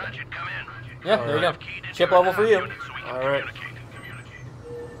 Our pattern. Yeah, there you go. Chip level for you. Alright.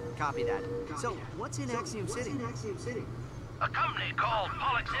 Copy that. So, what's in Axiom City? A company called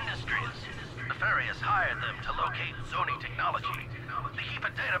Pollux Industries. Nefarious hired them to locate zoning technology. They keep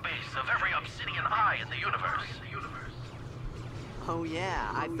a database of every obsidian eye in the universe. Oh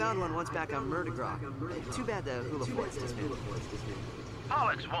yeah, I found one once back on Murdergrog. Too bad the Hula Forts disbanded.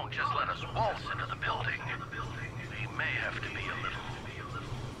 Pollux won't just let us waltz into the building. They may have to be a little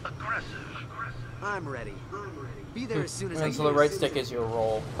aggressive. I'm ready. Be there as soon as I And so the right stick is your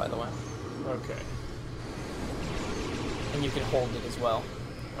roll, by the way. Okay. And you can hold it as well.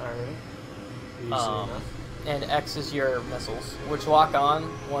 Alright. Easy enough. And X is your missiles, which lock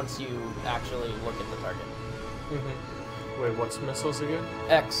on once you actually look at the target. Mm-hmm. Wait, what's missiles again?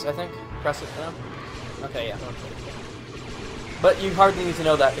 X, I think. Press it now. Okay, yeah. Okay. But you hardly need to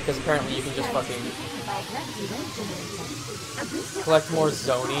know that because apparently you can just fucking collect more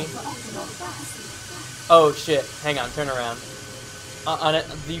Zoni. Oh shit! Hang on, turn around. On it,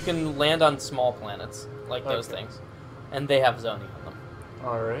 you can land on small planets like those things, and they have Zoni on them.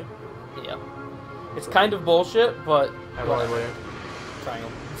 All right. Yeah. It's kind of bullshit, but how do I land?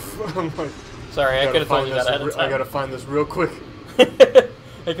 Triangle. I'm like, sorry, I could have told you that ahead of time. I gotta find this real quick. I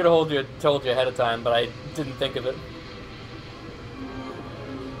could have told you ahead of time, but I didn't think of it.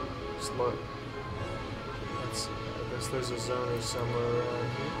 Smart. I guess there's a Zoni somewhere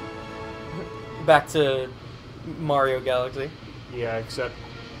around here. Back to Mario Galaxy. Yeah, except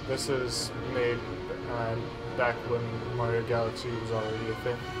this is made back when Mario Galaxy was already a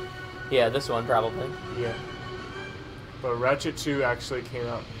thing. Yeah, this one probably. Yeah. But Ratchet 2 actually came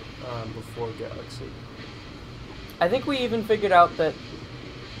out before Galaxy. I think we even figured out that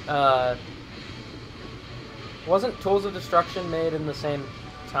wasn't Tools of Destruction made in the same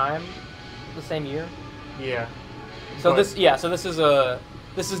time, the same year? Yeah. So this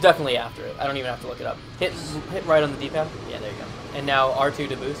is definitely after it. I don't even have to look it up. Hit right on the D-pad. Yeah, there you go. And now R2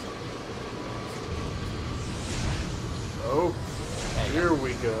 to boost. Oh, here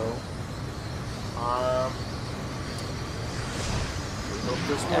we go. Hope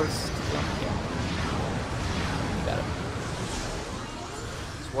this works. Yeah. You got it.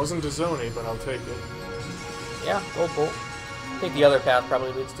 This wasn't a Zoni, but I'll take it. Yeah, Gold Bolt. I think the other path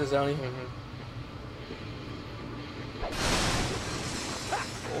probably leads to Zoni.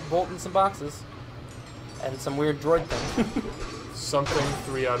 Gold Bolt and some boxes. And some weird droid thing. Something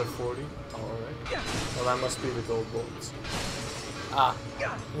 3 out of 40. Alright. Well, that must be the Gold Bolts. Ah.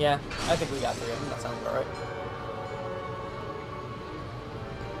 Yeah, I think we got 3 of them. That sounds about right.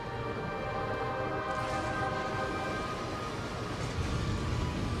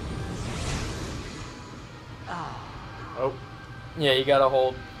 Oh. Yeah, you gotta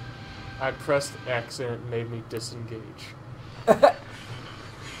hold. I pressed X and it made me disengage.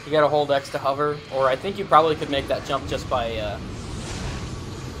 You gotta hold X to hover, or I think you probably could make that jump just by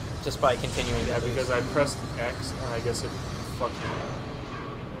continuing. Yeah, because I pressed X and I guess it fucked me up.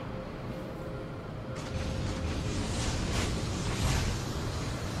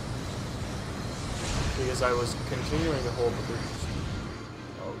 Because I was continuing to hold the boost.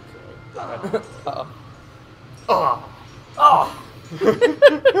 Okay. Uh-oh. Oh! Oh!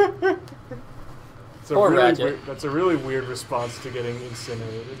 Poor Ratchet. That's a really weird response to getting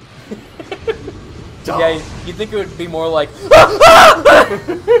incinerated. Stop. Yeah, you'd think it would be more like...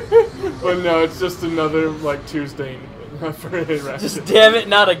 But no, it's just another, like, Tuesday for Ratchet. Just damn it,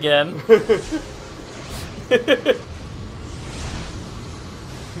 not again.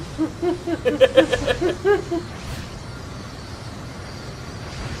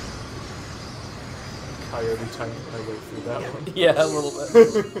 Coyote time my way through that one. Yeah, a little bit.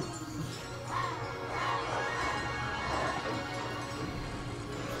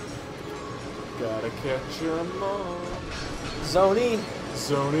 Gotta catch 'em all. Zony.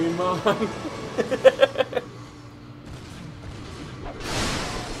 Zony man.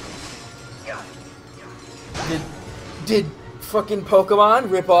 Did fucking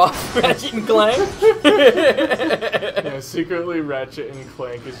Pokemon rip off Ratchet and Clank? Yeah, secretly Ratchet and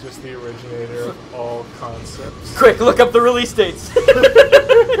Clank is just the originator of all concepts. Quick, look up the release dates.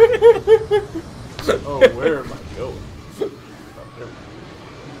 Oh, where am I going?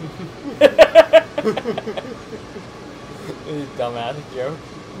 Dumbass joke.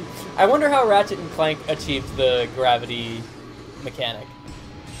 I wonder how Ratchet and Clank achieved the gravity mechanic.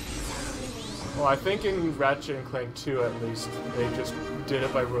 Well, I think in Ratchet and Clank 2, at least, they just did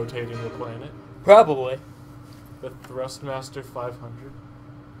it by rotating the planet. Probably. The Thrustmaster 500.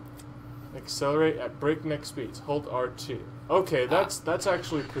 Accelerate at breakneck speeds. Hold R2. Okay, that's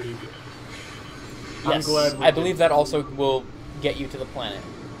actually pretty good. Yes, I'm glad I believe that also will get you to the planet.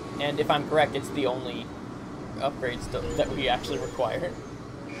 And if I'm correct, it's the only upgrades that we actually require.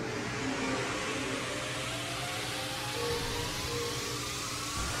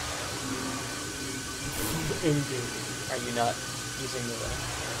 In-game. Are you not using the...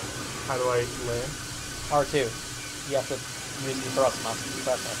 How do I land? R2. You have to use the Thrustmaster.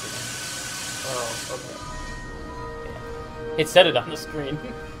 Oh, okay. Yeah. It said it on the screen.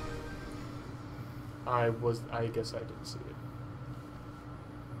 I guess I didn't see it.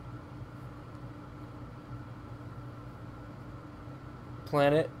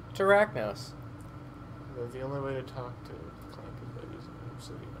 Planet Terracnos. The only way to talk to Clank is by using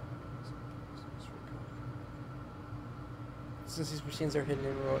obsidian. Since these machines are hidden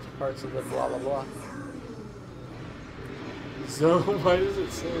in remote parts of the blah blah blah. So why does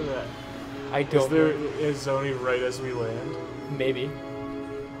it say that? I don't know. Is Zony right as we land? Maybe.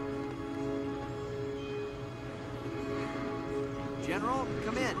 General,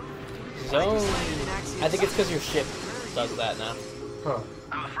 come in. Zone. I think it's because your ship does that now. Huh.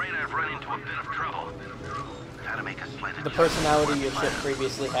 I'm afraid I've run into a bit of trouble. The personality your ship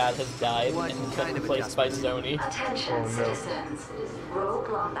previously had has died and been replaced by Zony. Attention, citizens. Rogue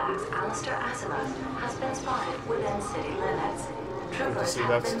Lombax Alistair Asimov has been spotted within city limits. Troopers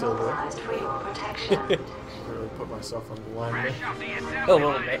have been mobilized for your protection. I really put myself on the line there. A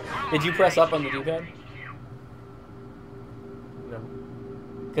little bit. Did you press up on the D-pad? No.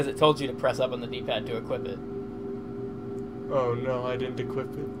 Because it told you to press up on the D-pad to equip it. Oh no, I didn't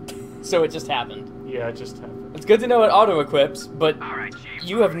equip it. So it just happened. Yeah, it just happened. It's good to know it auto-equips, but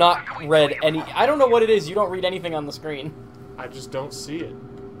you have not read any... I don't know what it is. You don't read anything on the screen. I just don't see it.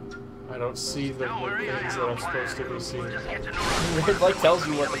 I don't see the things that I'm supposed to be seeing. It like tells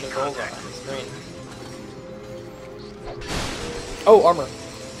you what the controls are on the screen. Oh, armor.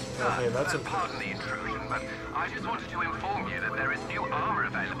 Okay, that's pardon the intrusion, but I just wanted to inform you that there is new armor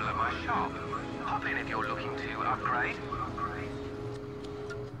available at my shop. Hop in if you're looking to upgrade.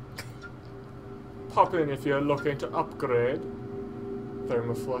 Pop in if you're looking to upgrade.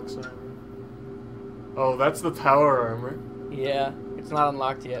 Thermoflux armor. Oh, that's the power armor. Yeah, it's not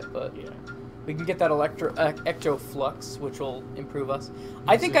unlocked yet, but yeah, we can get that ectoflux, which will improve us.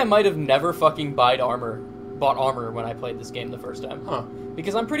 I think I might have never fucking bought armor when I played this game the first time. Huh.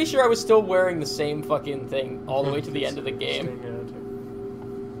 Because I'm pretty sure I was still wearing the same fucking thing all the way to the end of the game.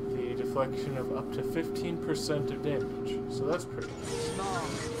 The deflection of up to 15% of damage. So that's pretty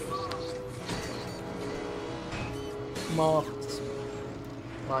nice. Moths.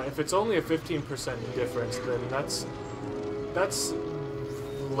 If it's only a 15% difference, then that's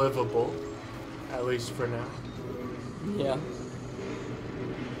livable, at least for now. Yeah.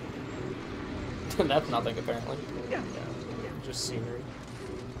 That's nothing, apparently. Yeah. Just scenery.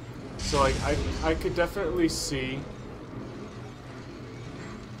 So like, I could definitely see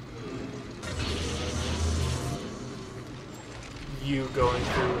you going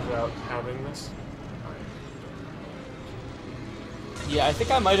through without having this. Yeah, I think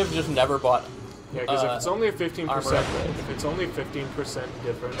I might have just never bought. Yeah, because if it's only a 15%, if it's only 15%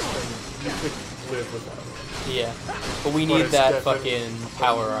 difference, then you could live without it. Yeah, but we need that fucking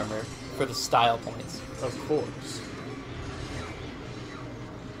power armor for the style points. Of course.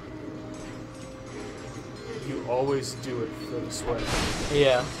 You always do it for the sweat.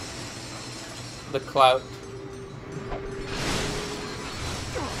 Yeah. The clout.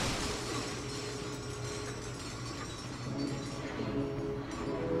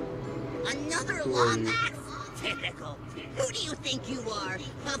 Another Lombax? Typical. Who do you think you are?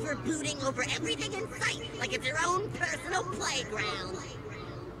 Hover booting over everything in sight like it's your own personal playground.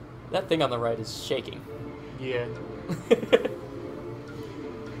 That thing on the right is shaking. Yeah.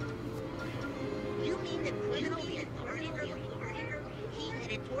 You mean the criminal is he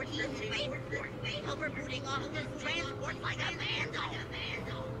headed towards the spaceport, hover booting off of this transport like a vandal.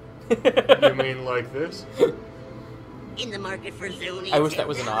 You mean like this? In the market for zoning I wish that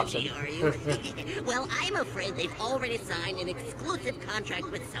was an option. are you? Well, I'm afraid they've already signed an exclusive contract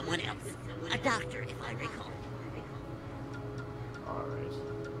with someone else. A doctor, if I recall.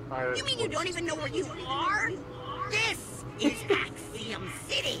 Alright. You mean you don't even know where you are? This is Axiom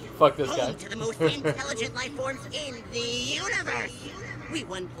City. Fuck this guy. Home to the most intelligent life forms in the universe. We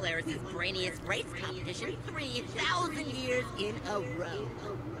won Polaris' brainiest race competition 3,000 years in a row.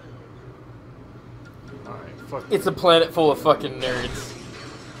 Alright, fuck. It's a planet full of fucking nerds.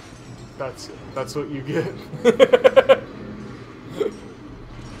 That's what you get.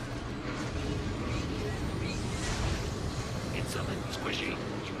 It's something squishy.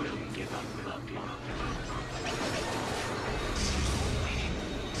 You will give up without you.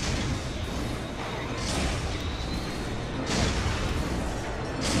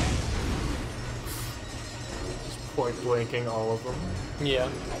 Just point blanking all of them. Yeah.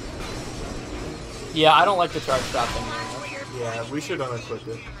 Yeah, I don't like the charge shot thing anymore. Yeah, we should unequip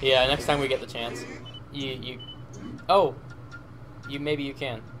it. Yeah, next time we get the chance. Oh. Maybe you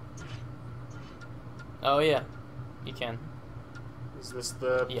can. Oh, yeah. You can. Is this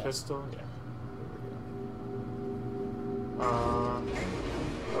the pistol? Yeah.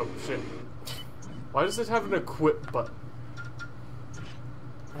 Oh, shit. Why does it have an equip button?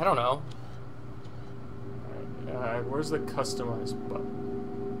 I don't know. Alright, where's the customized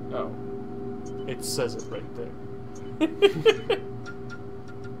button? Oh. It says it right there.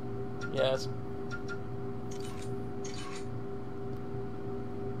 Yes.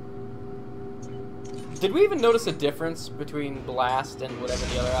 Did we even notice a difference between blast and whatever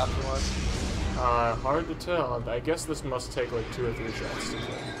the other option was? Hard to tell. I guess this must take like 2 or 3 shots to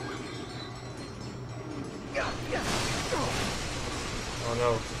kill. Oh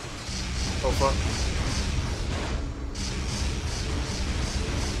no. Oh fuck.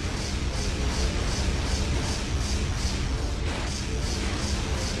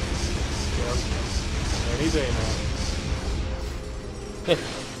 Any day now.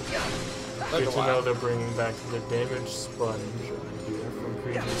 Good to know they're bringing back the damage sponge idea from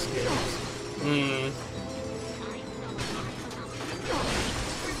previous games. Hmm.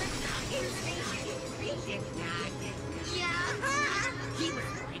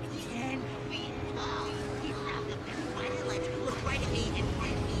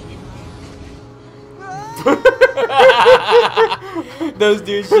 Those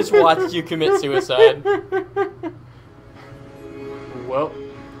dudes just watched you commit suicide. Well,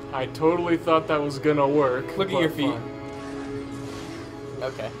 I totally thought that was gonna work. Look at your feet.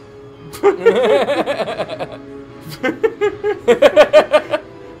 Okay.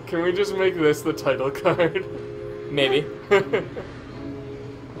 Can we just make this the title card? Maybe.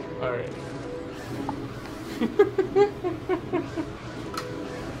 Alright.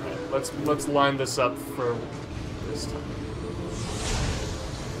 Let's line this up for this time.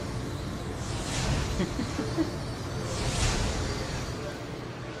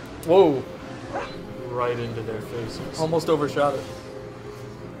 Whoa. Right into their faces. Almost overshot it.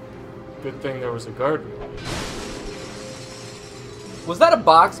 Good thing there was a guard. Was that a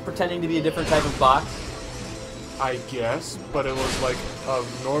box pretending to be a different type of box? I guess, but it was like a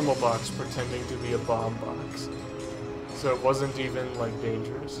normal box pretending to be a bomb box. So it wasn't even like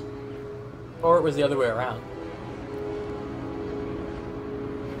dangerous. Or it was the other way around.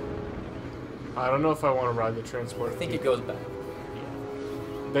 I don't know if I want to ride the transport. I think it goes back.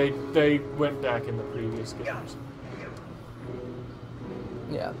 They went back in the previous games.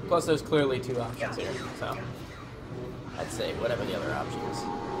 Yeah, plus there's clearly 2 options here, so I'd say whatever the other option is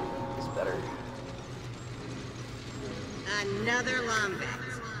better. Another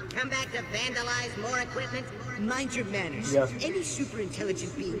Lombax. Come back to vandalize more equipment? Mind your manners. Yeah. Any super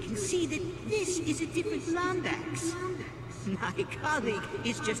intelligent being can see that this is a different Lombax. My colleague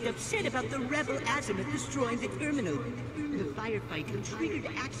is just upset about the rebel azimuth destroying the terminal. The firefight triggered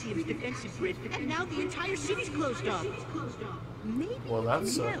Axiom's defensive grid, and now the entire city's closed off. Maybe well, that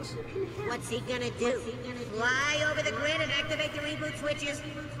sucks. What's he gonna do? Fly over the grid and activate the reboot switches?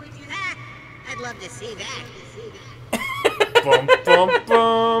 Ha! I'd love to see that. Bum, bum,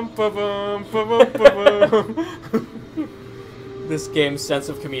 bum, ba-bum, ba-bum, ba-bum. This game's sense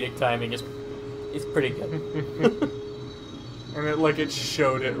of comedic timing is pretty good. And it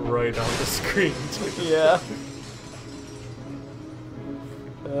showed it right on the screen too. Yeah.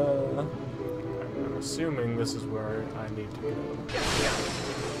 I'm assuming this is where I need to go.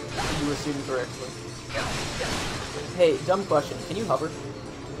 You assumed correctly. Hey, dumb question. Can you hover?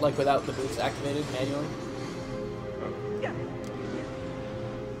 Like without the boots activated manually?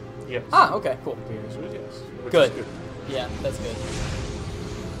 Yes. Ah, okay, cool. The answer is yes. Which Good. is good. Yeah, that's good.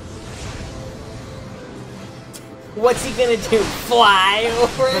 What's he gonna do? Fly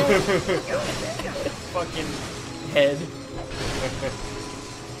over him? Fucking head.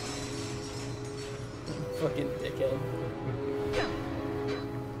 Fucking dickhead.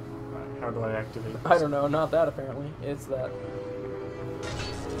 How do I activate this? I don't know, not that apparently. It's that.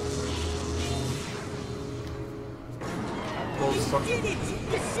 You did it!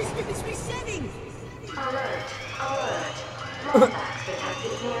 The system is resetting! Alert! Alert! Lombax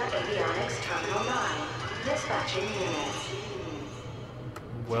detected near avionics terminal 9. Dispatching units.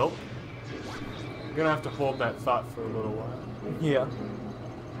 Well, I'm gonna have to hold that thought for a little while. Yeah.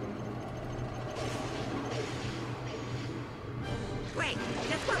 Great,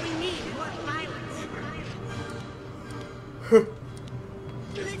 that's what we need, more pilots.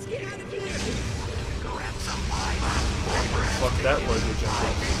 Let's get out of here! Grab some pilots. Fuck that luggage up.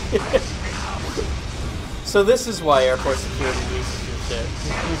 So this is why airport security uses your shit.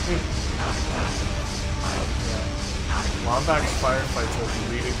 Lombax firefights are the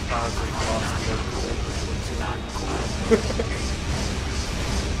leading cause of lost living.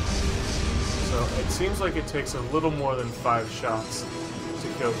 So it seems like it takes a little more than 5 shots to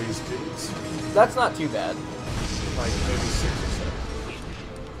kill these dudes. That's not too bad. Like maybe 6 or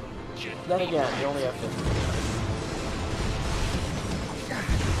 7. Then again, you only have 50.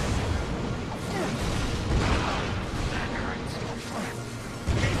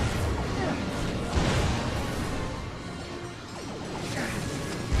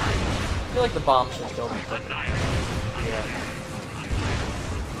 I feel like the bomb should kill me quicker. Yeah.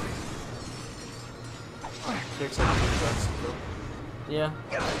 Takes like 2 shots to kill. Yeah.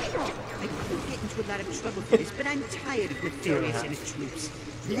 I could get into a lot of trouble for this, but I'm tired of Nefarious and his troops.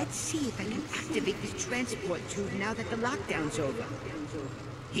 Let's see if I can activate this transport tube now that the lockdown's over.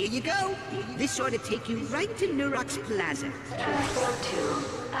 Here you go. This ought to take you right to Nurox Plaza. Transport tube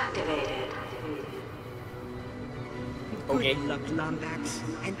activated. Okay. Good luck, Lombax.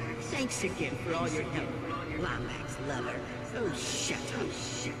 And thanks again for all your help. Lombax lover. Oh, shut up.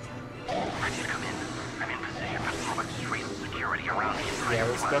 Ready to come in. I'm in position to throw extreme security around the entire Yeah,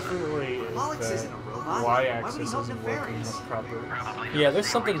 there's definitely Pollux isn't a robot. Y-axis Why would he help isn't working Nefarious? properly. Yeah, there's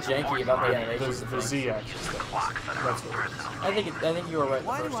something janky about the animation. There's the Z-axis. That's what it is. I think you were right the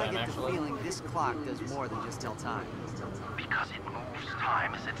Why first do I time, get the actually. feeling this clock does more than just tell time? Because it moves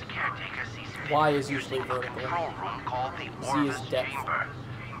time as its caretaker sees fit. Y is usually vertical. Control room called the Z is Orbis depth. Chamber.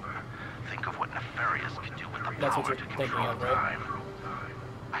 Think of what Nefarious can do with the That's what power you're to thinking control of, right? time.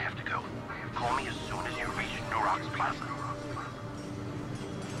 I have to go. Call me as soon as you reach Nurox Plaza.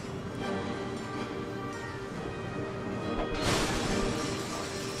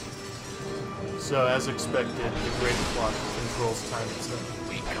 So, as expected, the great clock controls time itself.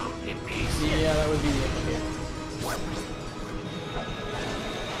 We come in peace. Yeah, that would be the indicator.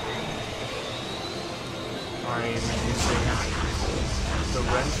 I'm using the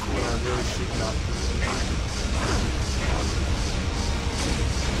wrench when I really should not do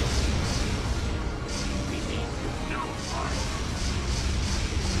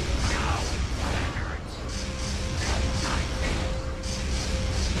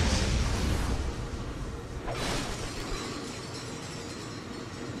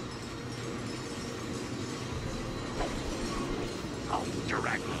I'll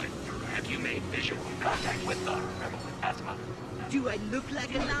direct line. Have you made visual contact with the rebel Asma? Do I look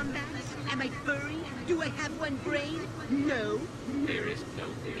like a Lombax? Am I furry? Do I have one brain? No. There is no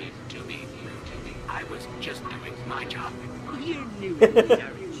need to be. I was just doing my job. You're new at this,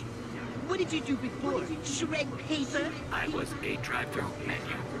 aren't you? What did you do before? Shred paper? I was a drive-through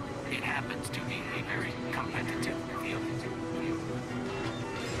menu. It happens to be a very competitive field.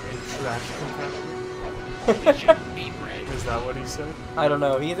 trash compactor. Is that what he said? I don't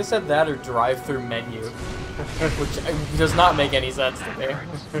know. He either said that or drive-through menu, which does not make any sense to me.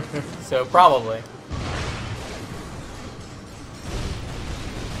 So probably.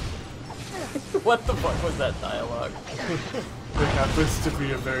 What the fuck was that dialogue? It happens to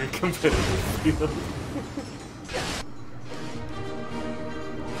be a very competitive field.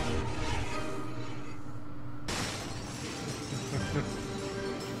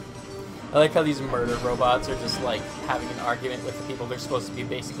 I like how these murder robots are just like having an argument with the people they're supposed to be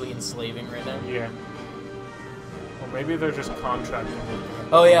basically enslaving right now. Yeah. Or maybe they're just contracting with them.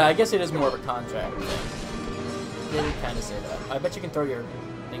 Oh yeah, I guess it is more of a contract thing. They would kind of say that. I bet you can throw your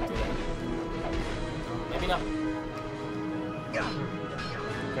thing through that. Maybe not. You're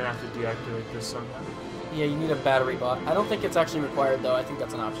gonna have to deactivate this somehow. Yeah, you need a battery bot. I don't think it's actually required though. I think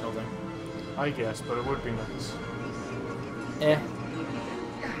that's an optional thing. I guess, but it would be nice. Eh.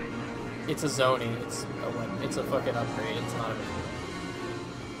 It's a zoning. It's a fucking upgrade. It's not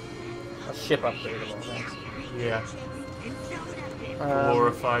a ship upgrade of all things. Yeah.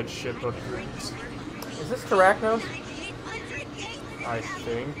 Glorified ship upgrades. Is this Terracnos? I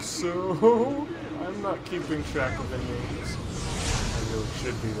think so. I'm not keeping track of the names. I really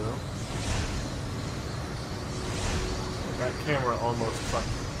should be though. That camera almost fucked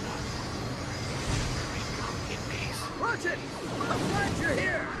me. Ratchet! I'm glad you're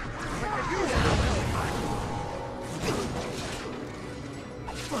here! I could use a little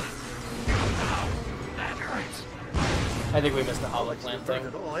I think we missed the Holoclan thing.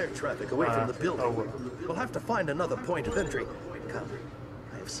 All air traffic away from the building. We'll have to find another point of entry. Come,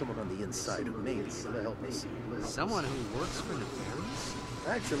 I have someone on the inside who may be able to help us. Someone who works for Nefarious?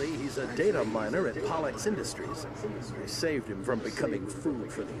 Actually, he's a data miner at Pollux Industries. I saved him from becoming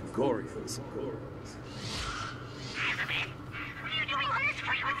food for the Angorians.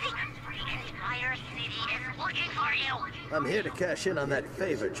 I'm here to cash in on that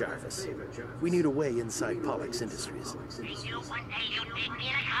favor, Jarvis. We need a way inside Pollux Industries. I knew one day you'd make me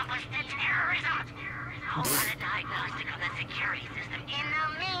an accomplice to terrorism. I'll run a diagnostic of the security system. In the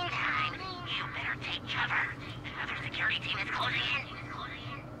meantime, you better take cover. Another security team is closing in.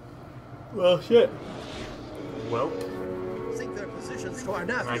 Well, shit. Well. Sync their positions to our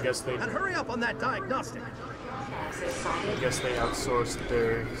nav. I guess they. And hurry up on that diagnostic. I guess they outsourced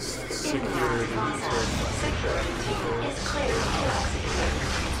their security to.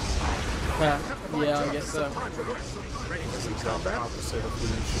 Yeah, I guess so. It's the exact opposite of who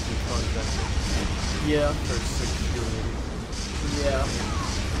you should be contacting. Yeah. For security. Yeah.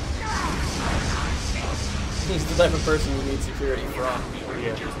 He's the type of person you need security from.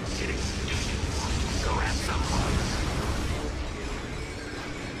 Yeah.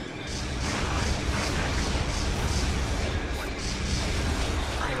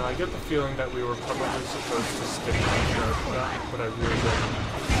 You know, I get the feeling that we were probably supposed to stick with that, but I really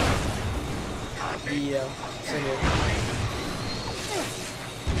don't. Yeah, same here.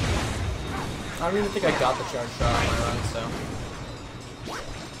 I don't even think I got the charge shot on my run, so.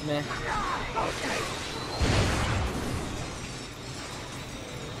 Meh.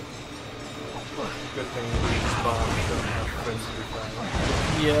 Good thing these bombs don't have frenzy fire.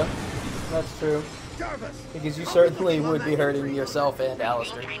 Yeah, that's true. Because you certainly would be hurting yourself and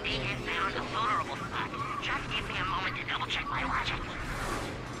Alistair. Just give me a moment to double check my logic.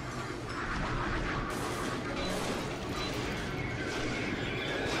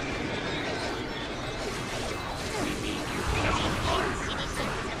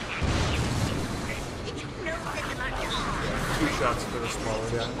 Two shots for the smaller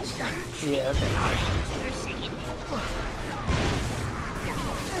guys. Yeah, okay.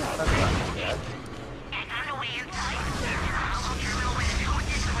 That's not bad.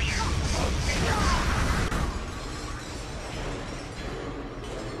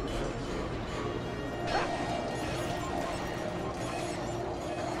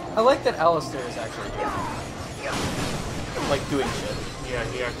 I like that Alistair is actually like doing shit. Yeah,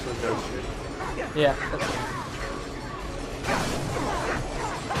 he actually does shit. Yeah, that's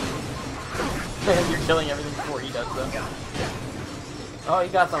You're killing everything before he does though. Oh, he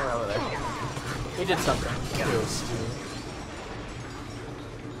got something over there. He did something.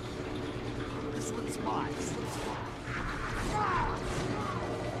 This one's mine.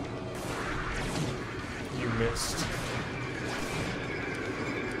 You missed.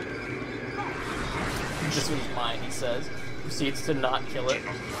 This one's mine, he says. Proceeds to not kill it.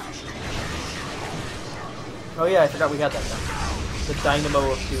 Oh yeah, I forgot we had that thing. The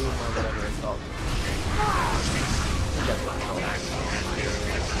Dynamo of Doom, or whatever it's called. I think that's what it's called.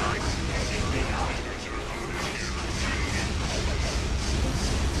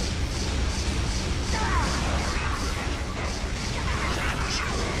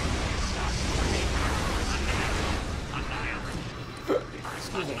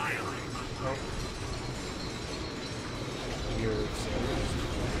 Excuse me. Oh. You're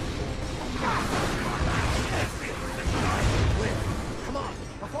Come on,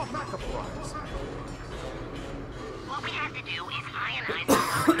 before backup arrives. What we have to do is ionize the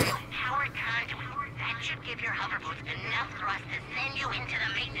power conduit. That should give your hover boots enough thrust to send you into the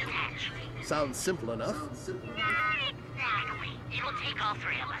maintenance hatch. Sounds simple enough. Not exactly. It will take all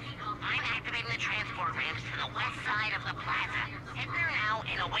three of us. I'm activating the transport ramps to the west side of the plaza. Head there now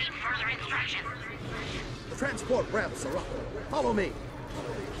and await further instructions. The transport ramps are up. Follow me.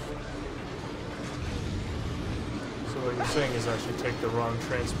 So what you're saying is I should take the wrong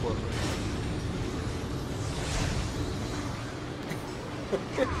transport route.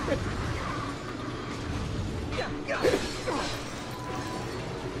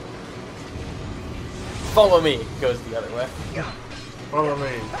 Follow me goes the other way. Follow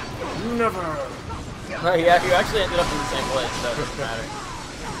me. Never. Oh, yeah, you actually ended up in the same place, so it doesn't matter.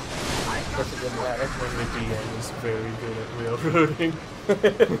 Of course it didn't matter. When the DM is very good at railroading.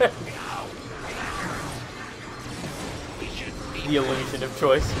 The illusion of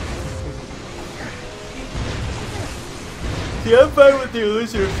choice. See, I'm fine with the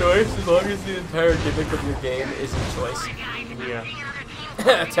illusion of choice as long as the entire gimmick of your game isn't choice. Yeah.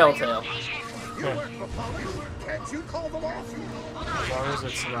 Telltale. Can't you call them off? As long as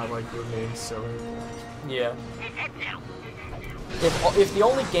it's not like your main selling point. Yeah. If the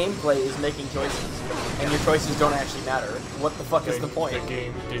only gameplay is making choices, and your choices don't actually matter, what the fuck is the point? The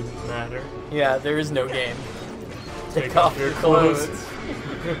game didn't matter. Yeah, there is no game. Take off your clothes.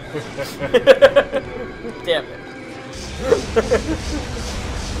 Damn it.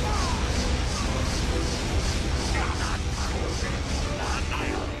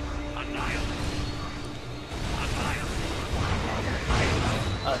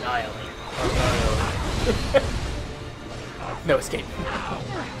 Annihilate. No escape.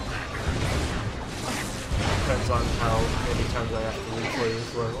 Depends on how many times I have to replay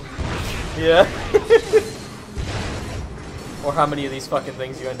this level. Yeah. Or how many of these fucking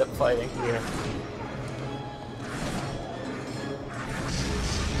things you end up fighting. Yeah.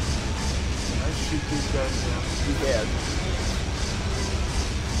 Can I shoot these guys now? You can.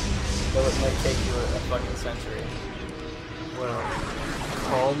 Though it might take you a fucking century. Well,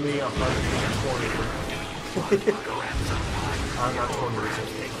 call me 120. I'm not 20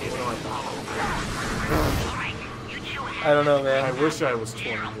 years old. I don't know, man. I wish I was 20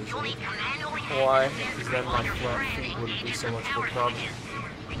 years old. Why? Because then my flat feet wouldn't be so much of a problem.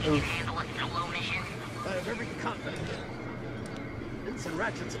 I Oof. have every confidence. Vincent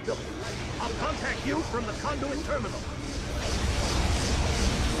Ratchet's ability. I'll contact you from the conduit terminal.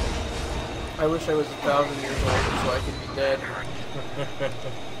 I wish I was 1,000 years old so I could be dead.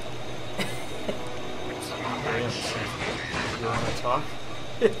 You want to talk?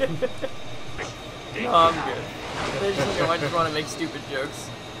 No, I'm good. I just want to make stupid jokes.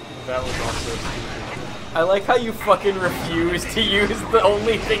 That was also stupid. I like how you fucking refuse to use the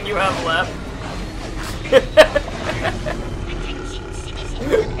only thing you have left.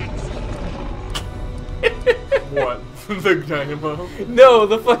 What? The dynamo? No,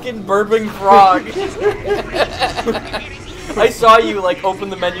 the fucking burping frog. I saw you like open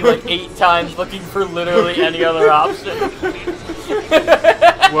the menu like 8 times looking for literally any other option.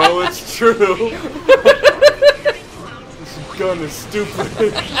 Well, it's true. This gun is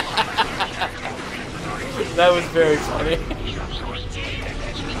stupid. That was very funny.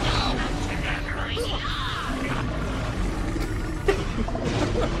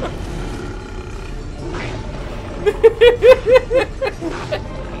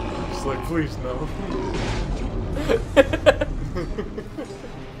 Just like, please no.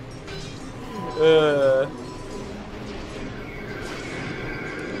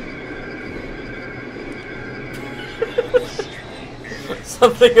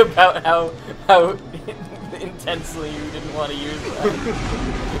 Something about how intensely you didn't want to use that.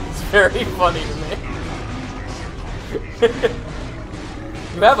 It's very funny to me.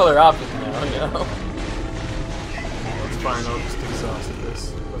 You have other options now, you know. It's fine, I'll just exhaust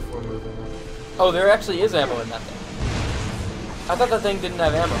this before moving on. Oh, there actually is ammo in that thing. I thought that thing didn't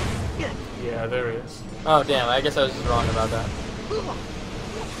have ammo. Yeah, there is. Oh, damn, I guess I was just wrong about that.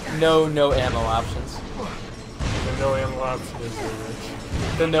 No ammo options. The no ammo option is the rich.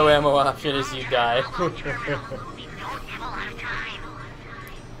 The no ammo option is you die.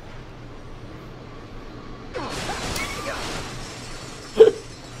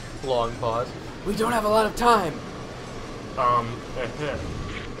 Long pause. We don't have a lot of time. Over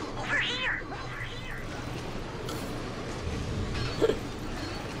here.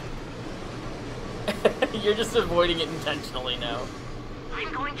 You're just avoiding it intentionally now.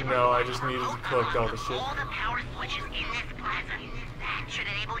 No, I just needed to collect all the shit. All the power switches in this plaza. That should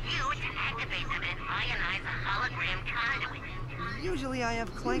enable you to activate them and ionize the hologram conduit. Usually I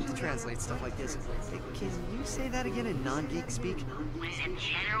have Clank to translate stuff like this. Can you say that again in non-geek speak? When the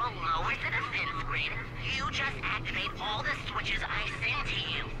General lowers the defense grid, you just activate all the switches I send to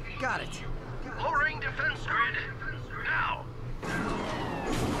you. Got it. Lowering defense grid. Now.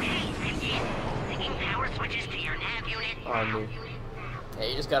 Hey, Sentient. Sticking power switches to your nav unit. Yeah,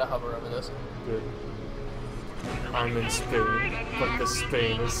 you just gotta hover over this. Good. I'm in Spain, but the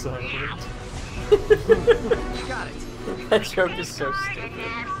Spain is silent. Got it. That joke is so stupid.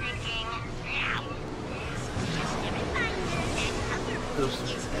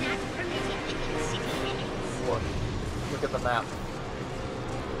 What? Look at the map.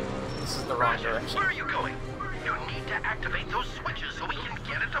 This is the wrong direction. Where are you going? You need to activate those switches so we can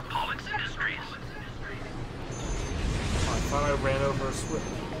get into Pollux Industries. I thought I ran over a switch.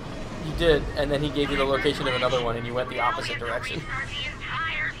 You did, and then he gave you the location of another one, and you went the opposite direction.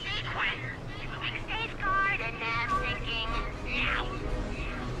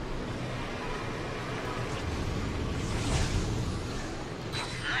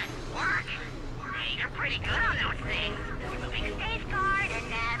 You're pretty good on those things. Moving space guard and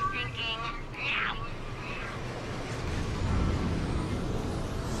nav syncing now.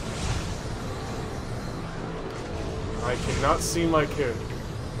 I cannot see my character.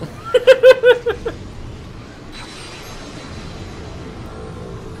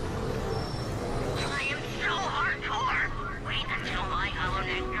 I am so hardcore. Wait until my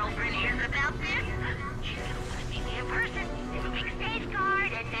HoloNet girlfriend hears about this. She's gonna want to see me in person. Moving space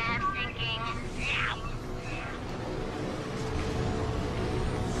guard and nav syncing now.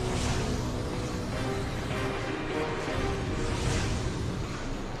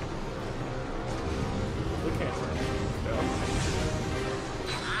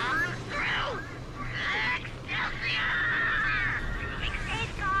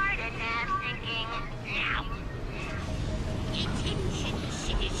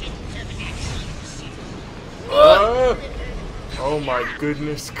 Oh my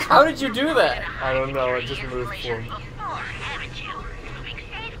goodness. How did you do that? I don't know, I just moved for him.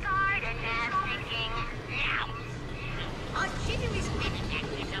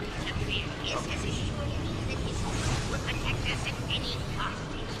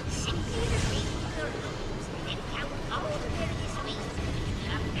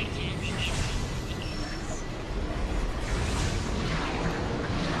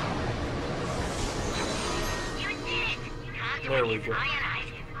 There we go.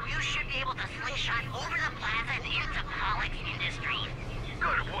 You should be able to slingshot over the plaza and into Pollux Industries.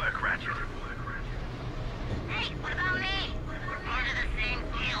 Good work, Ratchet. Hey, what about me? We're part of the same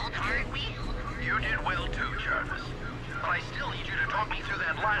guild, aren't we? You did well too, Jarvis. But I still need you to talk me through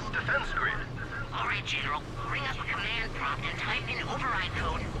that last defense grid. All right, General. Bring up a command prompt and type in override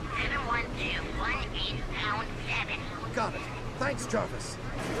code 71218#7. Got it. Thanks, Jarvis.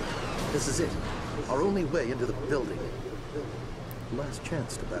 This is it. Our only way into the building. Last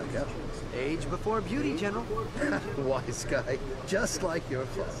chance to back out. Age before beauty, General. Wise guy, just like your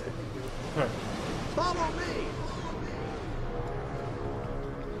father. Follow me!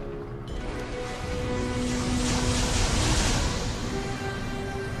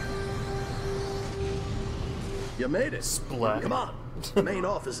 You made it. Splat. Come on. The main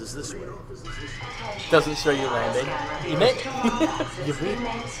office is this way. Doesn't show you landing. You made it.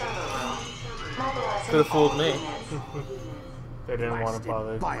 Could have fooled me. They didn't want to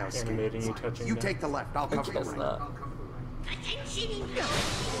bother animating you touching You them. take the left, I'll cover the Guess right. not. Attention, I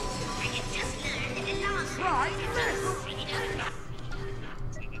have just learned the last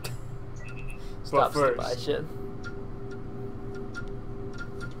Stops to first- buy shit.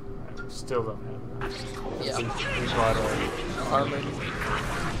 I still don't have that. Yeah. We bought Armor.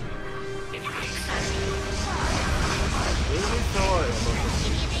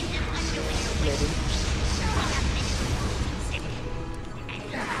 Maybe.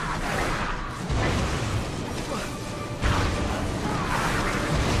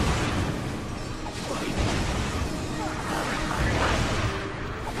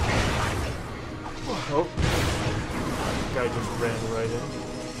 Oh. Guy just ran right in.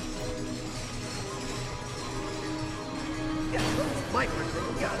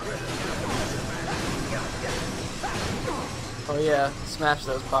 Oh yeah, smash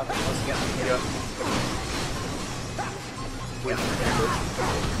those pockets.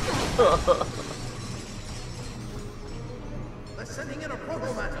 They're sending in a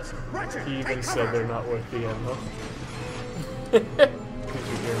proto-mantis. Ratchet, He even take said cover. they're not worth the ammo. Did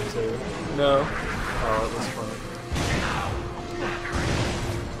you hear him say that? No. Oh, it was funny.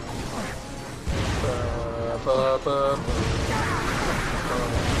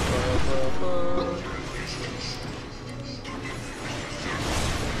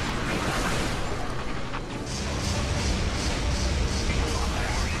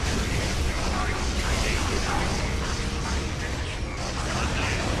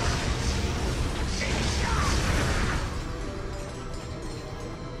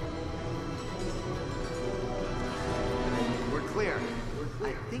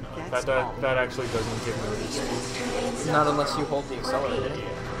 That actually doesn't give me respawn. Not unless you hold the accelerator.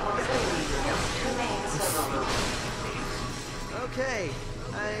 Okay,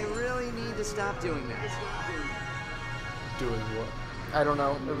 I really need to stop doing that. Doing what? I don't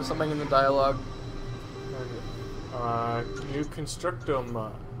know. There was something in the dialogue. New constructo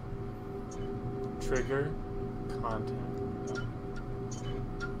mod. Trigger. Content.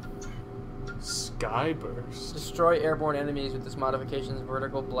 Skyburst. Destroy airborne enemies with this modification's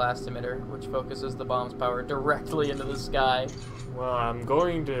vertical blast emitter, which focuses the bomb's power directly into the sky. Well, I'm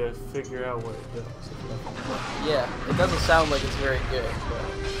going to figure out what it does. Yeah, it doesn't sound like it's very good, but...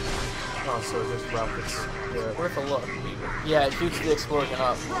 Oh, so it just rockets. Yeah. Worth a look. Yeah, it shoots the explosion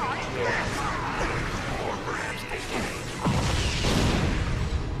up. Yeah.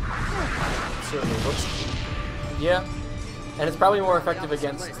 Certainly looks cool. Yeah. And it's probably more effective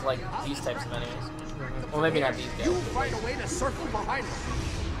against, like, these types of enemies. Well, maybe not these guys. You find a way to circle behind them.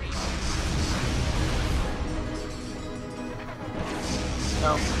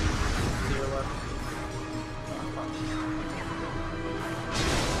 No. To your left.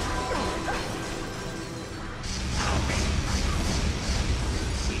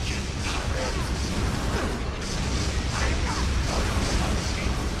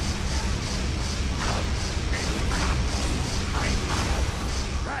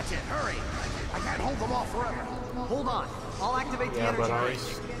 Ratchet, hurry! I can't hold them off forever. Hold on. I'll activate the Yeah, energy but I break.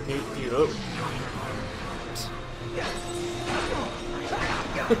 hate you.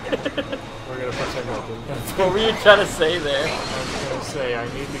 We're gonna pretend I didn't. What were you trying to say there? I was gonna say I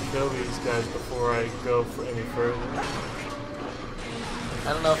need to kill these guys before I go for any further.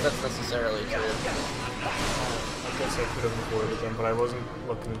 I don't know if that's necessarily true. I guess I could have avoided them, but I wasn't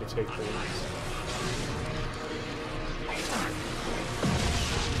looking to take the risks.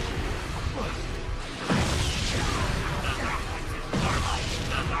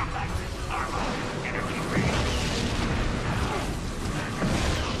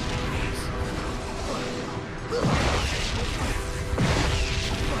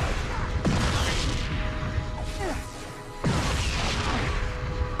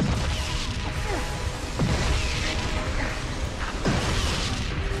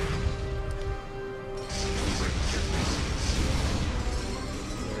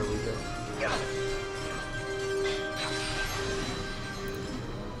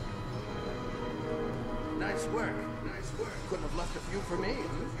 Nice work. Couldn't have left a few for me.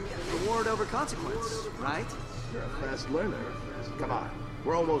 Reward over consequence, right? You're a fast learner. Come on,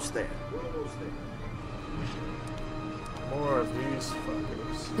 we're almost there. More of these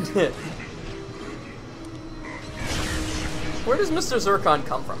fuckers. Where does Mr. Zircon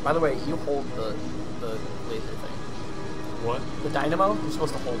come from? By the way, you hold the laser thing. What? The dynamo? You're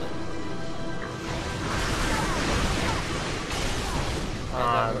supposed to hold it.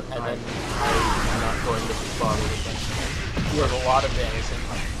 And then I'm not going to bother with that. you have a lot of damage and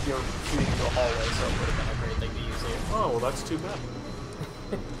you're shooting through a hallway, so it would have been a great thing to use here. Oh, well, that's too bad.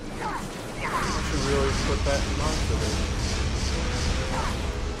 I should really put that in mind for this.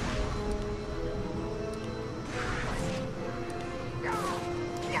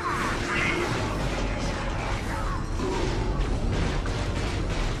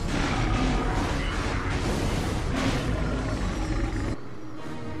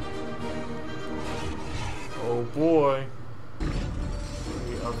 Oh boy. We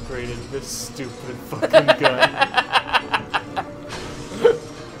upgraded this stupid fucking gun.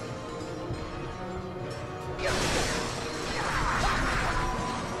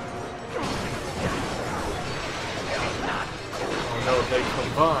 Oh no, they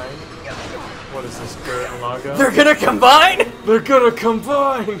combine. What is this, Gurren Lagann? They're gonna combine? They're gonna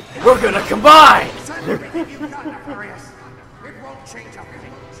combine! We're gonna combine! Send everything you've got, Nefarious. It won't change a thing.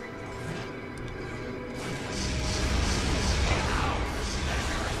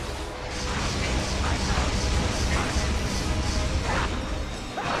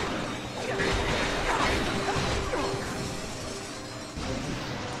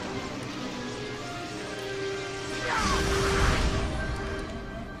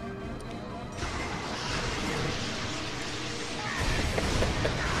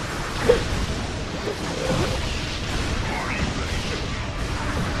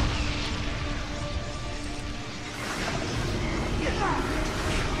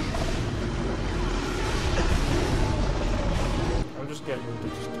 I'm just getting to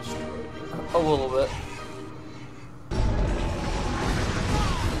just destroy it. A little bit.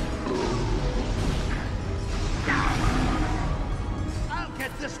 I'll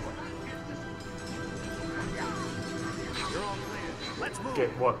get this one. You're all clear. Let's move. Get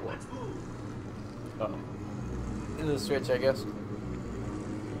what one? Oh. The switch, I guess.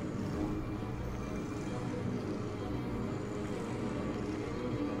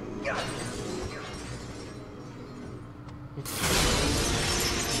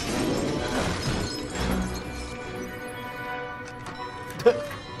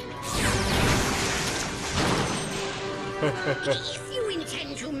 If you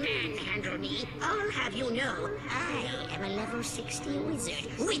intend to manhandle me, I'll have you know I am a level 60 wizard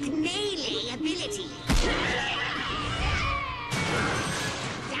with melee ability.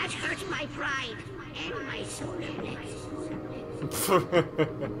 That hurt my pride and my solar plexus.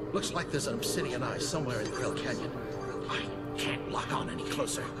 Looks like there's an obsidian eye somewhere in Grill Canyon. I can't lock on any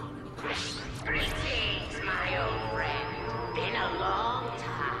closer. Greetings, my old friend. Been a long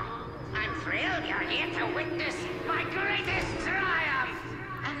time. I'm thrilled you're here to witness my greatest triumph.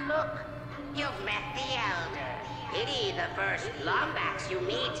 And look, you've met the Elder. Pity the first Lombax you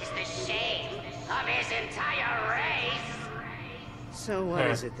meet is the shame of his entire race. So what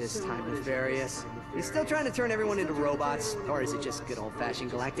is it this time, Nefarious? You still trying to turn everyone into robots? Or is it just good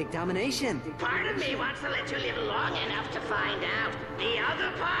old-fashioned galactic domination? Part of me wants to let you live long enough to find out. The other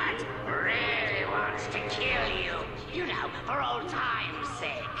part really wants to kill you. You know, for old time's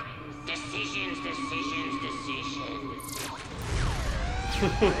sake. Decisions, decisions, decisions.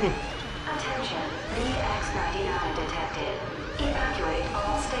 Attention, VX-99 detected. Evacuate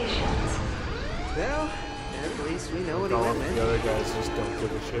all stations. Well, at least we know what he All went of with. the other guys just don't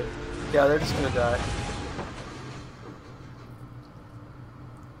give a shit. Yeah, they're just gonna die.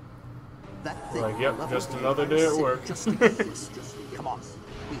 That Like, yep, just another day at work. Come on,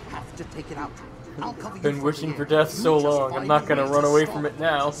 we have to take it out. I'll cover you Been from wishing the for air. death so You just long, I'm find not a gonna way run to away stall from it. it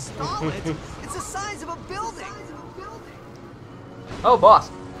now. Stall it? It's the size of a building. Oh, boss.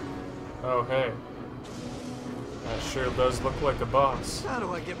 Oh, hey. That sure does look like a boss. How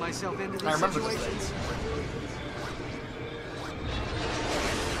do I get myself into I these remember this situations?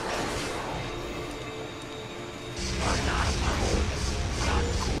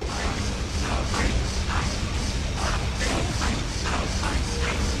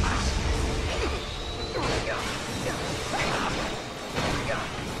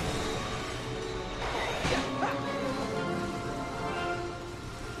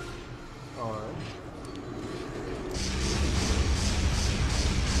 Alright.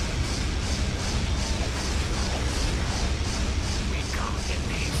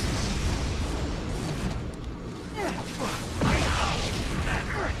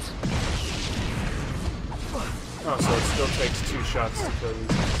 Oh, so it still takes 2 shots to kill these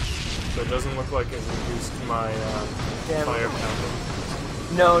guys. So it doesn't look like it reduced my fire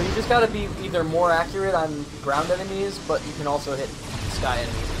power. No, you just gotta be either more accurate on ground enemies, but you can also hit sky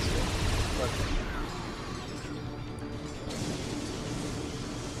enemies.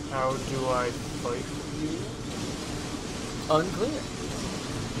 How do I fight you? Unclear.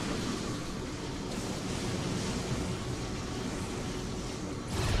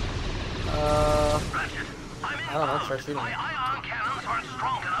 Ratchet, I don't know, try shooting. my ion cannons aren't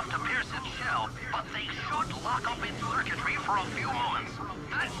strong enough to pierce its shell, but they should lock up its circuitry for a few moments.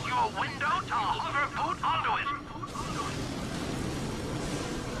 That's your window to hover boot onto it.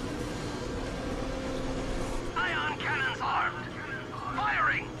 Ion cannons armed.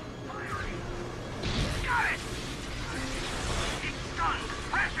 Firing. Got it. It's stunned.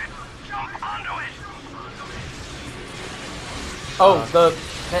 Ratchet, jump onto it. Oh, the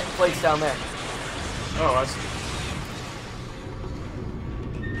plate's down there. Oh, I see.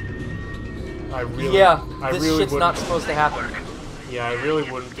 I really, Yeah, I this really shit's wouldn't. not supposed to happen. Yeah, I really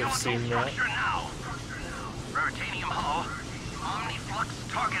wouldn't have seen that. Veritanium hull. Omniflux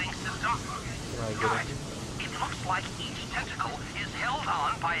targeting system. Can I get it? It looks like each tentacle is held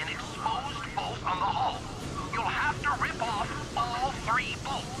on by an exposed bolt on the hull. You'll have to rip off all 3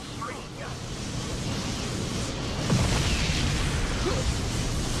 bolts.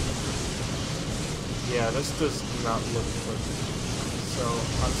 Yeah, this does not look good. So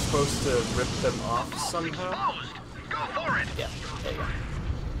I'm supposed to rip them off somehow? Go for it! Yeah, there you go.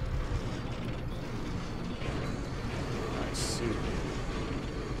 I see.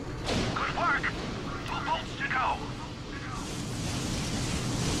 Good work! 2 bolts to go.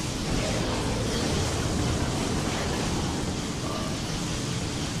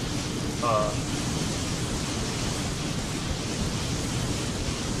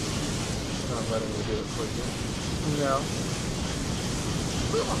 Not letting me do it quickly. No.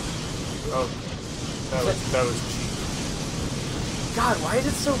 Oh, that was cheap. God, why is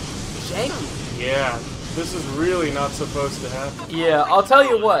it so janky? Yeah, this is really not supposed to happen. Yeah, I'll tell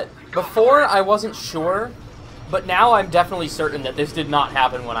you what. Before, I wasn't sure, but now I'm definitely certain that this did not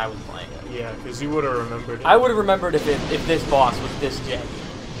happen when I was playing it. Yeah, because you would have remembered it. I would have remembered if this boss was this janky.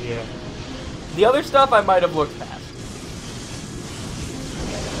 Yeah. The other stuff I might have looked past.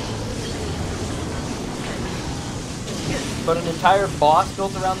 but an entire boss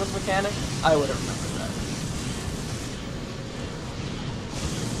built around this mechanic, I would have remembered that.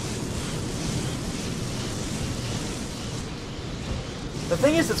 The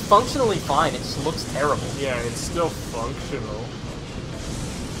thing is, it's functionally fine, it just looks terrible. Yeah, it's still functional.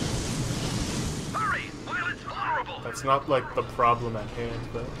 Hurry, while it's vulnerable. That's not like the problem at hand,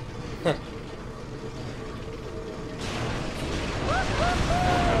 though. How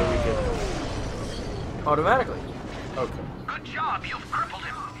do we get it? Automatically. Okay. Good job, you've crippled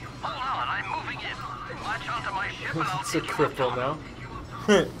him. Hold on, I'm moving in. Latch onto my ship and I'll It's a cripple now.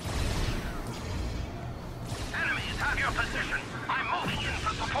 Enemies have your position. I'm moving in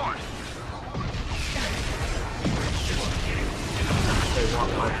for support. If they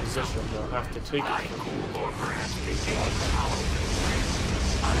want my position, they'll have to take it from I'm taking them out.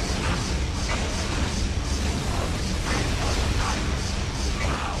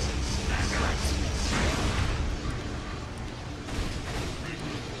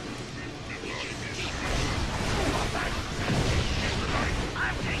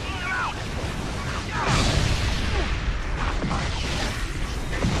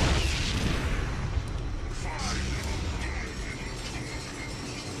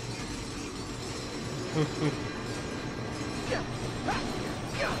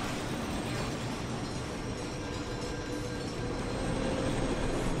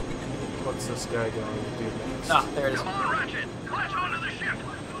 What's this guy going to do next? Ah, there it is. Come on, Ratchet. Latch onto the ship.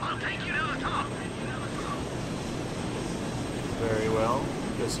 I'll take you to the top. Very well.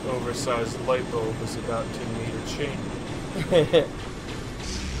 This oversized light bulb is about to need a change.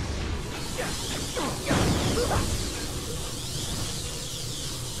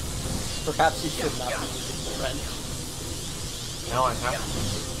 Perhaps you should not be using the wrench. Now I have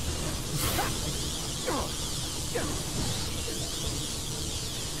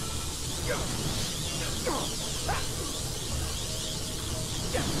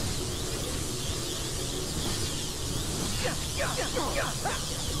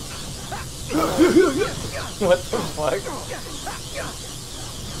What the fuck?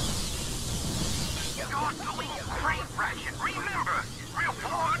 You're doing great, Ratchet. Remember,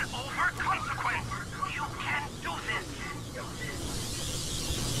 reward over consequence. You can do this.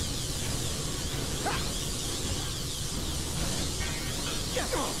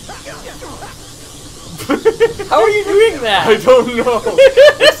 How are you doing that? I don't know.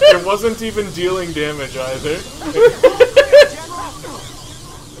 It wasn't even dealing damage either.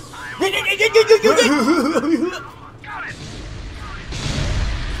 Got it.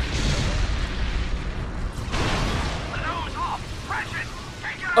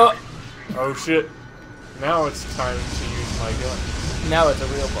 Oh shit. Now it's time to use my gun. Now it's a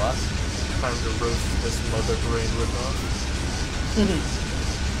real boss. Time to roast this mother brain ripoff.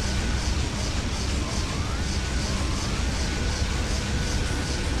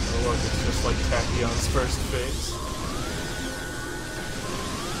 Oh look, it's just like Tachyon's first phase.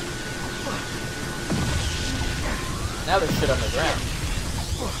 Now there's shit on the ground.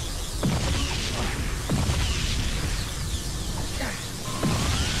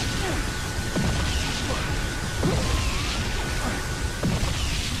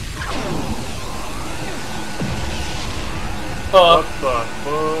 What the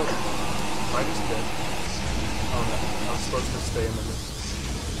fuck? Am I just dead? Oh no, I'm supposed to stay in the mist.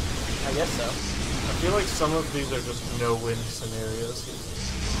 I guess so. I feel like some of these are just no-win scenarios here.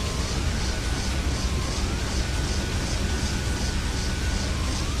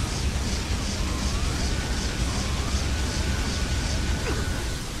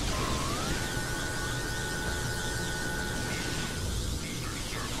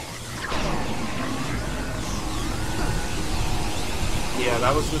 Yeah,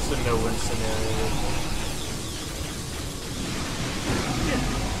 that was just a no-win scenario.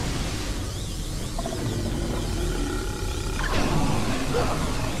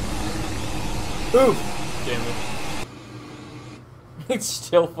 Oof! Damn it. It's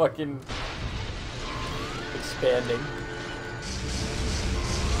still fucking expanding.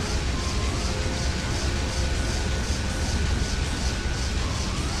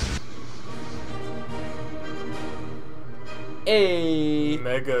 A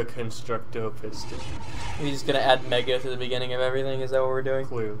Mega Constructo Piston. We're just gonna add mega to the beginning of everything, is that what we're doing?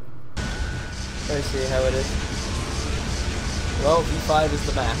 Clearly. Let's see how it is. Well, V5 is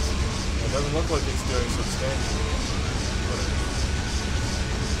the max. It doesn't look like it's doing substantially. But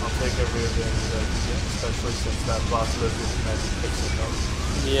I'll take every advantage I can get, especially since that boss lives with magic pixel color.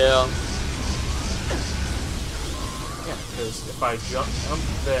 Yeah. Yeah, because if I jump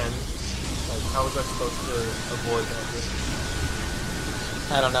then, like, how was I supposed to avoid that?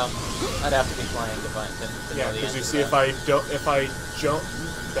 I don't know. I'd have to be playing to find it. Yeah, because you see, if I jump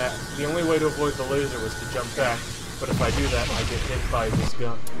back, the only way to avoid the laser was to jump back. But if I do that, I get hit by this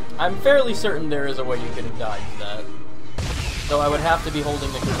gun. I'm fairly certain there is a way you could have dodged that. Though I would have to be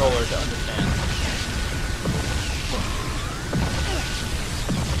holding the controller to understand.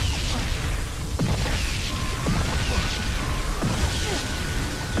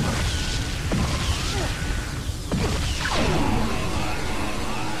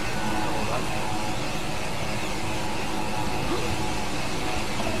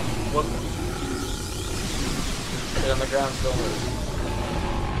 What? Get on the ground, still move.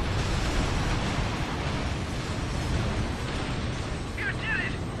 You did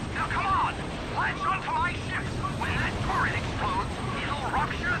it! Now come on! Latch onto my ship! When that turret explodes, it'll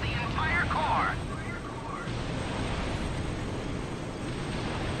rupture the entire core!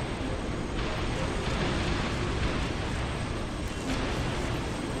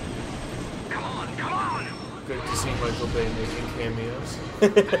 Come on, come on! Good to see Michael Bay making cameos. You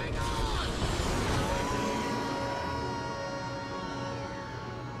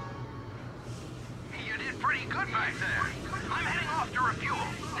did pretty good back there. I'm heading off to refuel.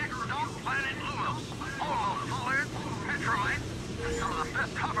 Next stop, planet Lumos. Almost full petrolite. Some of the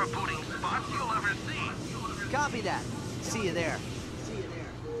best hover booting spots you'll ever see. Copy that. See you there.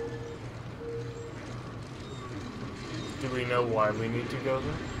 Do we know why we need to go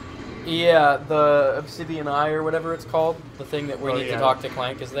there? Yeah, the Obsidian Eye or whatever it's called, the thing that we need to talk to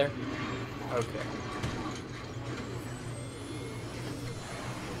Clank is there. Okay.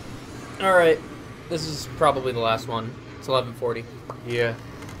 Alright, this is probably the last one. It's 11:40. Yeah.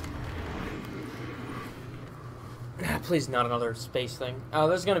 Please not another space thing. Oh,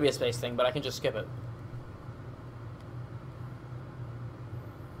 there's gonna be a space thing, but I can just skip it.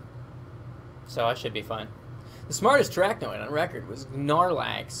 So I should be fine. The smartest Dracnoid on record was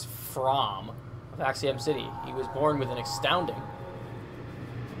Gnarlax From of Axiom City. He was born with an astounding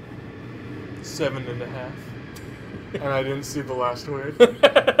 7.5. And I didn't see the last word.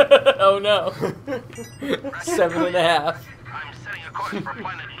 Oh no. 7.5. I'm setting a course for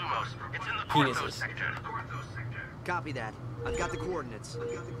planet Lumos. It's in the Porthos sector. Copy that. I've got the coordinates.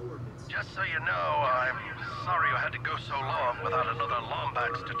 Just so you know, I'm sorry you had to go so long without another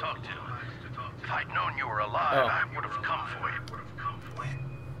Lombax to talk to. If I'd known you were alive, I would have come for you.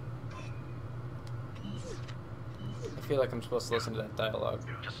 I feel like I'm supposed to listen to that dialogue.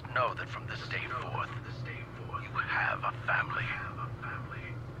 Just know that from this day forth, you have a family.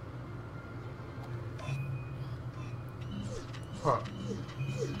 Huh.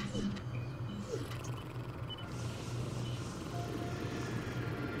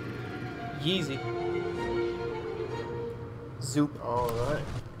 Yeezy. Zoop. Alright.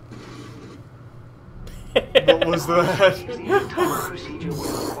 What was that? The entire procedure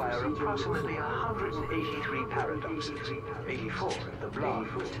will require approximately 183 paradoxes. 84 if the blood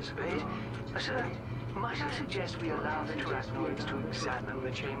will participate. Sir, might I suggest we allow the Dracnoids to examine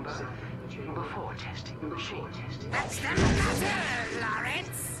the chamber before testing the machine? That's the matter,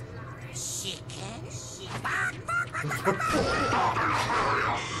 Lawrence. Chicken?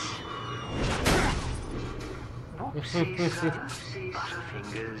 Whoopsies, sir.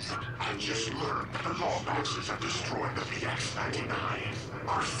 Butterfingers. I just learned the Lombaxes have destroyed the PX-99.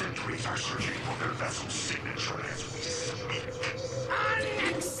 Our sentries are searching for their vessel's signature as we speak.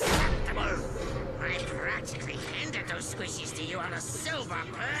 Unacceptable! I practically handed those squishies to you on a silver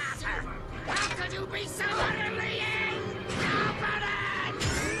platter. How could you be so utterly incompetent?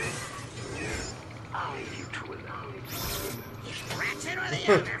 I'll leave you to it now. If Ratchet or the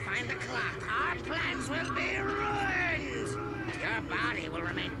other find the clock, our plans will be ruined. Your body will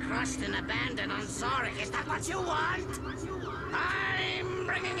remain crushed and abandoned on Zorik. Is that what you want? I'm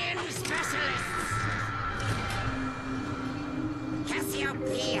bringing in specialists.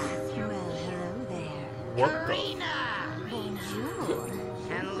 Cassiopeia. Well, hello there. What Karina. Bonjour.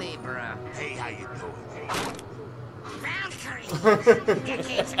 And Libra. Hey, how you doing? Valkyrie.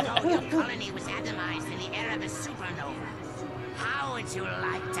 Decades ago, your colony was atomized in the era of a supernova. How would you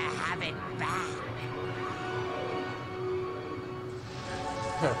like to have it back?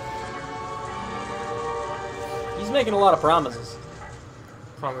 He's making a lot of promises.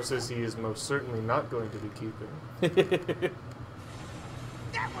 Promises he is most certainly not going to be keeping.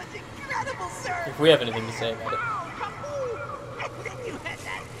 That was incredible, sir! If we have anything to say about it. And then you had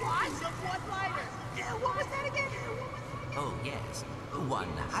that awesome one-liner. What was that again? Oh, yes.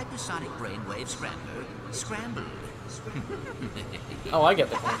 One hypersonic brainwave scrambler scrambled. Oh, I get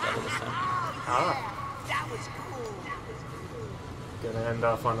the point better this time. Ah. That was cool. Gonna end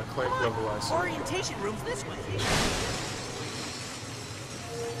off on a Clank level, I see. Orientation room's this way.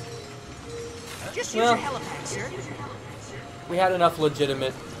 Just use your helipad, sir. We had enough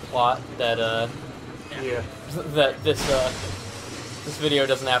legitimate plot that that this video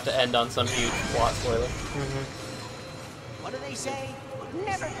doesn't have to end on some huge plot spoiler. What do they say?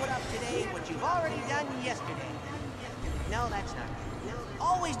 Never put up today what you've already done yesterday. No, that's not right.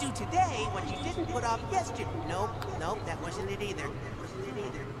 Always do today what you didn't put up yesterday. Nope, that wasn't it either.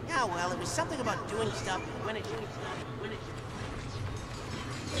 Yeah, well, it was something about doing stuff when it should.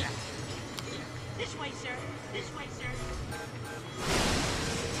 This way, sir. This way, sir.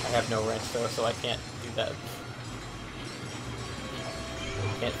 I have no wrench though, so I can't do that.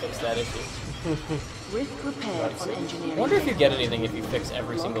 Can't fix that issue. Rift repaired on engineering. I wonder if you get anything if you fix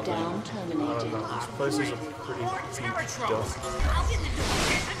every single thing. I don't know. These places are pretty deep. I'll get the door.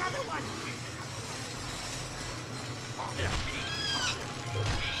 Here's another one.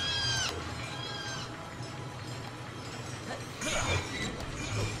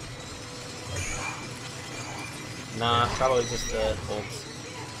 Nah, probably just the bolts.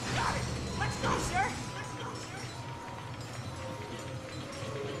 Got it. Let's go, sir.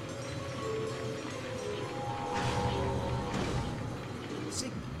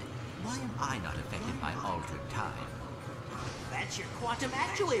 Sigmund, why am I not affected by altered time? That's your quantum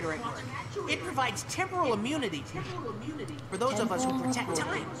actuator at work. It provides temporal immunity for those of us who protect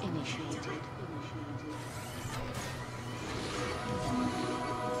time. Initiated.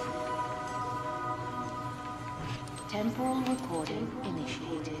 Temporal recording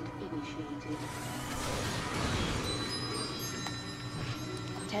initiated.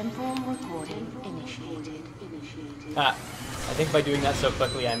 Temporal recording initiated. Ah, I think by doing that so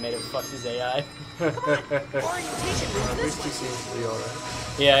quickly I made it fuck his AI. Orientation room At this least he way. seems to be alright.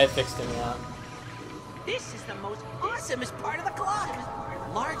 Yeah, it fixed him out. This is the most awesomest part of the clock.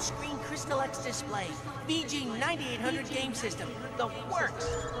 Large screen Crystal X display, VG 9800 game system, the works.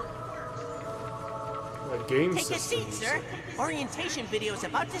 A game Take a system. seat, sir. Orientation video is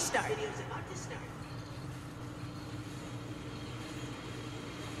about to start.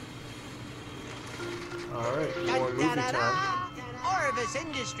 Alright, more movie time. Orvis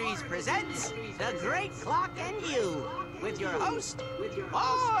Industries presents The Great Clock and You, with your host,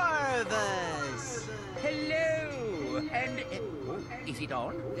 Orvis. Hello! And, is it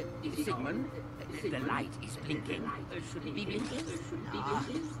on? Sigmund, the light is blinking. Should it be blinking?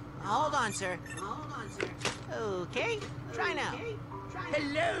 Hold on, sir. Okay, try now.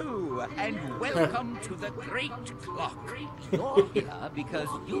 Hello, and welcome to the Great Clock. You're here because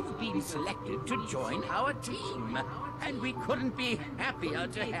you've been selected to join our team, and we couldn't be happier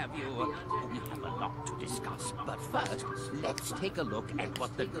to have you. We have a lot to discuss, but first, let's take a look at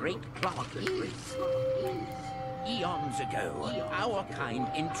what the Great Clock is. Eons ago, our kind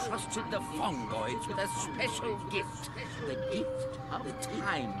entrusted the Fongoids with a special gift, the gift of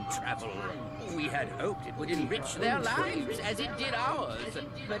time travel. We had hoped it would enrich their lives as it did ours,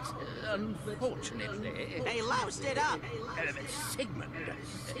 but unfortunately... They loused it up. Sigmund,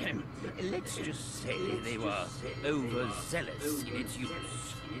 let's just say they were overzealous in its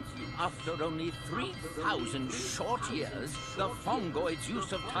use. After only 3,000 short years, the Fongoids'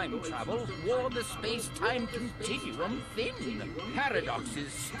 use of time travel wore the space-time continuum thin. Paradoxes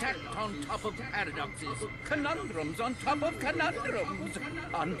stacked on top of paradoxes, conundrums on top of conundrums,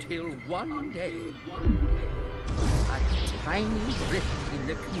 until one day, a tiny rift in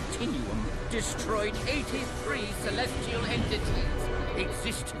the continuum destroyed 83 celestial entities.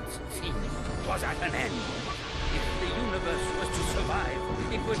 Existence, it seemed, was at an end. If the universe was to survive,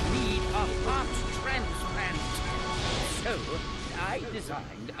 it would need a heart transplant. So, I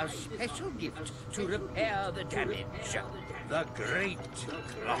designed a special gift to repair the damage. The Great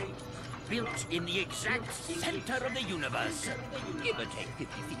Clock, built in the exact center of the universe, give or take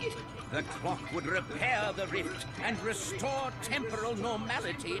 50 feet. The clock would repair the rift and restore temporal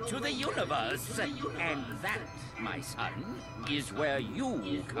normality to the universe. And that, my son, is where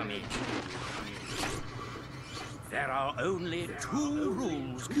you come in. There are only 2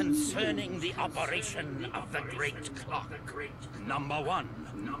 rules concerning the operation of the Great Clock. Number 1,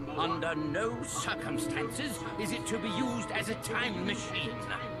 under no circumstances is it to be used as a time machine.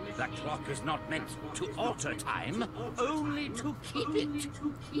 The clock is not meant to alter time, only to keep it.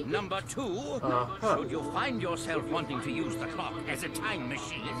 Number 2, should you find yourself wanting to use the clock as a time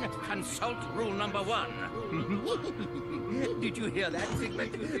machine, consult rule number 1. Did you hear that,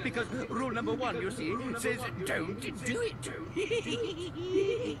 Sigmund? Because rule number 1, you see, says don't do it.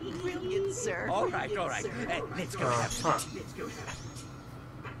 Brilliant, sir. All right. Let's go have some tea.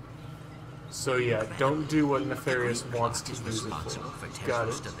 So yeah, don't do what Nefarious wants to use it for. Got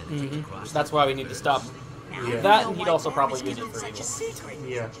it. That's why we need to stop Yeah. That, and he'd also probably use it for such evil. a secret.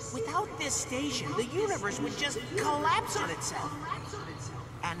 Yeah. Without this station, the universe would just collapse on itself.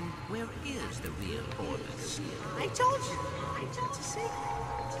 And where is the real Orbis? I told you. It's a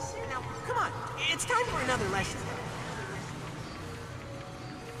secret. Now, come on. It's time for another lesson.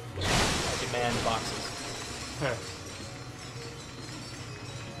 I demand boxes.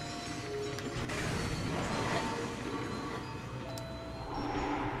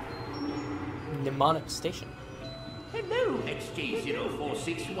 Mnemonic Station. Hello,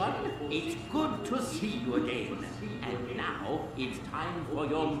 XJ0461. It's good to see you again. And now it's time for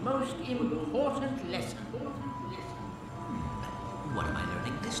your most important lesson. What am I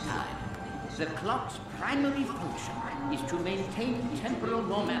learning this time? The clock's primary function is to maintain temporal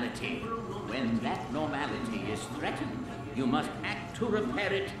normality. When that normality is threatened, you must act to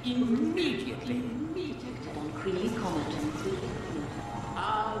repair it immediately.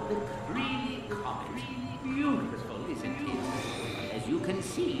 Ah, the Creely Comet. Beautiful, isn't it? As you can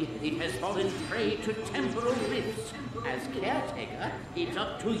see, it has fallen prey to temporal rifts. As caretaker, it's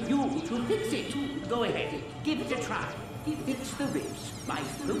up to you to fix it. Go ahead, give it a try. Fix the rifts by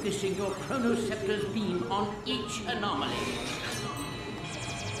focusing your chronoceptor's beam on each anomaly.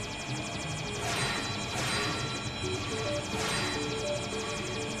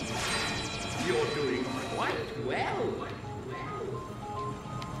 You're doing quite well.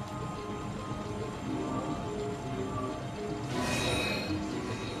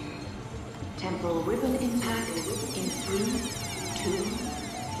 Temporal ribbon impact in 3, 2,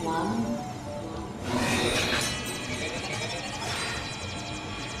 1.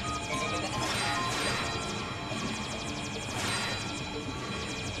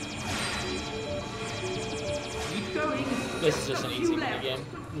 Keep going. This is just an easy mini game.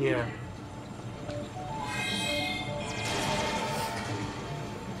 Yeah.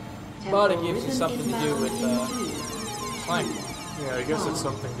 But it gives you something to do with Clank. Yeah, I guess it's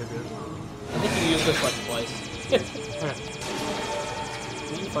something to do. I think you used this like twice.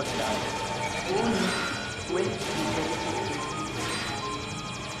 You fucking died.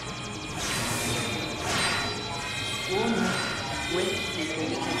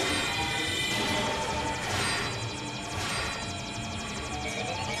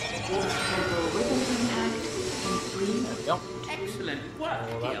 There we go. Excellent work,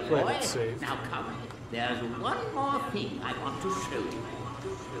 Oh, that dear played boy. it safe. Now come. There's one more thing I want to show you.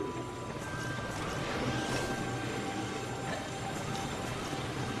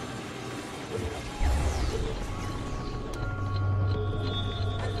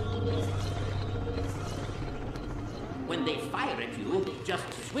 When they fire at you, just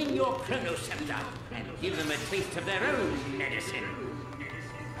swing your chronoceptor and give them a taste of their own medicine.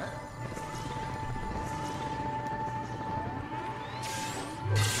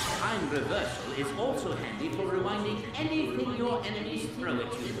 Time reversal is also handy for rewinding anything your enemies throw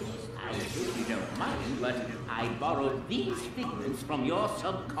at you. I hope you don't mind, but I borrowed these figments from your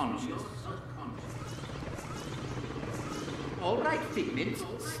subconscious. All right, figments,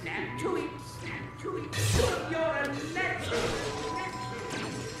 snap to it. Snap to it. You're a legend.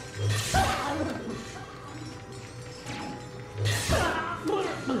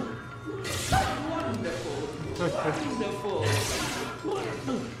 Wonderful.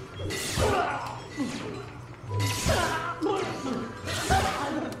 Wonderful.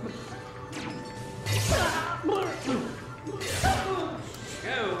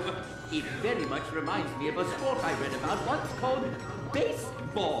 Oh, it very much reminds me of a sport I read about once called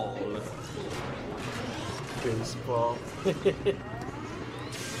baseball. Baseball.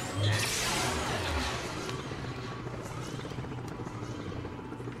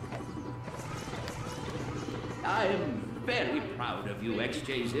 I'm very proud of you,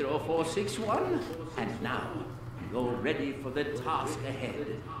 XJ0461. And now, you're ready for the task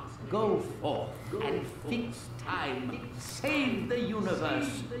ahead. Go forth and fix time. Save the universe.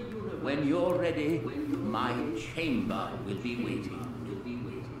 When you're ready, my chamber will be waiting.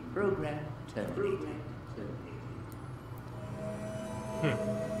 Program terminated.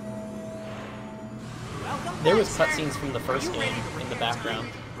 There was cutscenes from the first game in the background,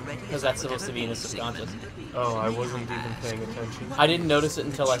 because that's supposed to be in the subconscious. Oh, I wasn't even paying attention. I didn't notice it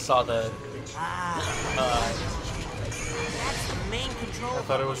until I saw the I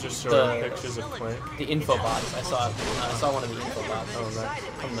thought it was just showing pictures of Clank. the info box. I saw one of the info box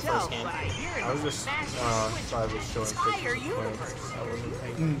from the first game. I was just thought it was showing pictures of Clank. I wasn't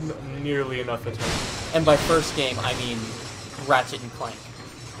paying nearly enough attention. And by first game, I mean Ratchet and Clank,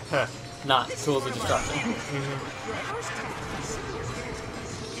 Huh. not Tools of Destruction.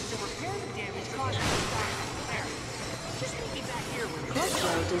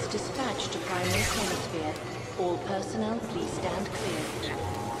 Crossroads is dispatched to primary hemisphere. All personnel, please stand clear.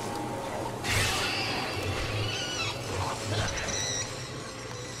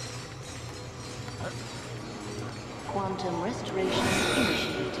 Quantum restoration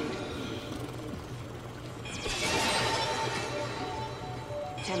initiated.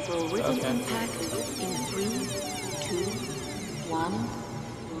 Temporal rhythm impact in 3, 2, 1.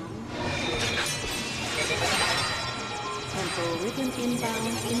 Temporal rhythm inbound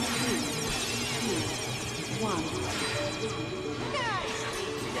in 3, 2, 1.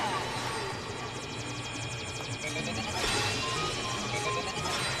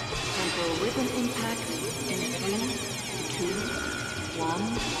 Temporal rhythm impact in 3, 2, 1.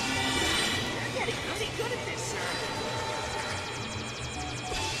 You're getting pretty good at this, sir.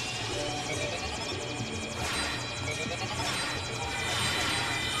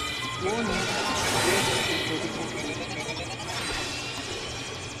 Warning, rift speaker detected.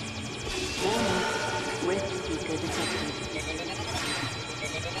 Warning, rift speaker detected.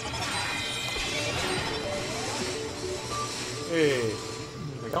 Hey,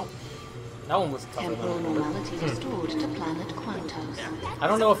 there we go. That one was tougher Temporal than I normality remember. restored to planet Quantos. I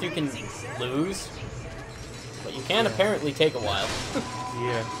don't know if you can lose, but you can apparently take a while.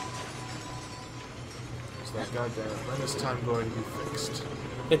 Yeah. So that goddamn, when is time going to be fixed?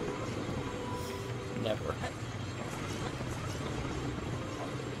 Never.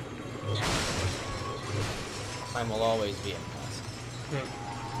 Time will always be impossible.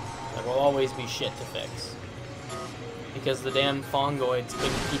 There will always be shit to fix. Because the damn Fongoids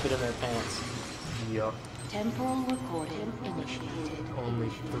couldn't keep it in their pants. Yup. Temporal recording initiated. Only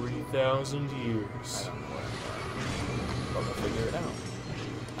 3,000 years. I don't know where. But we'll figure it out.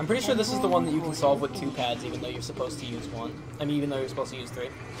 I'm pretty sure this is the one that you can solve with 2 pads, even though you're supposed to use 1. I mean, even though you're supposed to use 3.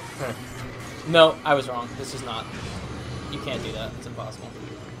 No, I was wrong. This is not. You can't do that. It's impossible.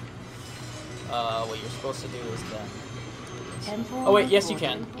 What you're supposed to do is that. Oh wait, yes you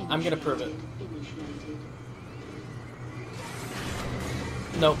can. I'm gonna prove it.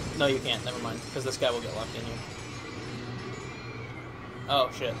 No, no you can't. Never mind. Because this guy will get locked in here.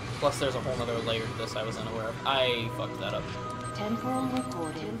 Oh shit. Plus there's a whole other layer to this I was unaware of. I fucked that up. Temporal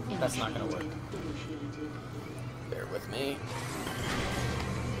recording. That's not gonna work. Bear with me.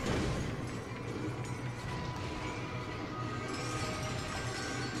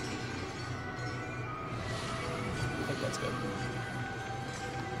 I think that's good.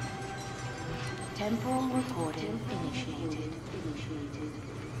 Temporal recording initiated.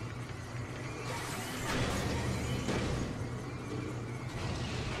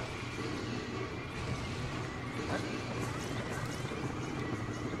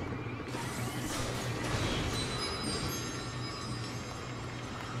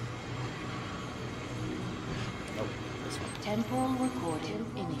 Temporal recording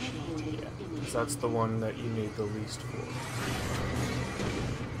initiated. Because that's the one that you need the least for.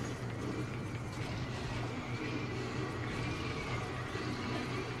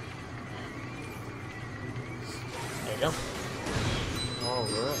 There you go.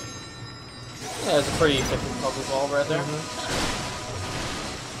 Alright. Yeah, that's a pretty efficient puzzle solve right there.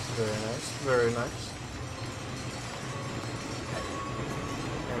 Very nice, very nice.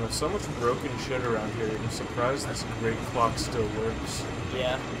 And with so much broken shit around here, I'm surprised this great clock still works.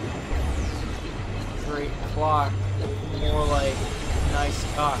 Yeah. Great clock. More like nice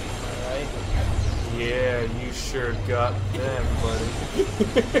cock, am I right? Yeah, you sure got them,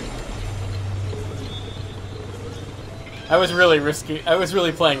 buddy. I was really risky. I was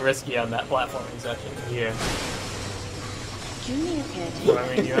really playing risky on that platforming section. Yeah. Junior caretaker. But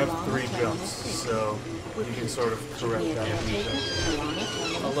I mean, you have 3 jumps, so you can sort of correct that if you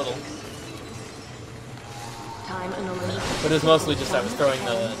jump. A little. Time anomaly. But it's mostly just I was throwing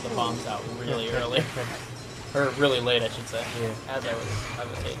the bombs out really early. Or really late, I should say. Yeah. As I was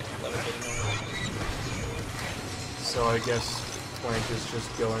levitating over. So I guess Clank is just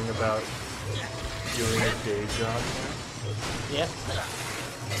going about doing a day job now? Yeah.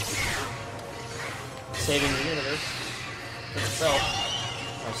 Saving the universe. For itself.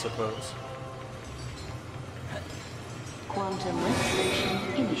 I suppose. Quantum restoration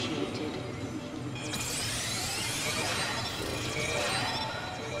initiated.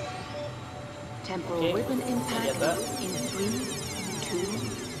 Temporal ribbon impact in 3, 2,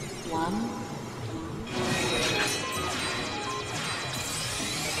 1.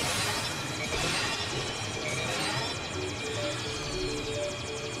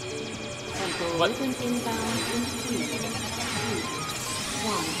 Temporal ribbon inbound in 3, 2,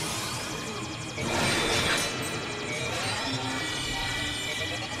 1.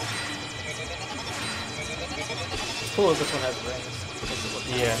 It's cool that this one has rings.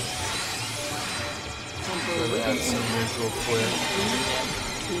 Yeah. Really add some visual flair.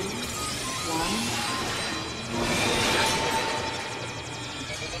 3, 2, 1.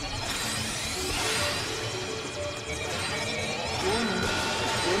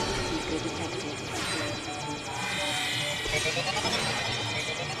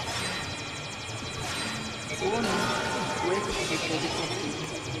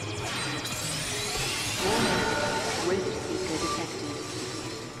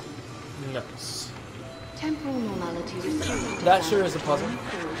 Nice. Temporal normality restored. That sure is a puzzle.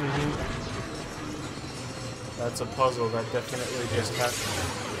 That's a puzzle that definitely just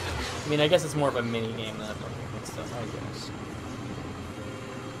happened. I mean, I guess it's more of a mini game than a puzzle, but still, I guess.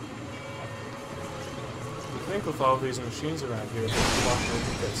 You think with all these machines around here, the clock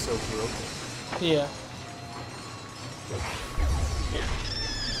wouldn't get so broken. Yeah.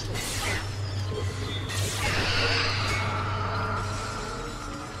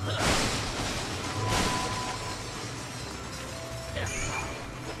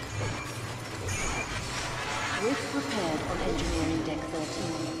 Rift repaired on engineering deck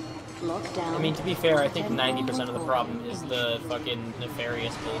 13. Lockdown. I mean, to be fair, I think 90% of the problem is the fucking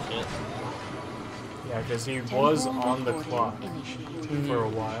nefarious bullshit. Yeah, because he was on the clock for a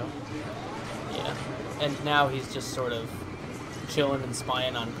while. Yeah. And now he's just sort of chilling and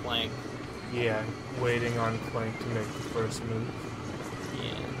spying on Clank. Yeah, waiting on Clank to make the first move.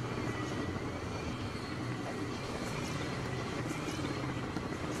 Yeah.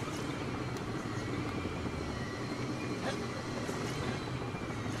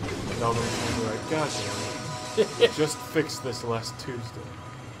 And all the machines are like, God damn it. Just fixed this last Tuesday.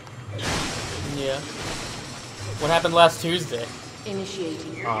 Yeah. What happened last Tuesday?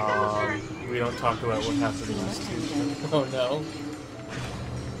 Initiating. We don't talk about what happened last Tuesday. Oh no.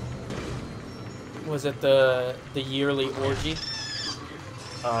 Was it the yearly orgy?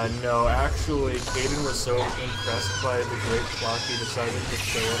 No, actually, Caden was so impressed by the great clock he decided to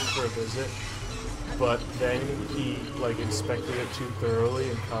show up for a visit. But then he, like, inspected it too thoroughly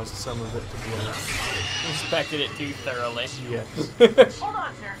and caused some of it to blow up. Inspected it too thoroughly. Yes. Hold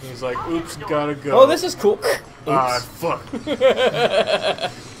on, sir. He's like, oops, gotta go. Oh, this is cool. Fuck.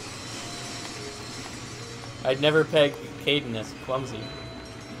 I'd never peg Caden as clumsy.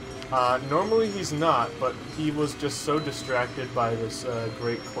 Normally he's not, but he was just so distracted by this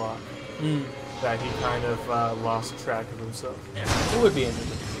great clock that he kind of lost track of himself. It would be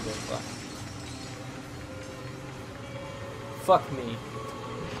interesting to see great clock. Fuck me.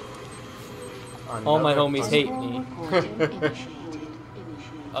 All my homies hate me.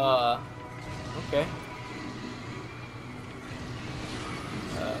 Okay.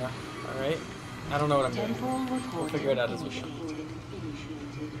 Alright. I don't know what I'm doing. We'll figure it out as we go.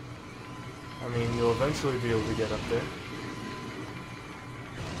 I mean, you'll eventually be able to get up there.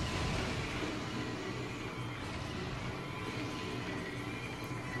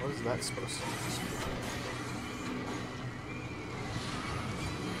 What is that supposed to be?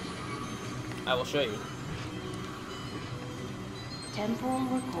 I will show you. Temporal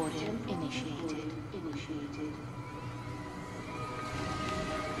recording initiated.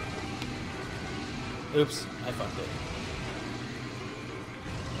 Oops, I fucked it.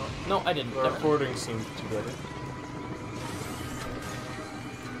 No, I didn't. The recording seemed to get it.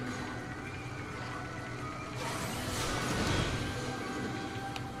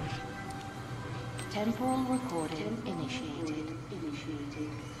 Temporal recording initiated.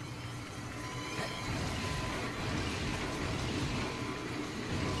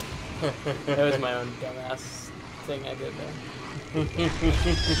 That was my own dumbass thing I did there.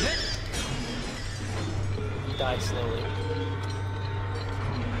 Die slowly.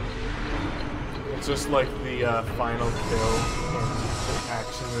 It's just like the final kill in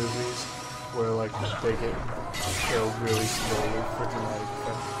action movies, where like they get killed really slowly for dramatic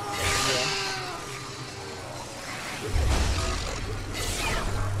effect. Yeah.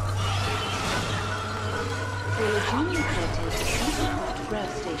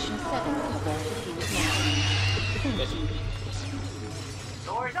 Growth Station 7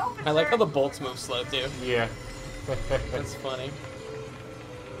 I like how the bolts move slow too. Yeah. That's funny.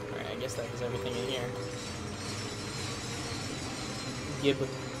 Alright, I guess that was everything in here. Give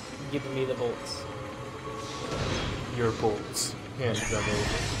me the bolts. Your bolts. Hand them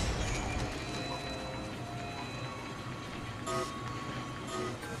over.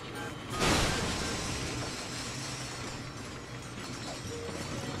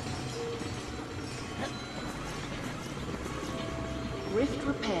 Rift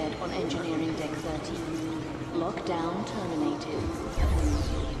repaired on engineering deck 13. Lockdown terminated.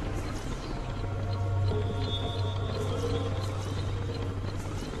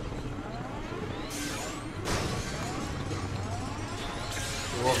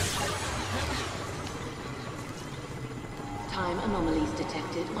 Whoa. Time anomalies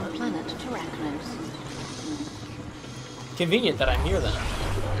detected on planet Terracnos. Convenient that I'm here then.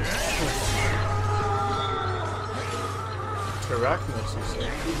 Terracnos, you say?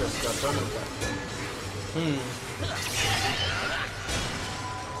 We just got done with that.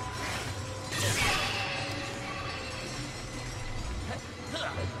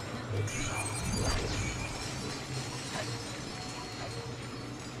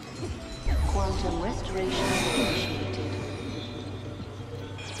 Quantum restoration initiated.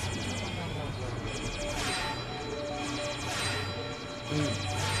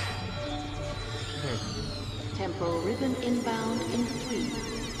 Temporal ribbon inbound in 3,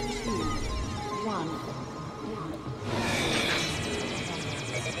 2, 1.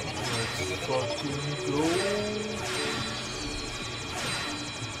 Let's fucking go.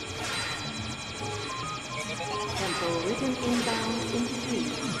 Temporal ribbon inbound in 3, 2,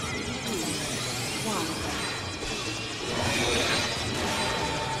 1.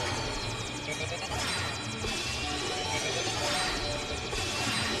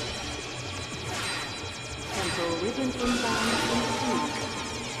 Temporal ribbon inbound in 3, 2,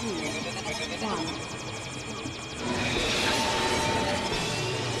 1.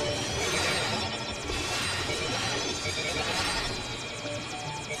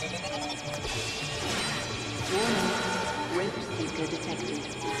 Warning, rape seeker detected.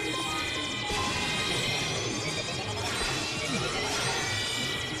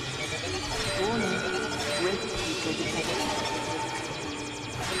 Warning, rape seeker detected.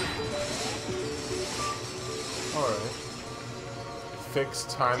 Alright. Fix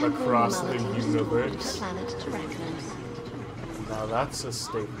time across the universe. Now that's a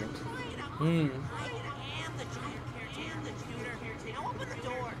statement.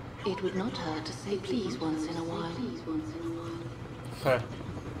 It would not hurt to say please once in a while. Heh.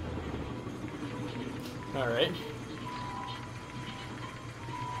 Alright.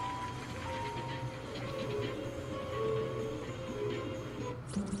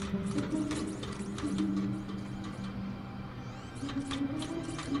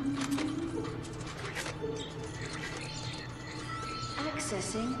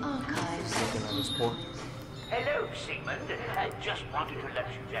 Accessing archives. Looking at his port. Hello, Sigmund. Just wanted to let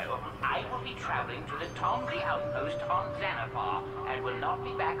you know I will be traveling to the Tomri outpost on Xanathar and will not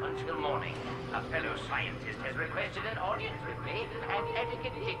be back until morning. A fellow scientist has requested an audience with me, and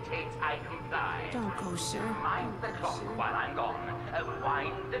etiquette dictates I comply. Don't go, sir. Mind the clock while I'm gone.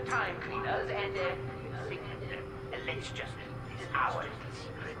 Wind the time cleaners and, Sigmund, let's just keep this our little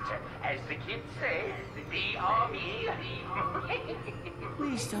secret. As the kids say, B.R.B.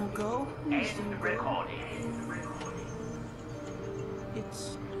 Please don't go. Please don't go. Recording.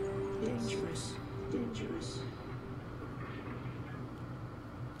 It's dangerous. Dangerous.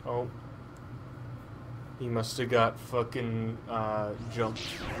 Oh. He must have got fucking jumped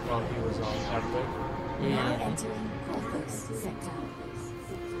while he was on Epic. Now entering Porthos sector.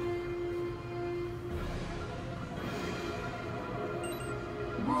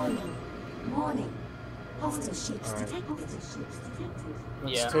 Warning. Warning. Hostile ships detected.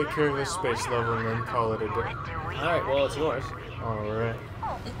 Let's take care of this space level and then call it a day. Alright, well, it's yours. Alright.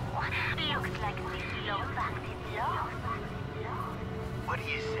 Looks like this Lovax is lost. What do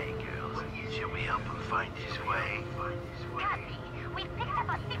you say, girls? Shall we help him find his way? Kathy, we picked up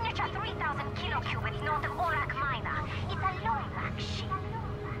a signature 3,000 kilocubits north of Orak Minor. It's a Lovax ship.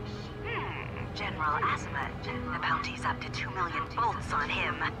 General Azimuth, the bounty's up to 2 million bolts on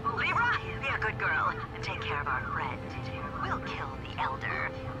him. Libra, be a good girl and take care of our friend. We'll kill the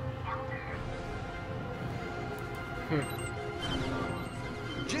Elder.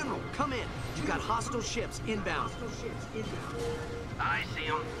 General, come in. You got hostile ships inbound. I see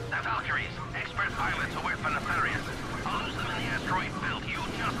them. The Valkyries, expert pilots who work for Nefarious. I'll lose them in the asteroid belt. You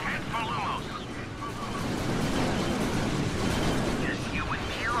just head for Lumos. Just you and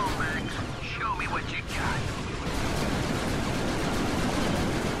me, Lomax. Show me what you got.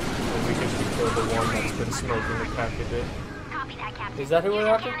 And we can kill the one that's been smoking the pack a day. Copy that, Captain. Is that who we're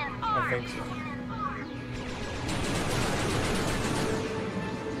after? I think so.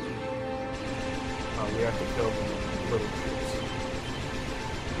 Oh, we have to kill the little troops.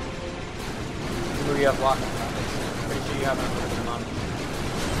 Who do you have locked? Pretty sure you haven't put them on. I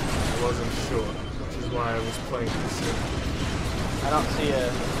wasn't sure, which is why I was playing this game. I don't see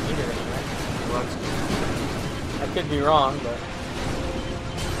a meter anywhere. What? I could be wrong, but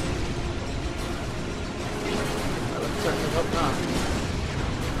I would certainly hope not.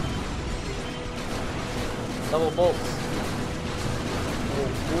 Double bolts. Oh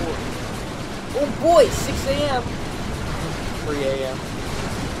boy. Oh boy, 6 a.m. 3 a.m.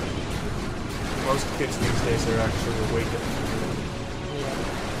 most kids these days are actually awake at 3 a.m. Yeah.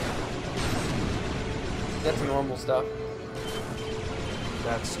 That's normal stuff.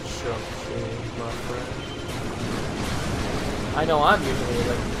 That's chump change, my friend. I know I'm usually awake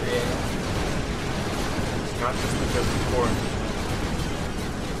at 3 a.m. It's not just because of quarantine.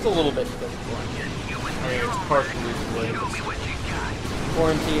 It's a little bit because of quarantine. I mean, it's partially related.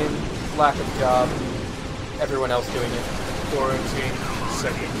 Quarantine, lack of job, everyone else doing it. Quarantine,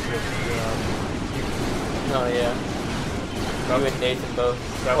 second shift job. Oh yeah. You and Nathan both.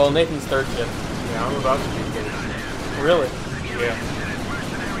 Well, Nathan's third shift. Yeah, I'm about to be third. Really? Yeah.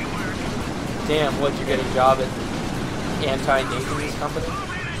 Damn, what, you get a job at anti-Nathan's company?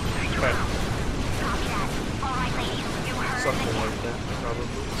 Okay. Something like that, probably.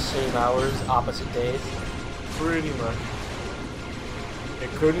 Same hours, opposite days. Pretty much. It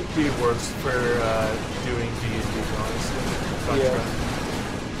couldn't be worse for doing D&D, honestly.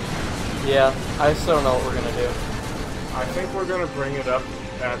 Yeah, I still don't know what we're gonna do. I think we're gonna bring it up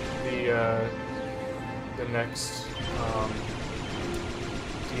at the next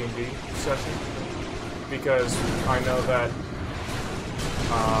D&D session, because I know that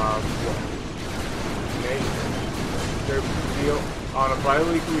on a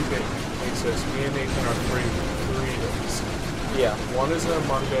bi-weekly basis, me and Nathan are free 3 days. Yeah. One is a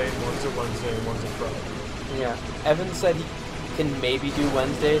Monday, one's a Wednesday, and one's a Friday. Yeah. Evan said he can maybe do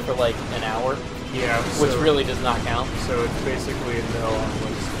Wednesday for like an hour. Yeah. Which really does not count. So it's basically a no on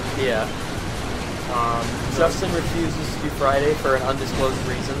Wednesday. Yeah. Justin refuses to do Friday for an undisclosed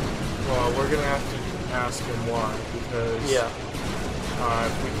reason. Well, we're gonna have to ask him why, because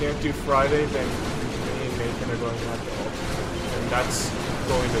if we can't do Friday, then me and Nathan are going to have to alternate, and that's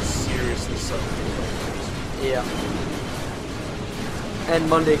going to seriously suck. Yeah. And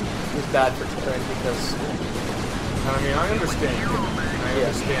Monday is bad for Karen because. I mean, I understand. I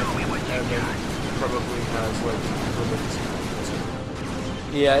understand. And then probably has like religious.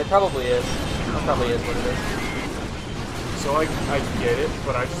 Yeah, it probably is. It probably is what it is. So I get it,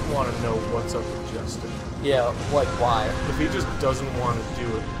 but I just want to know what's up with Justin. Yeah, like why? If he just doesn't want to do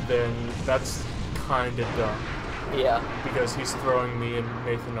it, then that's kind of dumb. Yeah. Because he's throwing me and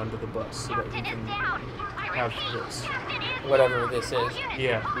Nathan under the bus so that he can have this. Whatever this is.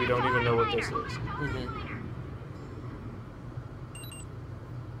 Yeah, we don't even know what this is. Mm-hmm.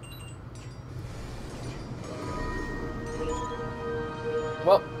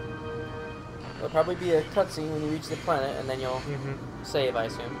 Well, there'll probably be a cutscene when you reach the planet, and then you'll save, I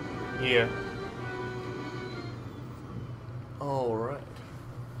assume. Yeah. Alright.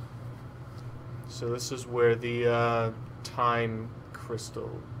 So this is where the time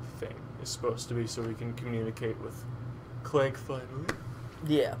crystal thing is supposed to be, so we can communicate with Clank finally.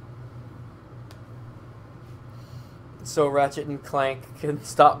 Yeah. So Ratchet and Clank can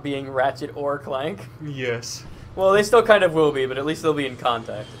stop being Ratchet or Clank? Yes. Well, they still kind of will be, but at least they'll be in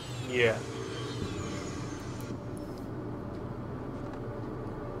contact. Yeah.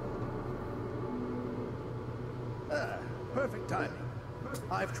 Perfect timing.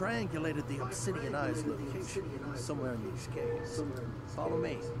 I've triangulated the Obsidian Eye's location somewhere in these caves. Follow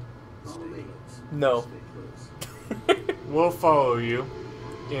me. No. We'll follow you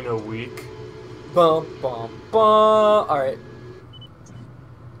in a week. Bum, bum, bum. Alright.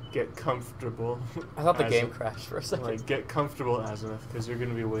 Get comfortable. I thought the game crashed for a second. Like, get comfortable, Azimuth, because you're going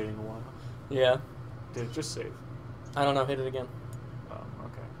to be waiting a while. Yeah. Dude, just save. I don't know, hit it again. Oh,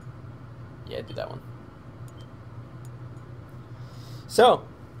 okay. Yeah, do that one. So,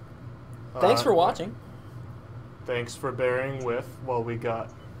 thanks for watching. Thanks for bearing with while we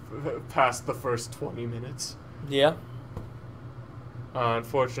got past the first 20 minutes. Yeah.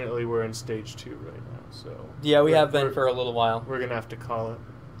 Unfortunately, we're in stage 2 right now, so... Yeah, we have been for a little while. We're gonna have to call it.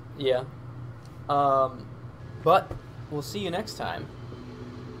 Yeah. But we'll see you next time.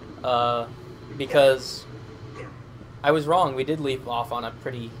 Because I was wrong. We did leave off on a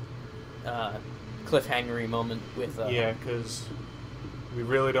pretty cliffhangery moment with... yeah, because we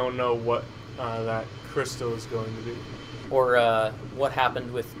really don't know what that crystal is going to be. Or what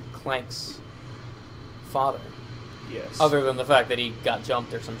happened with Clank's father. Yes. Other than the fact that he got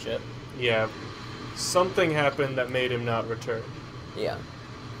jumped or some shit. Yeah. Something happened that made him not return. Yeah.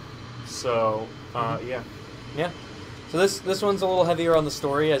 So, yeah. Yeah. So this one's a little heavier on the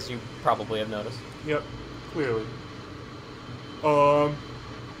story, as you probably have noticed. Yep, clearly.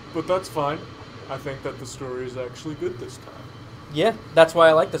 But that's fine. I think that the story is actually good this time. Yeah, that's why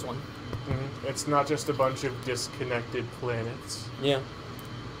I like this one. Mm-hmm. It's not just a bunch of disconnected planets. Yeah.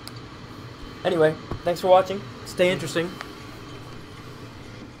 Anyway, thanks for watching. Stay interesting.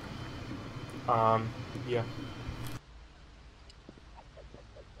 Yeah.